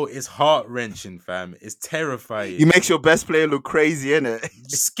it. No, it's heart wrenching, fam. It's terrifying. He makes your best player look crazy, innit?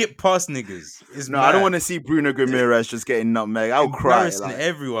 Just skip past niggas. It's No, I don't want to to see Bruno Ramirez just getting nutmeg. I'll cry. embarrassing Like,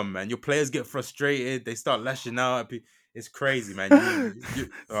 everyone, man. Your players get frustrated. They start lashing out at people. It's crazy, man.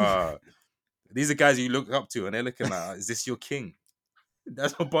 These are guys you look up to, and they're looking like, "Is this your king?"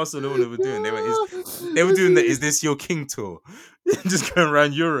 That's what Barcelona were doing. They were doing the "Is this your king" tour, just going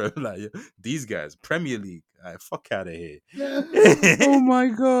around Europe. Like these guys, Premier League, fuck out of here. Oh my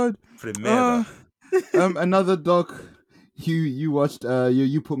god. Primera. Another doc you watched.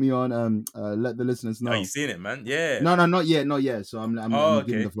 You put me on. Let the listeners know. Oh, you seen it, man? Yeah. No, not yet. So I'm Oh,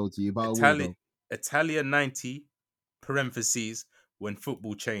 giving okay. the floor to you. But I will, though. Italia 90 parentheses when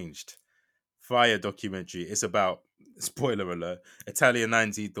football changed. Fire documentary. It's about, spoiler alert, Italia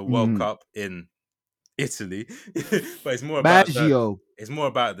 90, the World Mhm. Cup in Italy. But it's more about Baggio. it's more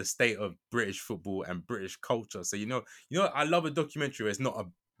about the state of British football and British culture. So you know, I love a documentary where it's not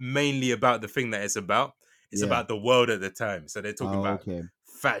mainly about the thing that it's about. It's Yeah. about the world at the time. So they're talking Oh, about okay.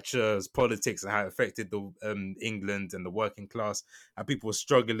 Thatcher's politics and how it affected the England and the working class, how people were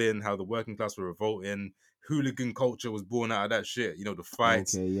struggling, how the working class were revolting, hooligan culture was born out of that shit. You know, the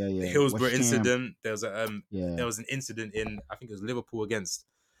fights, Okay, yeah. the Hillsborough West Ham. incident. There was Yeah. there was an incident in, I think it was Liverpool against,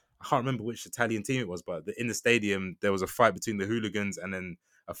 I can't remember which Italian team it was, but in the stadium there was a fight between the hooligans and then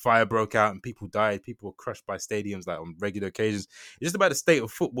a fire broke out and people died. People were crushed by stadiums like on regular occasions. It's just about the state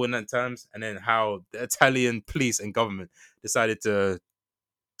of football in that times, and then how the Italian police and government decided to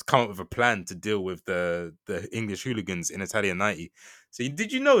come up with a plan to deal with the English hooligans in Italia 90. So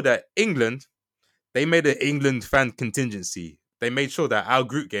did you know that England, they made an England fan contingency. They made sure that our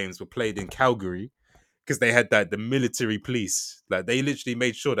group games were played in Calgary because they had the military police. Like they literally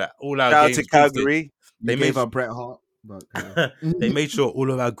made sure that all our shout out games, to group stage- Calgary. They They gave made- up Bret Hart. But, they made sure all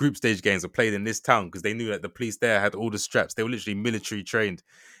of our group stage games were played in this town because they knew that the police there had all the straps. They were literally military trained.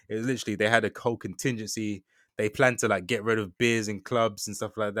 It was literally, they had a whole contingency. They planned to like get rid of beers in clubs and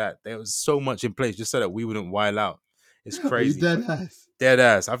stuff like that. There was so much in place just so that we wouldn't wild out. It's crazy. Dead ass. Dead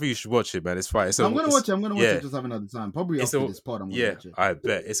ass. I think you should watch it, man. It's fine. I'm gonna watch it. I'm gonna watch yeah. it. Just have another time. Probably It's after a- this pod. I'm gonna Yeah, watch it. I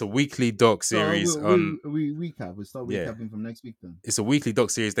bet. It's a weekly doc series So on. we recap. We'll start Yeah. recapping from next week then. It's a weekly doc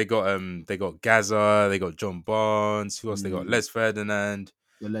series. They got Gaza, they got John Barnes, who else? They got Les Ferdinand.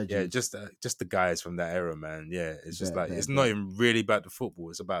 The legend. Yeah, just the guys from that era, man. Yeah, it's just Bet, like bet, it's bet. not even really about the football.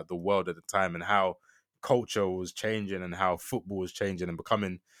 It's about the world at the time and how culture was changing and how football was changing and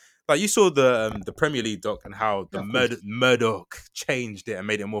becoming. Like you saw the Premier League doc and how the Yeah, of course. Murdoch changed it and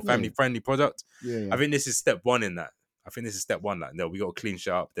made it a more Yeah. family friendly product. Yeah. I think this is step one in that. I think this is step one. Like, no, we got to clean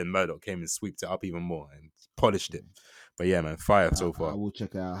shit up. Then Murdoch came and sweeped it up even more and polished it. But yeah, man, fire so I far. will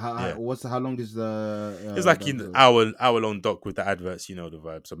check it out. Yeah. How long is the? It's like the- an hour long doc with the adverts, you know the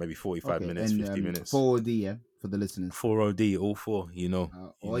vibe. So maybe 45 okay, minutes, and, 50 minutes. 4D, yeah, for the listeners. 4OD, all four, you know.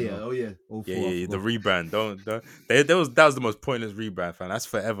 Oh You yeah, know. all four. Yeah, I the forgot. rebrand. Don't that was the most pointless rebrand, fam. That's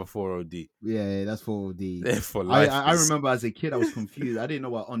forever 4OD. Yeah, that's 4D. For I, life. I is- remember as a kid, I was confused. I didn't know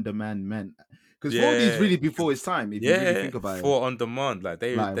what on demand meant because Yeah. 4D is really before its time. If you really think about it, for on demand. Like Like,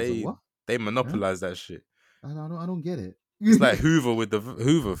 I was like, they what? they monopolize that shit. I don't get it. It's like Hoover with the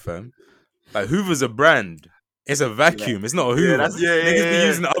Hoover, fam. Like Hoover's a brand. It's a vacuum. It's not a Hoover. that's- yeah, Niggas yeah, be yeah.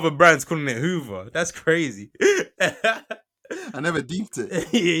 using other brands calling it Hoover. That's crazy. I never deeped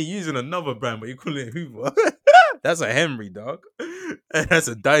it. You're using another brand, but you're calling it Hoover. That's a Henry, dog. That's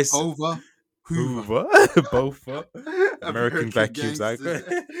a Dyson. Over, Hoover. Both. American vacuum gangsters cycle.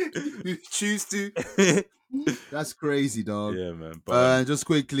 who choose to. That's crazy, dog. Yeah, man. But Just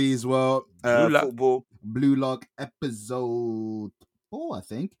quickly as well, Blue Lock. Football. Blue Lock episode 4, I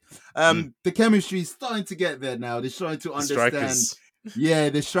think. Mm. The chemistry is starting to get there now. They're starting to the understand. strikers. Yeah,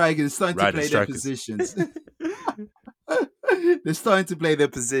 the strikers starting to Riding play strikers. their positions. They're starting to play their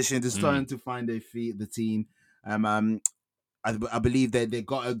position. They're starting to find their feet. The team. I believe that they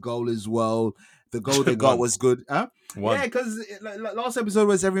got a goal as well. The goal they got One. was good. Huh? One. Yeah, because last episode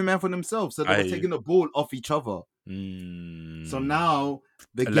was every man for themselves, so they I were hear you. taking the ball off each other. So now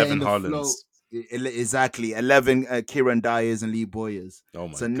they're 11 getting the flow. Haalands. Exactly. 11 Kieran Dyers and Lee Boyers. Oh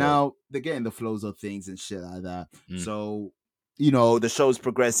my So god. now they're getting the flows of things and shit like that. Mm. So The show's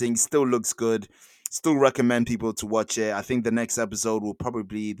progressing. Still looks good. Still recommend people to watch it. I think the next episode will probably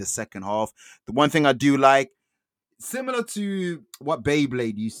be the second half. The one thing I do like, similar to what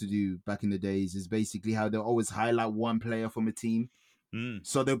Beyblade used to do back in the days, is basically how they'll always highlight one player from a team.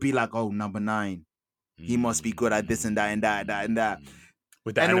 So they'll be like, oh, number 9. He must be good at this and that and that and that.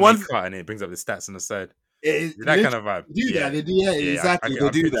 With the And anime one- cut and it brings up the stats on the side. It, That kind of vibe. They do that. They do, exactly. I They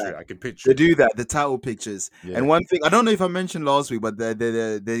do picture that. it. I can picture They it. do that, the title pictures. Yeah. And one thing, I don't know if I mentioned last week, but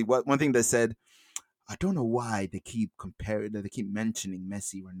one thing they said, I don't know why they keep mentioning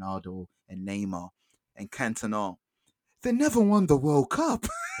Messi, Ronaldo, and Neymar and Cantona. They never won the World Cup.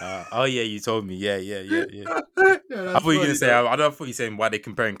 Oh yeah, you told me. Yeah. Yeah, I thought you were gonna say. I thought you were saying why they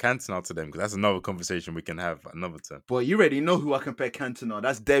comparing Cantona to them, because that's another conversation we can have another time. But you already know who I compare Cantona.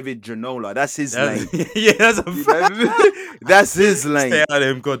 That's David Ginola. That's his lane. Yeah, that's a fact. That's his lane. Stay out of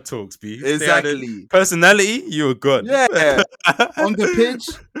them God talks, B. Stay out of- Exactly. Personality, you're good. Yeah. On the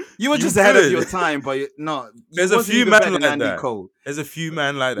pitch, You were You just ahead of good. your time, but no. you There's a wasn't few even men better than like Andy that. Cole. There's a few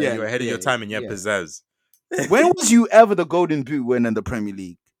man like that. Yeah, You're ahead of your yeah, time and you have yeah. pizzazz. When was you ever the Golden Boot winner in the Premier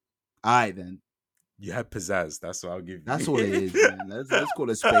League? all right then. You have pizzazz. That's what I'll give you. That's what it is, man. Let's call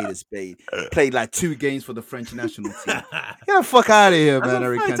a spade a spade. Played like 2 games for the French national team. Get the fuck out of here, That's man, a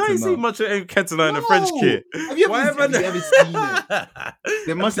Eric fact. I ain't seen Cantona. much of Eric Cantona in the French No. kit. Have you Why ever, have I have you ever seen it?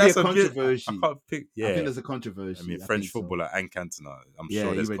 There must be a That's bit- controversy. I can't pick. I Yeah, think there's a controversy. I mean, I French think so. footballer and Cantona. I'm Yeah,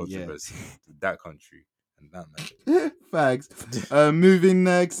 sure there's you already- yeah. controversy. That country and that man. Facts. Moving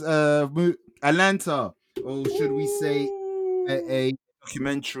next. Atlanta, or should we say a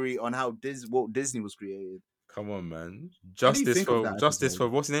Documentary on how Walt Disney was created. Come on, man. What do you Justice think of for that justice episode? for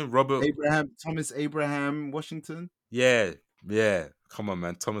what's his name? Robert. Thomas Abraham Washington? Yeah. Come on,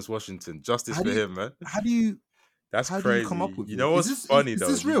 man. Thomas Washington. Justice How for do you- him, man. How do you That's how do crazy. you come up with you this? know Is what's this- funny is though?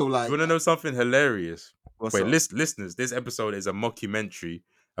 this real? Like- you want to know something hilarious? What's Wait, up? listeners, this episode is a mockumentary,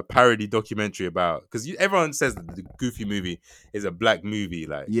 a parody documentary about, because everyone says that the Goofy movie is a black movie.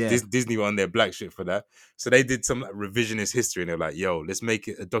 Like, Yeah. Disney were on their black shit for that. So they did some like, revisionist history, and they're like, "Yo, let's make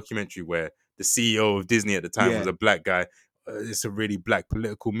it a documentary where the CEO of Disney at the time Yeah. was a black guy. It's a really black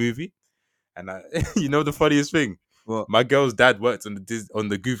political movie." And you know the funniest thing? What? My girl's dad worked on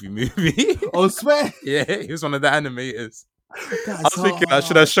the Goofy movie. Oh, swear. Yeah, he was one of the animators. That's I was thinking,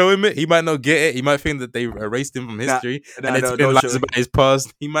 should I show him it? He might not get it. He might think that they erased him from Nah, history nah, and no, it's been don't lies show him. about his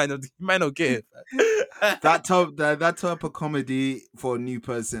past. He might not get it. that type of comedy for a new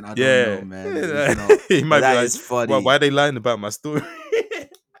person, I don't Yeah, know, man. It's not. he might That be like, is funny. Why are they lying about my story?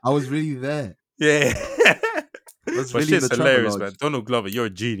 I was really there. Yeah, was but really shit's the hilarious, Travelodge. man. Donald Glover, you're a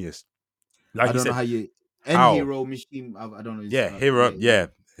genius. Like I you don't said, know how you. How? Hero machine. I don't know. his- yeah, hero, yeah.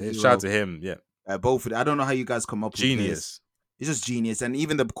 Hero. Shout out to him, yeah, Both of them. I don't know how you guys come up with this. genius. It's just genius, and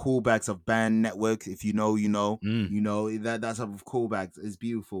even the callbacks of Band Network. If you know, you know, Mm. you know that type of callbacks is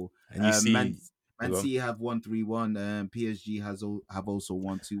beautiful. And you see, Man Hello? City have 1-3-1. PSG have also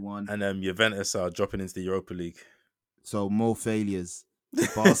 1-2-1. and Juventus are dropping into the Europa League. So more failures.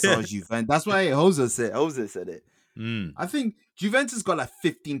 Barca, Juventus. That's why Jose said it. Mm. I think Juventus got like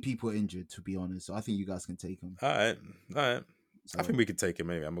 15 people injured, to be honest. So I think you guys can take them. All right. I So, think we could take it.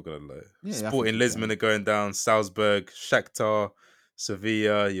 Maybe I'm not gonna lie. Yeah, I think Sporting we Lisbon can. are going down. Salzburg, Shakhtar,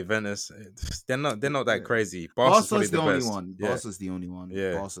 Sevilla, Juventus. They're not that Yeah. crazy. Barca's probably Barca's the the only best. one. Yeah. Barca's the only one.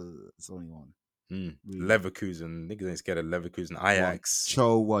 Yeah. Barca's the only one. Mm. Really. Leverkusen. Niggas ain't scared of Leverkusen. Ajax.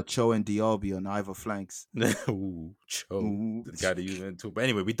 Cho and Diaby on either flanks. Ooh, Cho. Ooh. The guy that you went to. But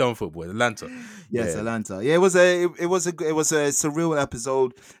anyway, we done football. Atlanta. Yes, Yeah. Atlanta. Yeah, it was a surreal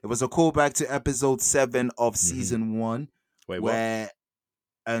episode. It was a callback to episode 7 of season 1, Wait, what? where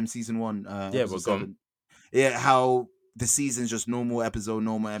season 1. Yeah, episode but go on. 7. Yeah, how the season's just normal episode, and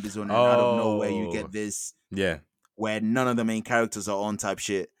out of nowhere you Oh. get this Yeah. where none of the main characters are on type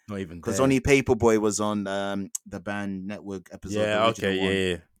shit. Not even Because there. only Paperboy was on the Band Network episode. Yeah, the okay, original one.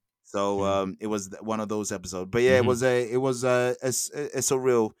 yeah. So it was one of those episodes. But yeah, it was it's a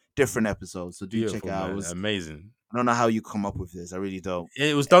real different episode. So do check Beautiful, it out. man. Amazing. I don't know how you come up with this. I really don't.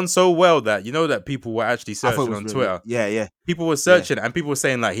 It was done so well that that people were actually I thought it searching was on really, Twitter. yeah. People were searching and people were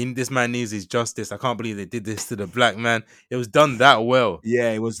saying like, this man needs his justice. I can't believe they did this to the black man. It was done that well.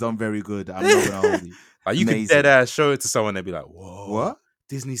 Yeah, it was done very good. I'm not gonna hold you. Like you could dead ass show it to someone, they'd be like, "Whoa, What?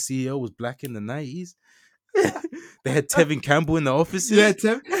 Disney CEO was black in the 90s." They had Tevin Campbell in the offices.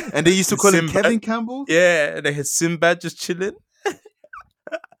 Yeah, and they used to call him Sinbad. Kevin Campbell. Yeah, they had Sinbad just chilling.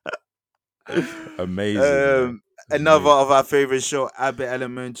 Amazing. Man. Another of our favorite show, Abbott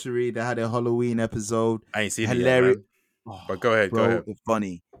Elementary. They had a Halloween episode. I ain't seen Hilarious. it yet, but go ahead, Bro, go ahead. It's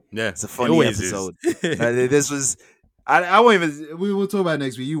funny. Yeah, It's a funny episode. This was. I won't even. We will talk about it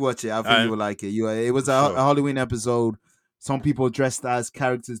next week. You watch it. I think you will like it. It was a Halloween episode. Some people dressed as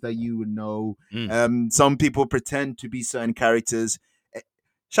characters that you would know. Some people pretend to be certain characters.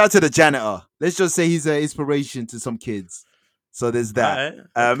 Shout out to the janitor. Let's just say he's an inspiration to some kids. So there's that.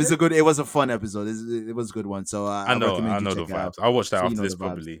 Okay. It's a good. It was a fun episode. It was a good one. So I know the vibes. I'll watch that after this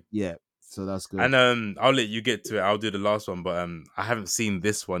probably. Yeah. So that's good. And I'll let you get to it. I'll do the last one, but I haven't seen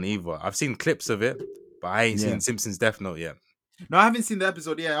this one either. I've seen clips of it, but I ain't seen Simpsons Death Note yet. No, I haven't seen the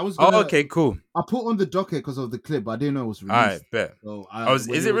episode yet. I was. Okay, cool. I put on the docket because of the clip, but I didn't know it was released. All right, bet. So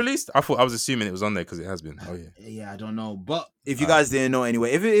is it released? I was assuming it was on there because it has been. Oh yeah. Yeah, I don't know, but if you guys didn't know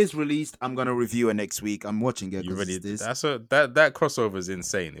anyway, if it is released, I'm gonna review it next week. I'm watching it. You ready? That crossover is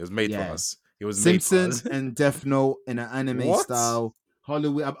insane. It was made for us. It was Simpsons and Death Note in an anime style.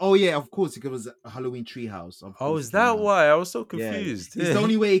 Halloween. Oh yeah, of course, it was a Halloween Treehouse. Oh, is that why? I was so confused. Yeah. It's the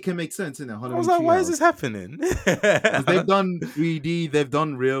only way it can make sense, isn't it? Halloween I was like, Treehouse. why is this happening? They've done 3D, they've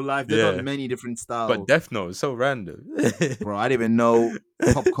done real life, they've done many different styles. But Death Note is so random. Bro, I didn't even know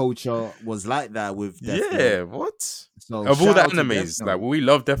pop culture was like that with Death Note. What? So of all the animes, like we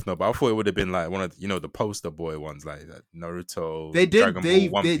love Death Note, but I thought it would have been like one of the poster boy ones, like Naruto. They did. Dragon Ball,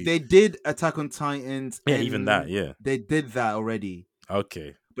 One Piece. They did Attack on Titans. Yeah, even that. Yeah, they did that already.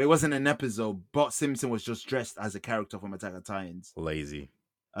 Okay. But it wasn't an episode. Bart Simpson was just dressed as a character from Attack on Titans. Lazy.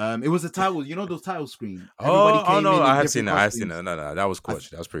 It was a title. You know those title screen. Oh no! I have seen that. I've seen that. No, that was cool.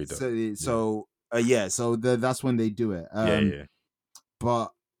 That was pretty dope. So that's when they do it. Yeah.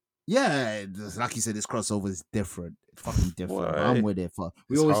 But yeah, like you said, this crossover is different. Fucking different. I'm with it.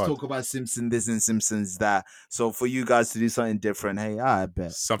 We always talk about Simpsons this and Simpsons that. So for you guys to do something different, hey, I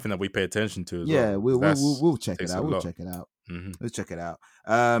bet something that we pay attention to. We'll check it out. We'll check it out. Mm-hmm. Let's check it out.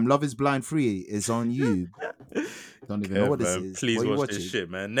 Love is Blind 3 is on you. Don't even know what this is. Please watch this shit,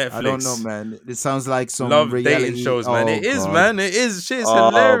 man. Netflix. I don't know, man. It sounds like some love reality dating shows, man. It is, God. man. It is. Shit's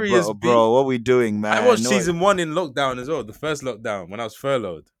hilarious, bro. What are we doing, man? I watched season 1 in lockdown as well. The first lockdown when I was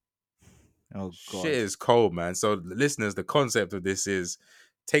furloughed. Oh God, shit is cold, man. So, listeners, the concept of this is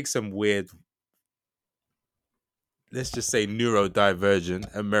take some weird, let's just say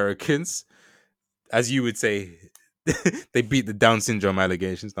neurodivergent Americans, as you would say. They beat the Down syndrome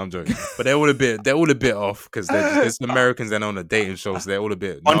allegations. No, I'm joking, but they're all a bit off because there's Americans that on a dating show, so they're all a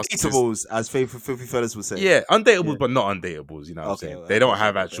bit undateables, as filthy fellas would say. Yeah, undateables, but not undateables. You know what I'm saying? They don't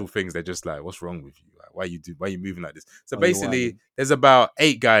have actual things. They're just like, what's wrong with you? Like, why are you moving like this? So basically, there's about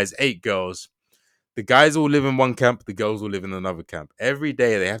 8 guys, 8 girls. The guys all live in one camp. The girls all live in another camp. Every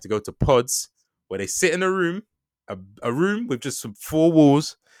day they have to go to pods where they sit in a room with just some 4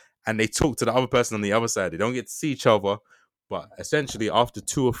 walls. And they talk to the other person on the other side. They don't get to see each other. But essentially, after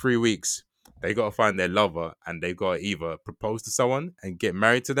 2 or 3 weeks, they got to find their lover. And they got to either propose to someone and get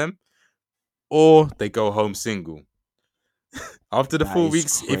married to them. Or they go home single. After the 4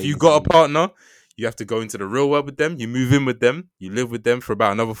 weeks, if you got a partner, you have to go into the real world with them. You move in with them. You live with them for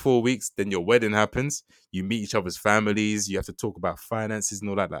about another 4 weeks. Then your wedding happens. You meet each other's families. You have to talk about finances and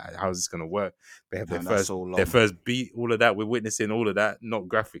all that. Like, how is this going to work? They have their first beat. All of that. We're witnessing all of that. Not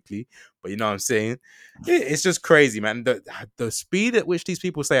graphically, but you know what I'm saying? It's just crazy, man. The speed at which these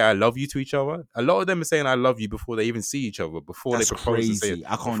people say I love you to each other. A lot of them are saying I love you before they even see each other. Before they propose and say it.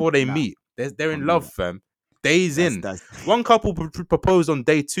 Before they meet. They're in love, fam. Days in. One couple proposed on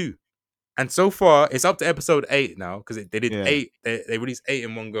day 2. And so far, it's up to episode 8 now because they did 8. They released 8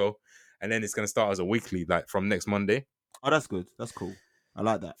 in one go, and then it's gonna start as a weekly, like from next Monday. Oh, that's good. That's cool. I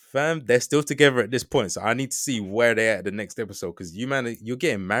like that. Fam, they're still together at this point, so I need to see where they're at the next episode because you're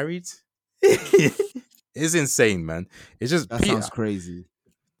getting married. It's insane, man. It's just sounds crazy.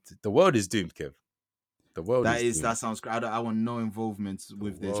 The world is doomed, Kev. The world that sounds great. I want no involvement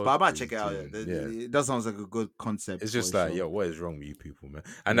with this, but I might check it out. That sounds like a good concept. It's just like, yo, what is wrong with you people, man?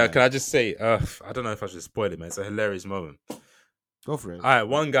 And can I just say, I don't know if I should spoil it, man. It's a hilarious moment. Go for it. All right,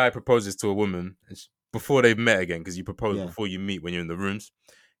 one guy proposes to a woman before they've met again because you propose before you meet when you're in the rooms.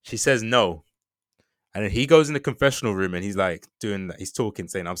 She says no. And then he goes in the confessional room and he's like doing that. He's talking,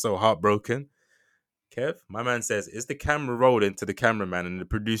 saying, I'm so heartbroken. Kev, my man says, is the camera rolling to the cameraman and the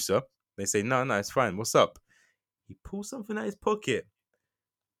producer? They say, no, it's fine. What's up? He pulls something out his pocket.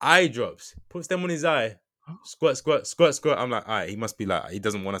 Eye drops. Puts them on his eye. Squirt, squirt, squirt, squirt. I'm like, all right, he must be like, he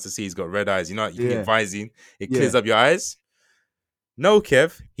doesn't want us to see he's got red eyes. You know, you can get Visine. It clears up your eyes. No,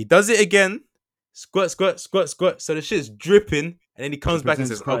 Kev. He does it again. Squirt, squirt, squirt, squirt. So the shit's dripping. And then he comes back and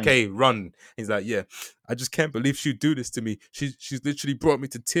says, okay, run. He's like, yeah, I just can't believe she'd do this to me. She's literally brought me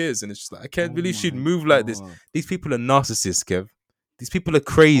to tears. And it's just like, I can't believe she'd move like this. These people are narcissists, Kev. These people are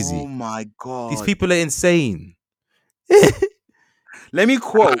crazy. Oh my God. These people are insane. Let me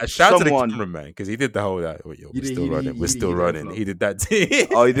quote shout someone. to the cameraman because he did the whole we're still running. We're still running. He did that too.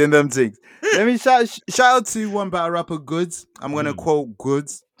 Oh, he did them things. Let me shout out to one battle rapper, Goods. I'm gonna quote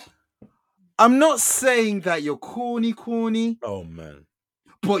Goods. I'm not saying that you're corny. Oh man.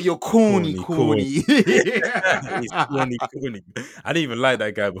 But you're corny. He's corny. I didn't even like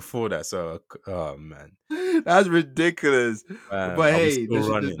that guy before that. So, oh man, that's ridiculous. But hey,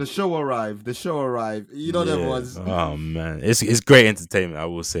 the show arrived. You know that was. Oh man, it's great entertainment. I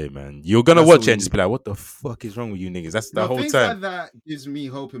will say, man, you're gonna watch it and just be like, "What the fuck is wrong with you niggas?" That's the whole things time. Like that gives me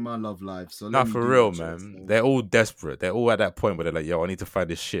hope in my love life. So not for real, man. They're all desperate. They're all at that point where they're like, "Yo, I need to find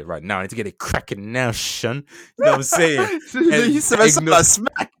this shit right now. I need to get it cracking now, son." You know what I'm saying?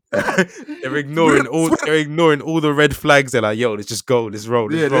 Smack. They're ignoring all the red flags. They're like, yo, let's just go, let's roll.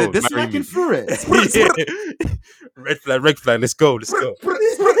 They're smacking through it. Red flag, let's go.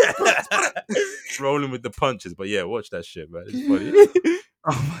 Rolling with the punches. But yeah, watch that shit, man. It's funny.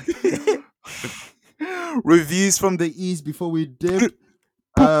 Oh my God. Reviews from the East before we dip.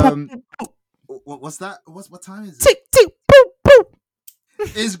 What's that? What time is it? Tick, tick, boop, boop.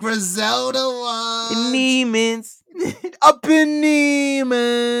 It's Griselda one. Neiman's. Up in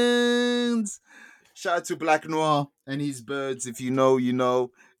Neiman's. Shout out to Black Noir and his birds. If you know, you know.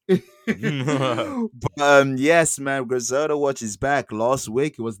 But, yes, man. Griselda Watch is back. Last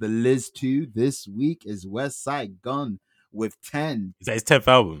week it was the Liz 2. This week is West Side Gun with 10. Is that his 10th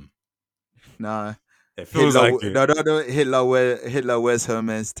album? Nah. It feels Hitler, like it. No. Hitler wears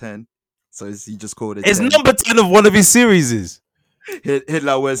Hermes 10. So he just called it. It's 10. number 10 of one of his series.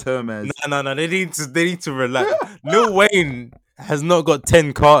 Hitler wears Hermes. No. They need to relax. Lil Wayne has not got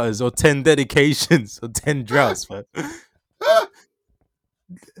 10 Carters or 10 dedications or 10 droughts, man.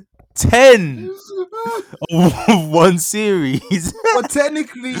 10 of one series. Well,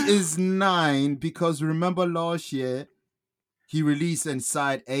 technically is 9 because remember last year he released a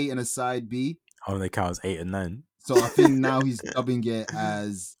side A and a side B. How do they count as 8 and 9? So I think now he's dubbing it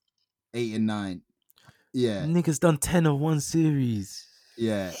as 8 and 9. Yeah. Niggas done 10 of one series.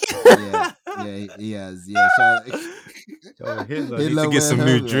 Yeah, he has. Yeah. So, Hitler need to get some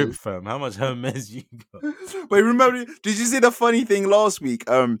new drip, fam. How much Hermes you got? Wait, remember? Did you see the funny thing last week?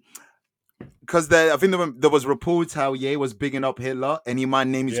 Because I think there was reports how Ye was bigging up Hitler and he might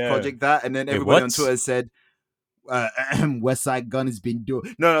name his project that, and then everybody on Twitter said, West Side Gun has been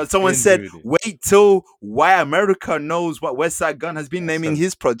doing. No, someone said, wait till Why America knows what West Side Gun has been naming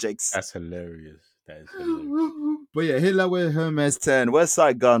his projects. That's hilarious. But yeah, Hitler with Hermes 10. West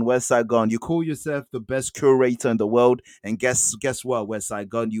Side Gun. You call yourself the best curator in the world, and guess what, West Side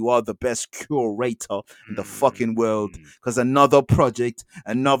Gun? You are the best curator in the fucking world. Because another project,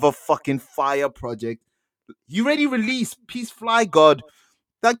 another fucking fire project. You already released Peace Fly God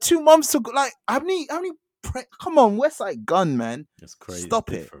like 2 months ago. Like how many? Come on, West Side Gun, man. It's crazy.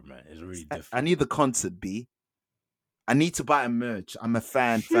 Stop it, man. It's really different. I need the concert, B. I need to buy a merch. I'm a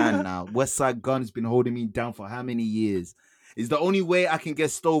fan now. West Side Gun has been holding me down for how many years? It's the only way I can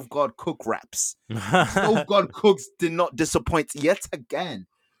get Stove God Cook raps. Stove God Cooks did not disappoint yet again.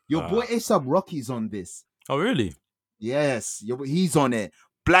 Your boy A$AP Rocky's on this. Oh, really? Yes. He's on it.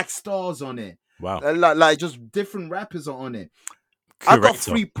 Black Star's on it. Wow. Like just different rappers are on it. I got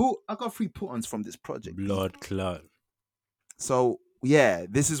free put-ons from this project. Blood clot. So yeah,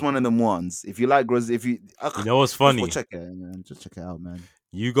 this is one of them ones. If you like you know what's funny? Check it, man. Just check it out, man.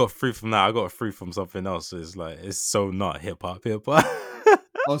 You got free from that. I got free from something else. So it's so not hip hop.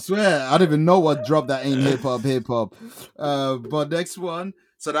 I swear, I don't even know what drop that ain't hip hop. But next one.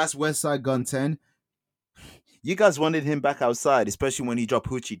 So that's West Side Gun 10. You guys wanted him back outside, especially when he dropped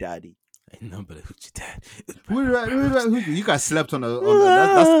Hoochie Daddy. Ain't none but a Hoochie Daddy. Who you guys slept on that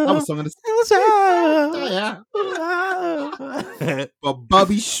was song of the But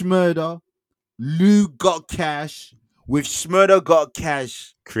Bobby Shmurda, Lou Got Cash with Shmurda Got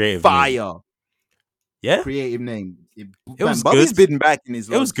Cash. Creative fire. Name. Yeah. Creative name. It was Bobby's good. been back in his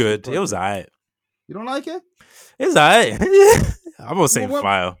life. It was good. It was alright. You don't like it? It's alright. I'm not saying What-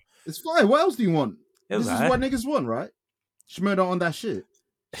 fire. It's fire. What else do you want? It was This is aight. what niggas want, right? Shmurda on that shit.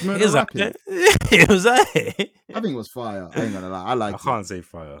 It Shmurda was rapping. aight. It was aight. I think it was fire. I ain't gonna lie. I I liked it. can't say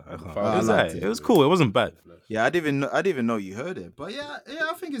fire. I can't. I It was liked aight. it. It was cool. It wasn't bad. Yeah, I didn't even know you heard it. But yeah,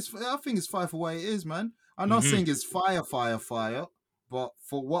 I think it's fire for what it is, man. I'm not Mhm. saying it's fire, but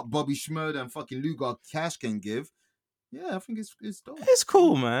for what Bobby Shmurda and fucking Lugar Cash can give, yeah, I think it's dope. It's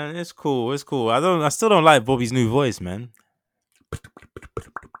cool, man. It's cool. It's cool. I still don't like Bobby's new voice, man.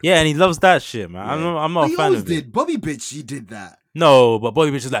 Yeah, and he loves that shit, man. I'm not He a fan always of it. did. Bobby bitch, he did that. No, but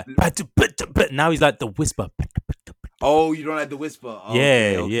Bobby Bitch is like, now he's like the whisper. Oh, you don't like the whisper?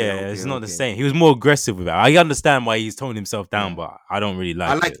 Yeah, it's not the same. He was more aggressive with it. I understand why he's toned himself down, Yeah. but I don't really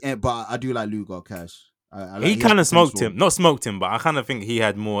I like like it. it, but I do like Lugar Cash. I like He his kind of smoked potential. him. Not smoked him, but I kind of think he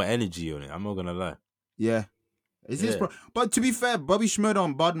had more energy on it. I'm not going to lie. Yeah. It's his Yeah. but to be fair, Bobby Shmurda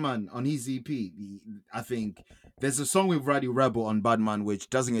on Badman on his EP, I think there's a song with Roddy Rebel on Badman which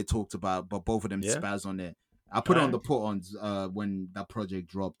doesn't get talked about, but both of them Yeah? spaz on it. I put it on the Alright. put-ons when that project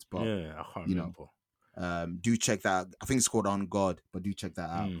dropped, but Yeah, I can't you know, remember. do check that out. I think it's called On God, but do check that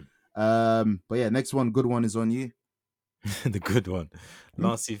out. Mm. But yeah, next one, good one is on you. The good one. Hmm?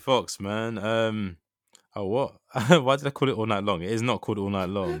 Lancey Fox, man. Oh, what? Why did I call it All Night Long? It is not called All Night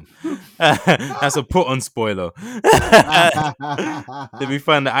Long. That's a put on spoiler. Let me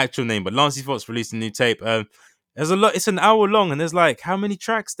find the actual name. But Lancey Fox released a new tape. There's a lot. It's an hour long, and there's like how many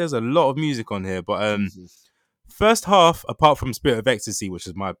tracks? There's a lot of music on here. But Jesus. first half, apart from Spirit of Ecstasy, which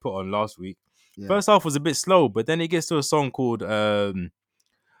is my put on last week, Yeah. first half was a bit slow. But then it gets to a song called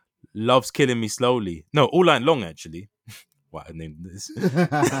 "Love's Killing Me Slowly." No, All Night Long actually. Why I named this.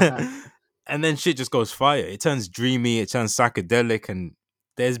 And then shit just goes fire. It turns dreamy, it turns psychedelic, and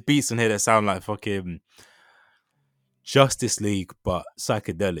there's beats in here that sound like fucking Justice League, but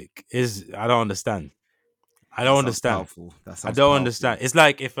psychedelic. I don't understand. I don't understand. Powerful. That I sounds don't powerful. understand. It's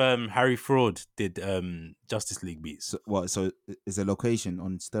like if Harry Fraud did Justice League beats. So, what? So is a location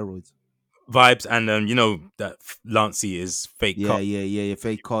on steroids? Vibes, and you know that Lancey is fake Yeah, cop. yeah.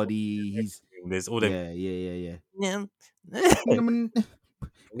 Fake Cardi. He's There's all them. yeah.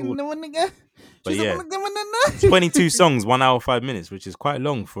 But yeah, 22 songs, 1 hour 5 minutes, which is quite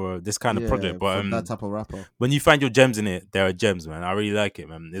long for this kind of project. But for that type of rapper. when you find your gems in it, there are gems, man. I really like it,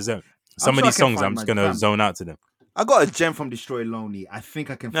 man. There's some sure of I these can songs find I'm just my gonna jam. zone out to them. I got a gem from Destroy Lonely. I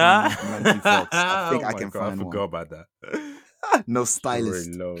think I can find one from Lancey Fox. I think Oh I my can God, find I forgot one. about that. No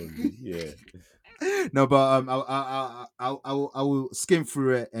stylist. Very lonely, yeah. No, but I will skim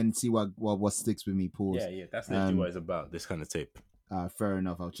through it and see what sticks with me. Pause. Yeah, that's literally Um, what it's about. This kind of tape. Fair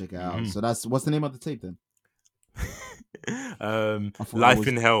enough. I'll check it out. Mhm. So what's the name of the tape then? I thought I Life was-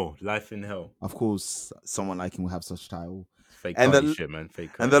 in Hell. Life in Hell. Of course, someone like him will have such title. Fake And Cardi the- shit, man. Fake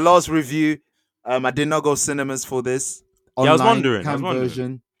And Cardi the shit. last review, I did not go cinemas for this. Yeah, I was Online wondering, cam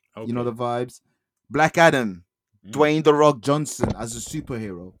version. You know Okay. the vibes. Black Adam, Mm. Dwayne the Rock Johnson as a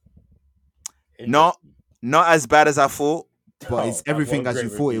superhero. Not as bad as I thought, But it's everything as you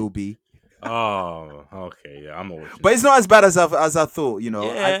thought it would be. Oh, okay. Yeah, I'm gonna watch it. but it's not as bad as I thought. You know,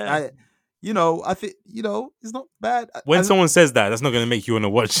 Yeah. I think it's not bad. When someone says that, that's not gonna make you wanna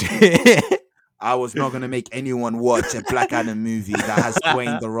watch it. I was not gonna make anyone watch a Black Adam movie that has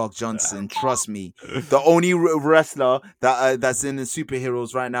Dwayne the Rock Johnson. Trust me. The only wrestler that's in the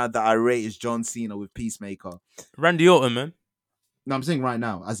superheroes right now that I rate is John Cena with Peacemaker. Randy Orton, man. No, I'm saying right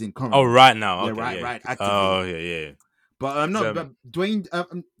now, as in currently. Oh, right now. Yeah, Okay, right, actively. Oh, yeah. But I'm not. So- But Dwayne,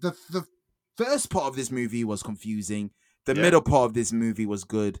 the first part of this movie was confusing. The Yeah. middle part of this movie was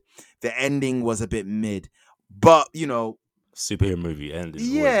good. The ending was a bit mid. But Superhero movie ended.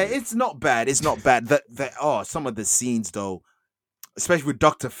 yeah, it's not bad. It's not bad. Some of the scenes though, especially with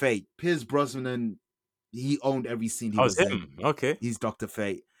Dr. Fate, Pierce Brosnan, he owned every scene. He Oh, was it's in. him. Okay. He's Dr.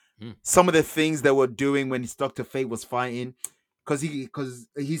 Fate. Hmm. Some of the things they were doing when his Dr. Fate was fighting, because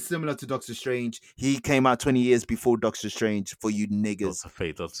he's similar to Doctor Strange. He came out 20 years before Doctor Strange for you niggas. Doctor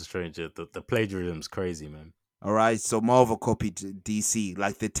Fate, Doctor Strange. The plagiarism's crazy, man. All right, so Marvel copied DC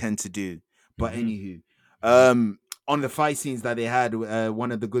like they tend to do. But Mhm. anywho, on the fight scenes that they had,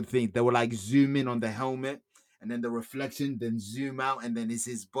 one of the good things, they were like zoom in on the helmet and then the reflection, then zoom out, and then it's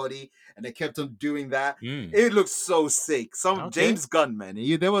his body, and they kept on doing that. Mm. It looks so sick. Okay. James Gunn, man.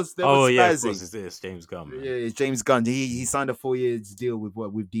 There was Oh yeah, of spazzing. course it's James Gunn, man. Yeah, it's James Gunn. He signed a 4-year deal with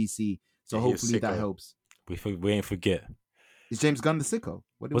DC, so Yeah, he was hopefully that sicko. helps. We ain't forget. Is James Gunn the sicko?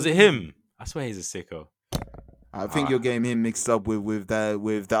 Was it him? I swear he's a sicko. I think you're getting him mixed up with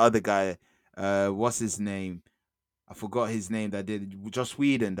the other guy. What's his name? I forgot his name. That did Joss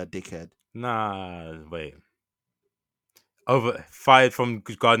Whedon, that dickhead. Nah, wait. Fired from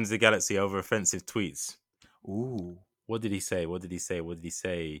Guardians of the Galaxy over offensive tweets. Ooh, What did he say? What did he say? What did he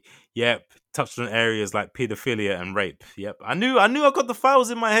say? Yep, touched on areas like pedophilia and rape. Yep, I knew I got the files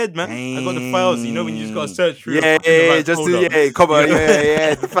in my head, man. I got the files. You know when you just got to search through. Yeah, and yeah, like, just hold to, up. yeah, come on,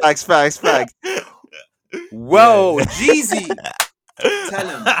 yeah. Facts. Whoa, Jeezy, tell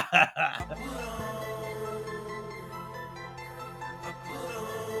him.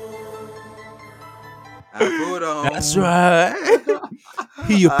 I put on. That's right.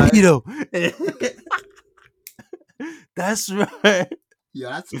 He a pedo. That's right. Yeah,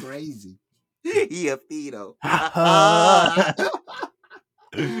 that's crazy. He a pedo.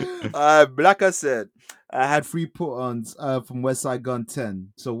 Uh, Like I said, I had 3 put-ons from West Side Gun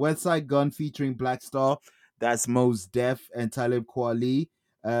 10. So West Side Gun featuring Black Star, that's Mos Def and Talib Kweli.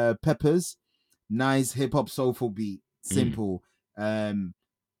 Peppers, nice hip-hop soulful beat, simple.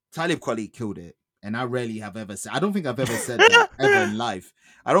 Talib Kweli killed it. And I rarely have ever said, I don't think I've ever said that ever in life.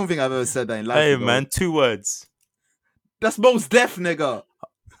 I don't think I've ever said that in life. Hey, you know. man, 2 words. that's Mos Def, nigga.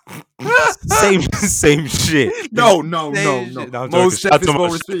 same shit. No. I'm Mos joking. Def is more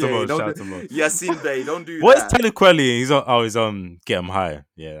Shout respect. to Mos, Don't shout do- to Mos. Yasin Bey, don't do What is that. Talib Kweli? He's on Get 'Em High.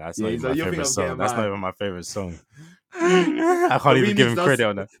 Yeah, that's Yeah, not he's even on my Your favorite Thing on Get song. 'Em That's High. not even my favorite song. I can't even give him remix credit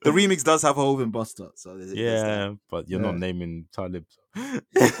on that. The remix does have a Hov and Buster, so there's that. Yeah, but you're not Yeah. naming Talib.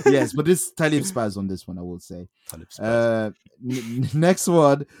 Yes, but this Talib Spaz on this one, I will say. Talib Spaz. Next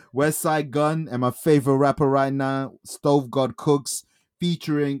one, West Side Gun, and my favorite rapper right now, Stove God Cooks,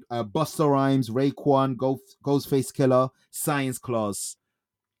 featuring Busta Rhymes, Raekwon, Ghostface Killer, Science Class.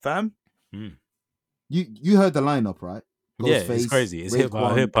 Fam. You heard the lineup, right? Yeah, it's Ghostface, crazy. It's hip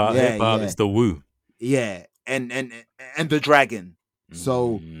hop. Yeah. It's the woo. Yeah, and the dragon.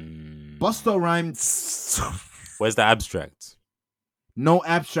 So Mm. Busta Rhymes, Where's the abstract? no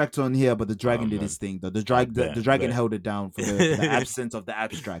abstract on here, but the dragon Oh, did man. his thing. The bet, dragon bet. held it down for the absence of the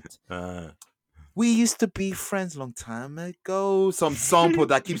abstract. We used to be friends long time ago. Some sample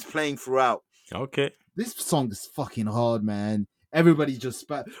that keeps playing throughout. Okay. This song is fucking hard, man. Everybody just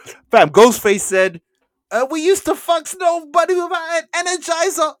Fam, Ghostface said, we used to fuck nobody without an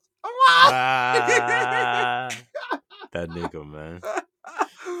energizer. Ah, that nigga, man.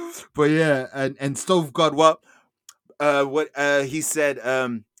 But yeah, And Stove God, what he said,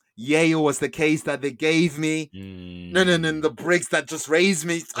 Yayo was the case that they gave me. No, the bricks that just raised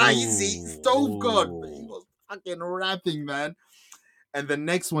me. Easy, Stove God. He was fucking rapping, man. And the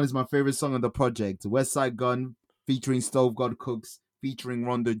next one is my favorite song on the project, West Side Gun, featuring Stove God Cooks, featuring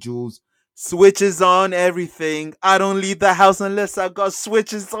Rhonda Jules. Switches on everything. I don't leave the house unless I got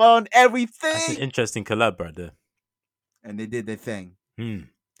switches on That's an everything. interesting collab right there. And they did their thing.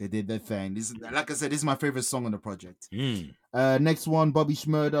 They did their thing. This, like I said, this is my favorite song on the project. Next one, Bobby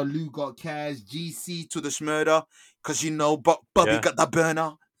Shmurda, Lou Got Cash, GC To the Shmurda, because you know Bobby Yeah. got the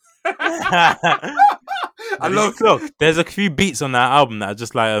burner. I love. Look, there's a few beats on that album that are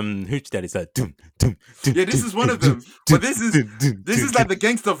just like Hooch Daddy. It's like doom. Yeah, this is one of them. But this is like the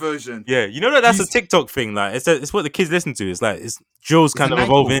gangster version. Yeah, you know that's a TikTok thing. Like it's what the kids listen to. It's like it's Jules kind a of night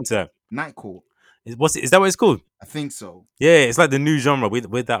evolving call. into that. Night Court. Is that what it's called? I think so. Yeah, it's like the new genre. We're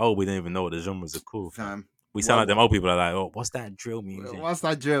that old. We don't even know what the genres are called. Fam. We sound like them old people are like, oh, what's that drill music? What's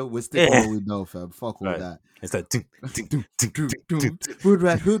that drill? We're sticking Yeah. what we know, fam. Fuck all Right. that. It's like doom, Hood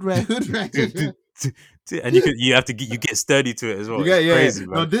rat. and you have to get sturdy to it as well. Yeah, It's yeah. crazy,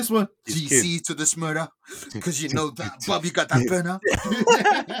 No, man. this one, These GC to the Smurder, because you know that Bobby got that burner.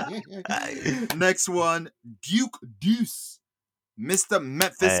 Next one, Duke Deuce, Mr.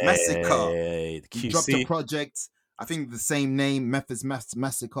 Memphis Massacre. Hey, He dropped a QC. project, I think the same name, Memphis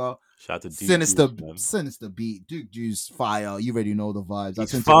Massacre. Shout out to Duke Sinister, Deuce, man. sinister beat. Duke Deuce, fire. You already know the vibes. I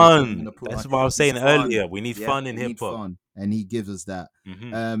It's sent you the link in fun. the put That's on. what I was saying It's fun. earlier. We need Yeah, fun in we need hip hop. fun, and he gives us that.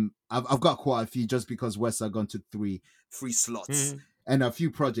 I've got quite a few just because West Side Gun took three slots, and a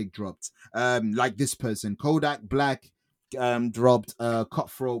few project dropped. Like this person, Kodak Black, dropped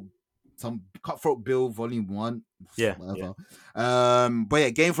Cutthroat Bill Volume 1. Yeah, whatever. But yeah,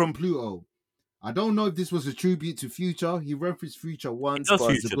 Game from Pluto. I don't know if this was a tribute to Future. He referenced Future once, does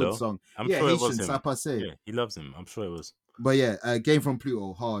but it's a Future, good though. song. I'm Yeah, sure it Haitian was him. Sapa say. Yeah, he loves him. I'm sure it was. But yeah, Game from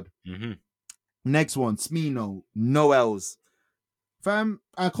Pluto, hard. Next one, Smino, Noels. fam.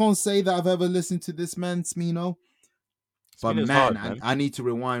 I can't say that I've ever listened to this man, Smino. But Smino's man, hard, man. I need to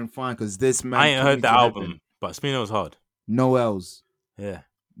rewind and find because this man. I ain't took me heard the to album, heaven. but Smino's hard. Noels, Yeah.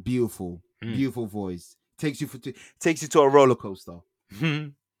 beautiful, Mm. beautiful voice. Takes you to a roller coaster.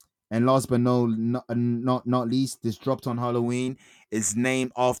 And last but not least, this dropped on Halloween. It's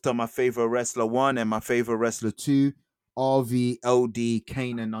named after my favorite wrestler 1 and my favorite wrestler 2, RVLD,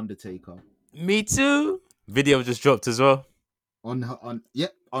 Kane and Undertaker. Me too. Video just dropped as well. I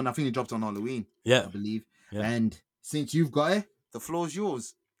think it dropped on Halloween. Yeah. I believe. Yeah. And Since you've got it, The floor's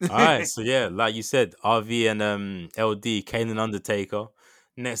yours. All right, so yeah, like you said, RV and LD, Kane and Undertaker.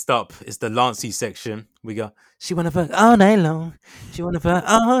 Next up is the Lancey section. We got she wanna fuck all night long. She wanna fuck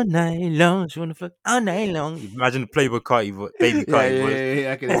all night long. She wanna fuck all night long. Imagine the Playboy Carti, Baby Carti voice.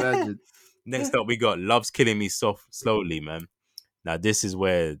 I can imagine. Next up, we got Love's Killing Me Slowly, man. Now this is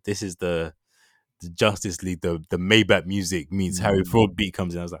the Justice League, the Maybach music meets Harry Fraud beat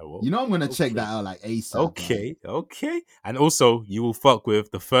comes in. I was like, whoa. You know I'm gonna check that out like ASAP. Okay. And also, you will fuck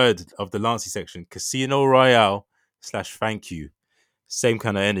with the third of the Lancey section, Casino Royale / Thank You. Same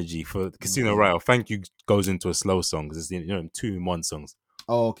kind of energy for Casino Royale. Thank You goes into a slow song because it's 2-in-1 songs.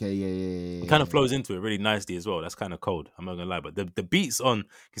 Oh, okay, yeah. It kind of flows into it really nicely as well. That's kind of cold. I'm not gonna lie, but the beats on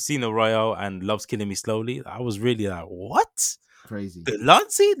Casino Royale and Love's Killing Me Slowly, I was really like, what? Crazy. The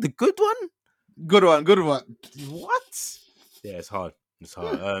Lancey, the good one. Good one. What? Yeah, it's hard.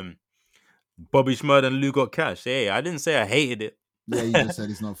 Bobby Shmurda and Lou Got Cash. Hey, I didn't say I hated it. Yeah, you just said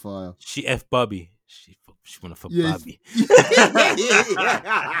it's not fire. She F Bobby. She wanna fuck Yes. Bobby.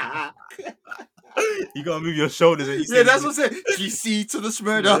 You gotta move your shoulders when you say That's what I said. GC to the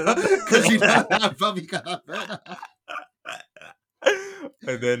Smurda. Because you know that Bobby got better.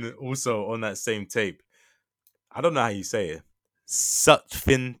 And then also on that same tape, I don't know how you say it.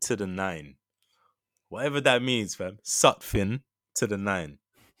 Sutphin to the 9. Whatever that means, fam. Sutphin to the 9.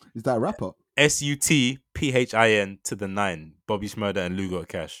 Is that a rapper? SUTPHIN to the 9. Bobby Shmurda and Lou Got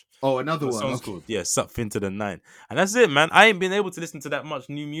Cash. Oh, another What one. song's Okay. called? Yeah, Sutphin to the 9. And that's it, man. I ain't been able to listen to that much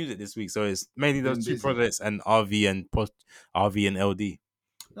new music this week, so it's mainly those Been two busy. projects and RV and LD.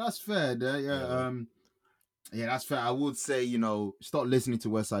 That's fair. Yeah, that's fair. I would say, start listening to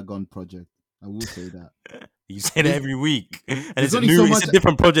West Side Gun Project. I will say that. You say that every week, and it's only so it's much- a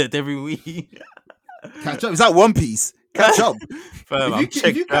different project every week. Catch up. Is that One Piece? Catch up. Fam, I'm If you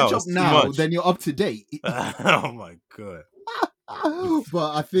checked catch out. up It's too now, much. then you're up to date. Oh my god.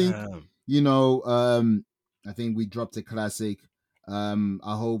 But I think, Damn. I think we dropped a classic. I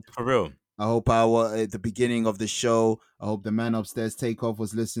hope For real. At the beginning of the show, I hope the man upstairs Takeoff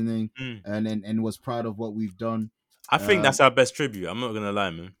was listening Mm. and was proud of what we've done. I think that's our best tribute. I'm not gonna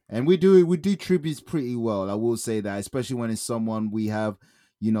lie, man. And we do tributes pretty well. I will say that, especially when it's someone we have,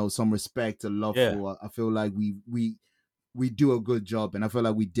 some respect and love Yeah. for. I feel like we do a good job, and I feel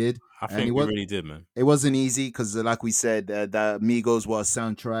like we did. I And think it we was- really did, man. it wasn't easy because, like we said, the Migos were a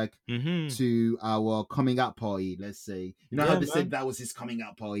Soundtrack Mm-hmm. to our coming out party. Let's say, how Yeah, they man. said that was his coming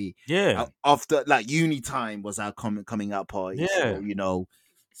out party. Yeah. after uni time was our coming out party. Yeah. So,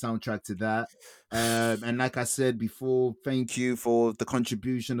 Soundtrack to that. And like I said before, thank you for the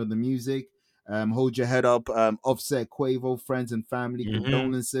contribution of the music. Hold your head up. Offset, Quavo, friends and family, Mhm.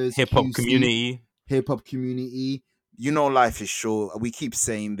 condolences. Hip hop QC, community. Hip hop community. life is short. We keep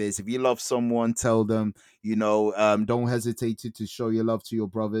saying this. If you love someone, tell them. Don't hesitate to show your love to your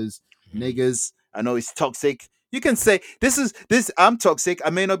brothers. Niggas, I know it's toxic. You can say this. I'm toxic. I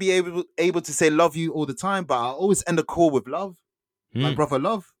may not be able to say love you all the time, but I always end a call with love. My Mm. brother,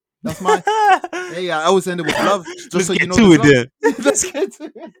 love. That's my. Hey, I always end it with love. Just Let's so get you know. to there's it love. then. Let's get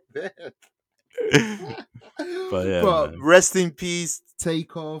to it. But yeah, But man. Rest in peace.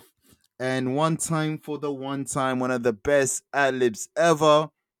 Takeoff, and one time for the one time, one of the best ad-libs ever.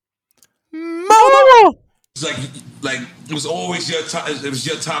 It's like it was always your time. It was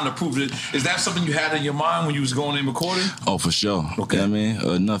your time to prove it. Is that something you had in your mind when you was going in recording? Oh, for sure. Okay. You know what I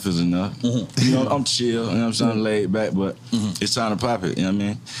mean? Enough is enough. You know, I'm chill, you know what I'm saying? Laid back, but it's time to pop it, you know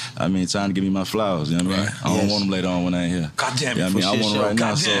what I mean? Time to give me my flowers, you know what I mean? Right. I don't want them later on when I ain't here. God damn it, You know what I mean? I for want shit, them right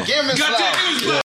now, goddamn. so. Goddamn.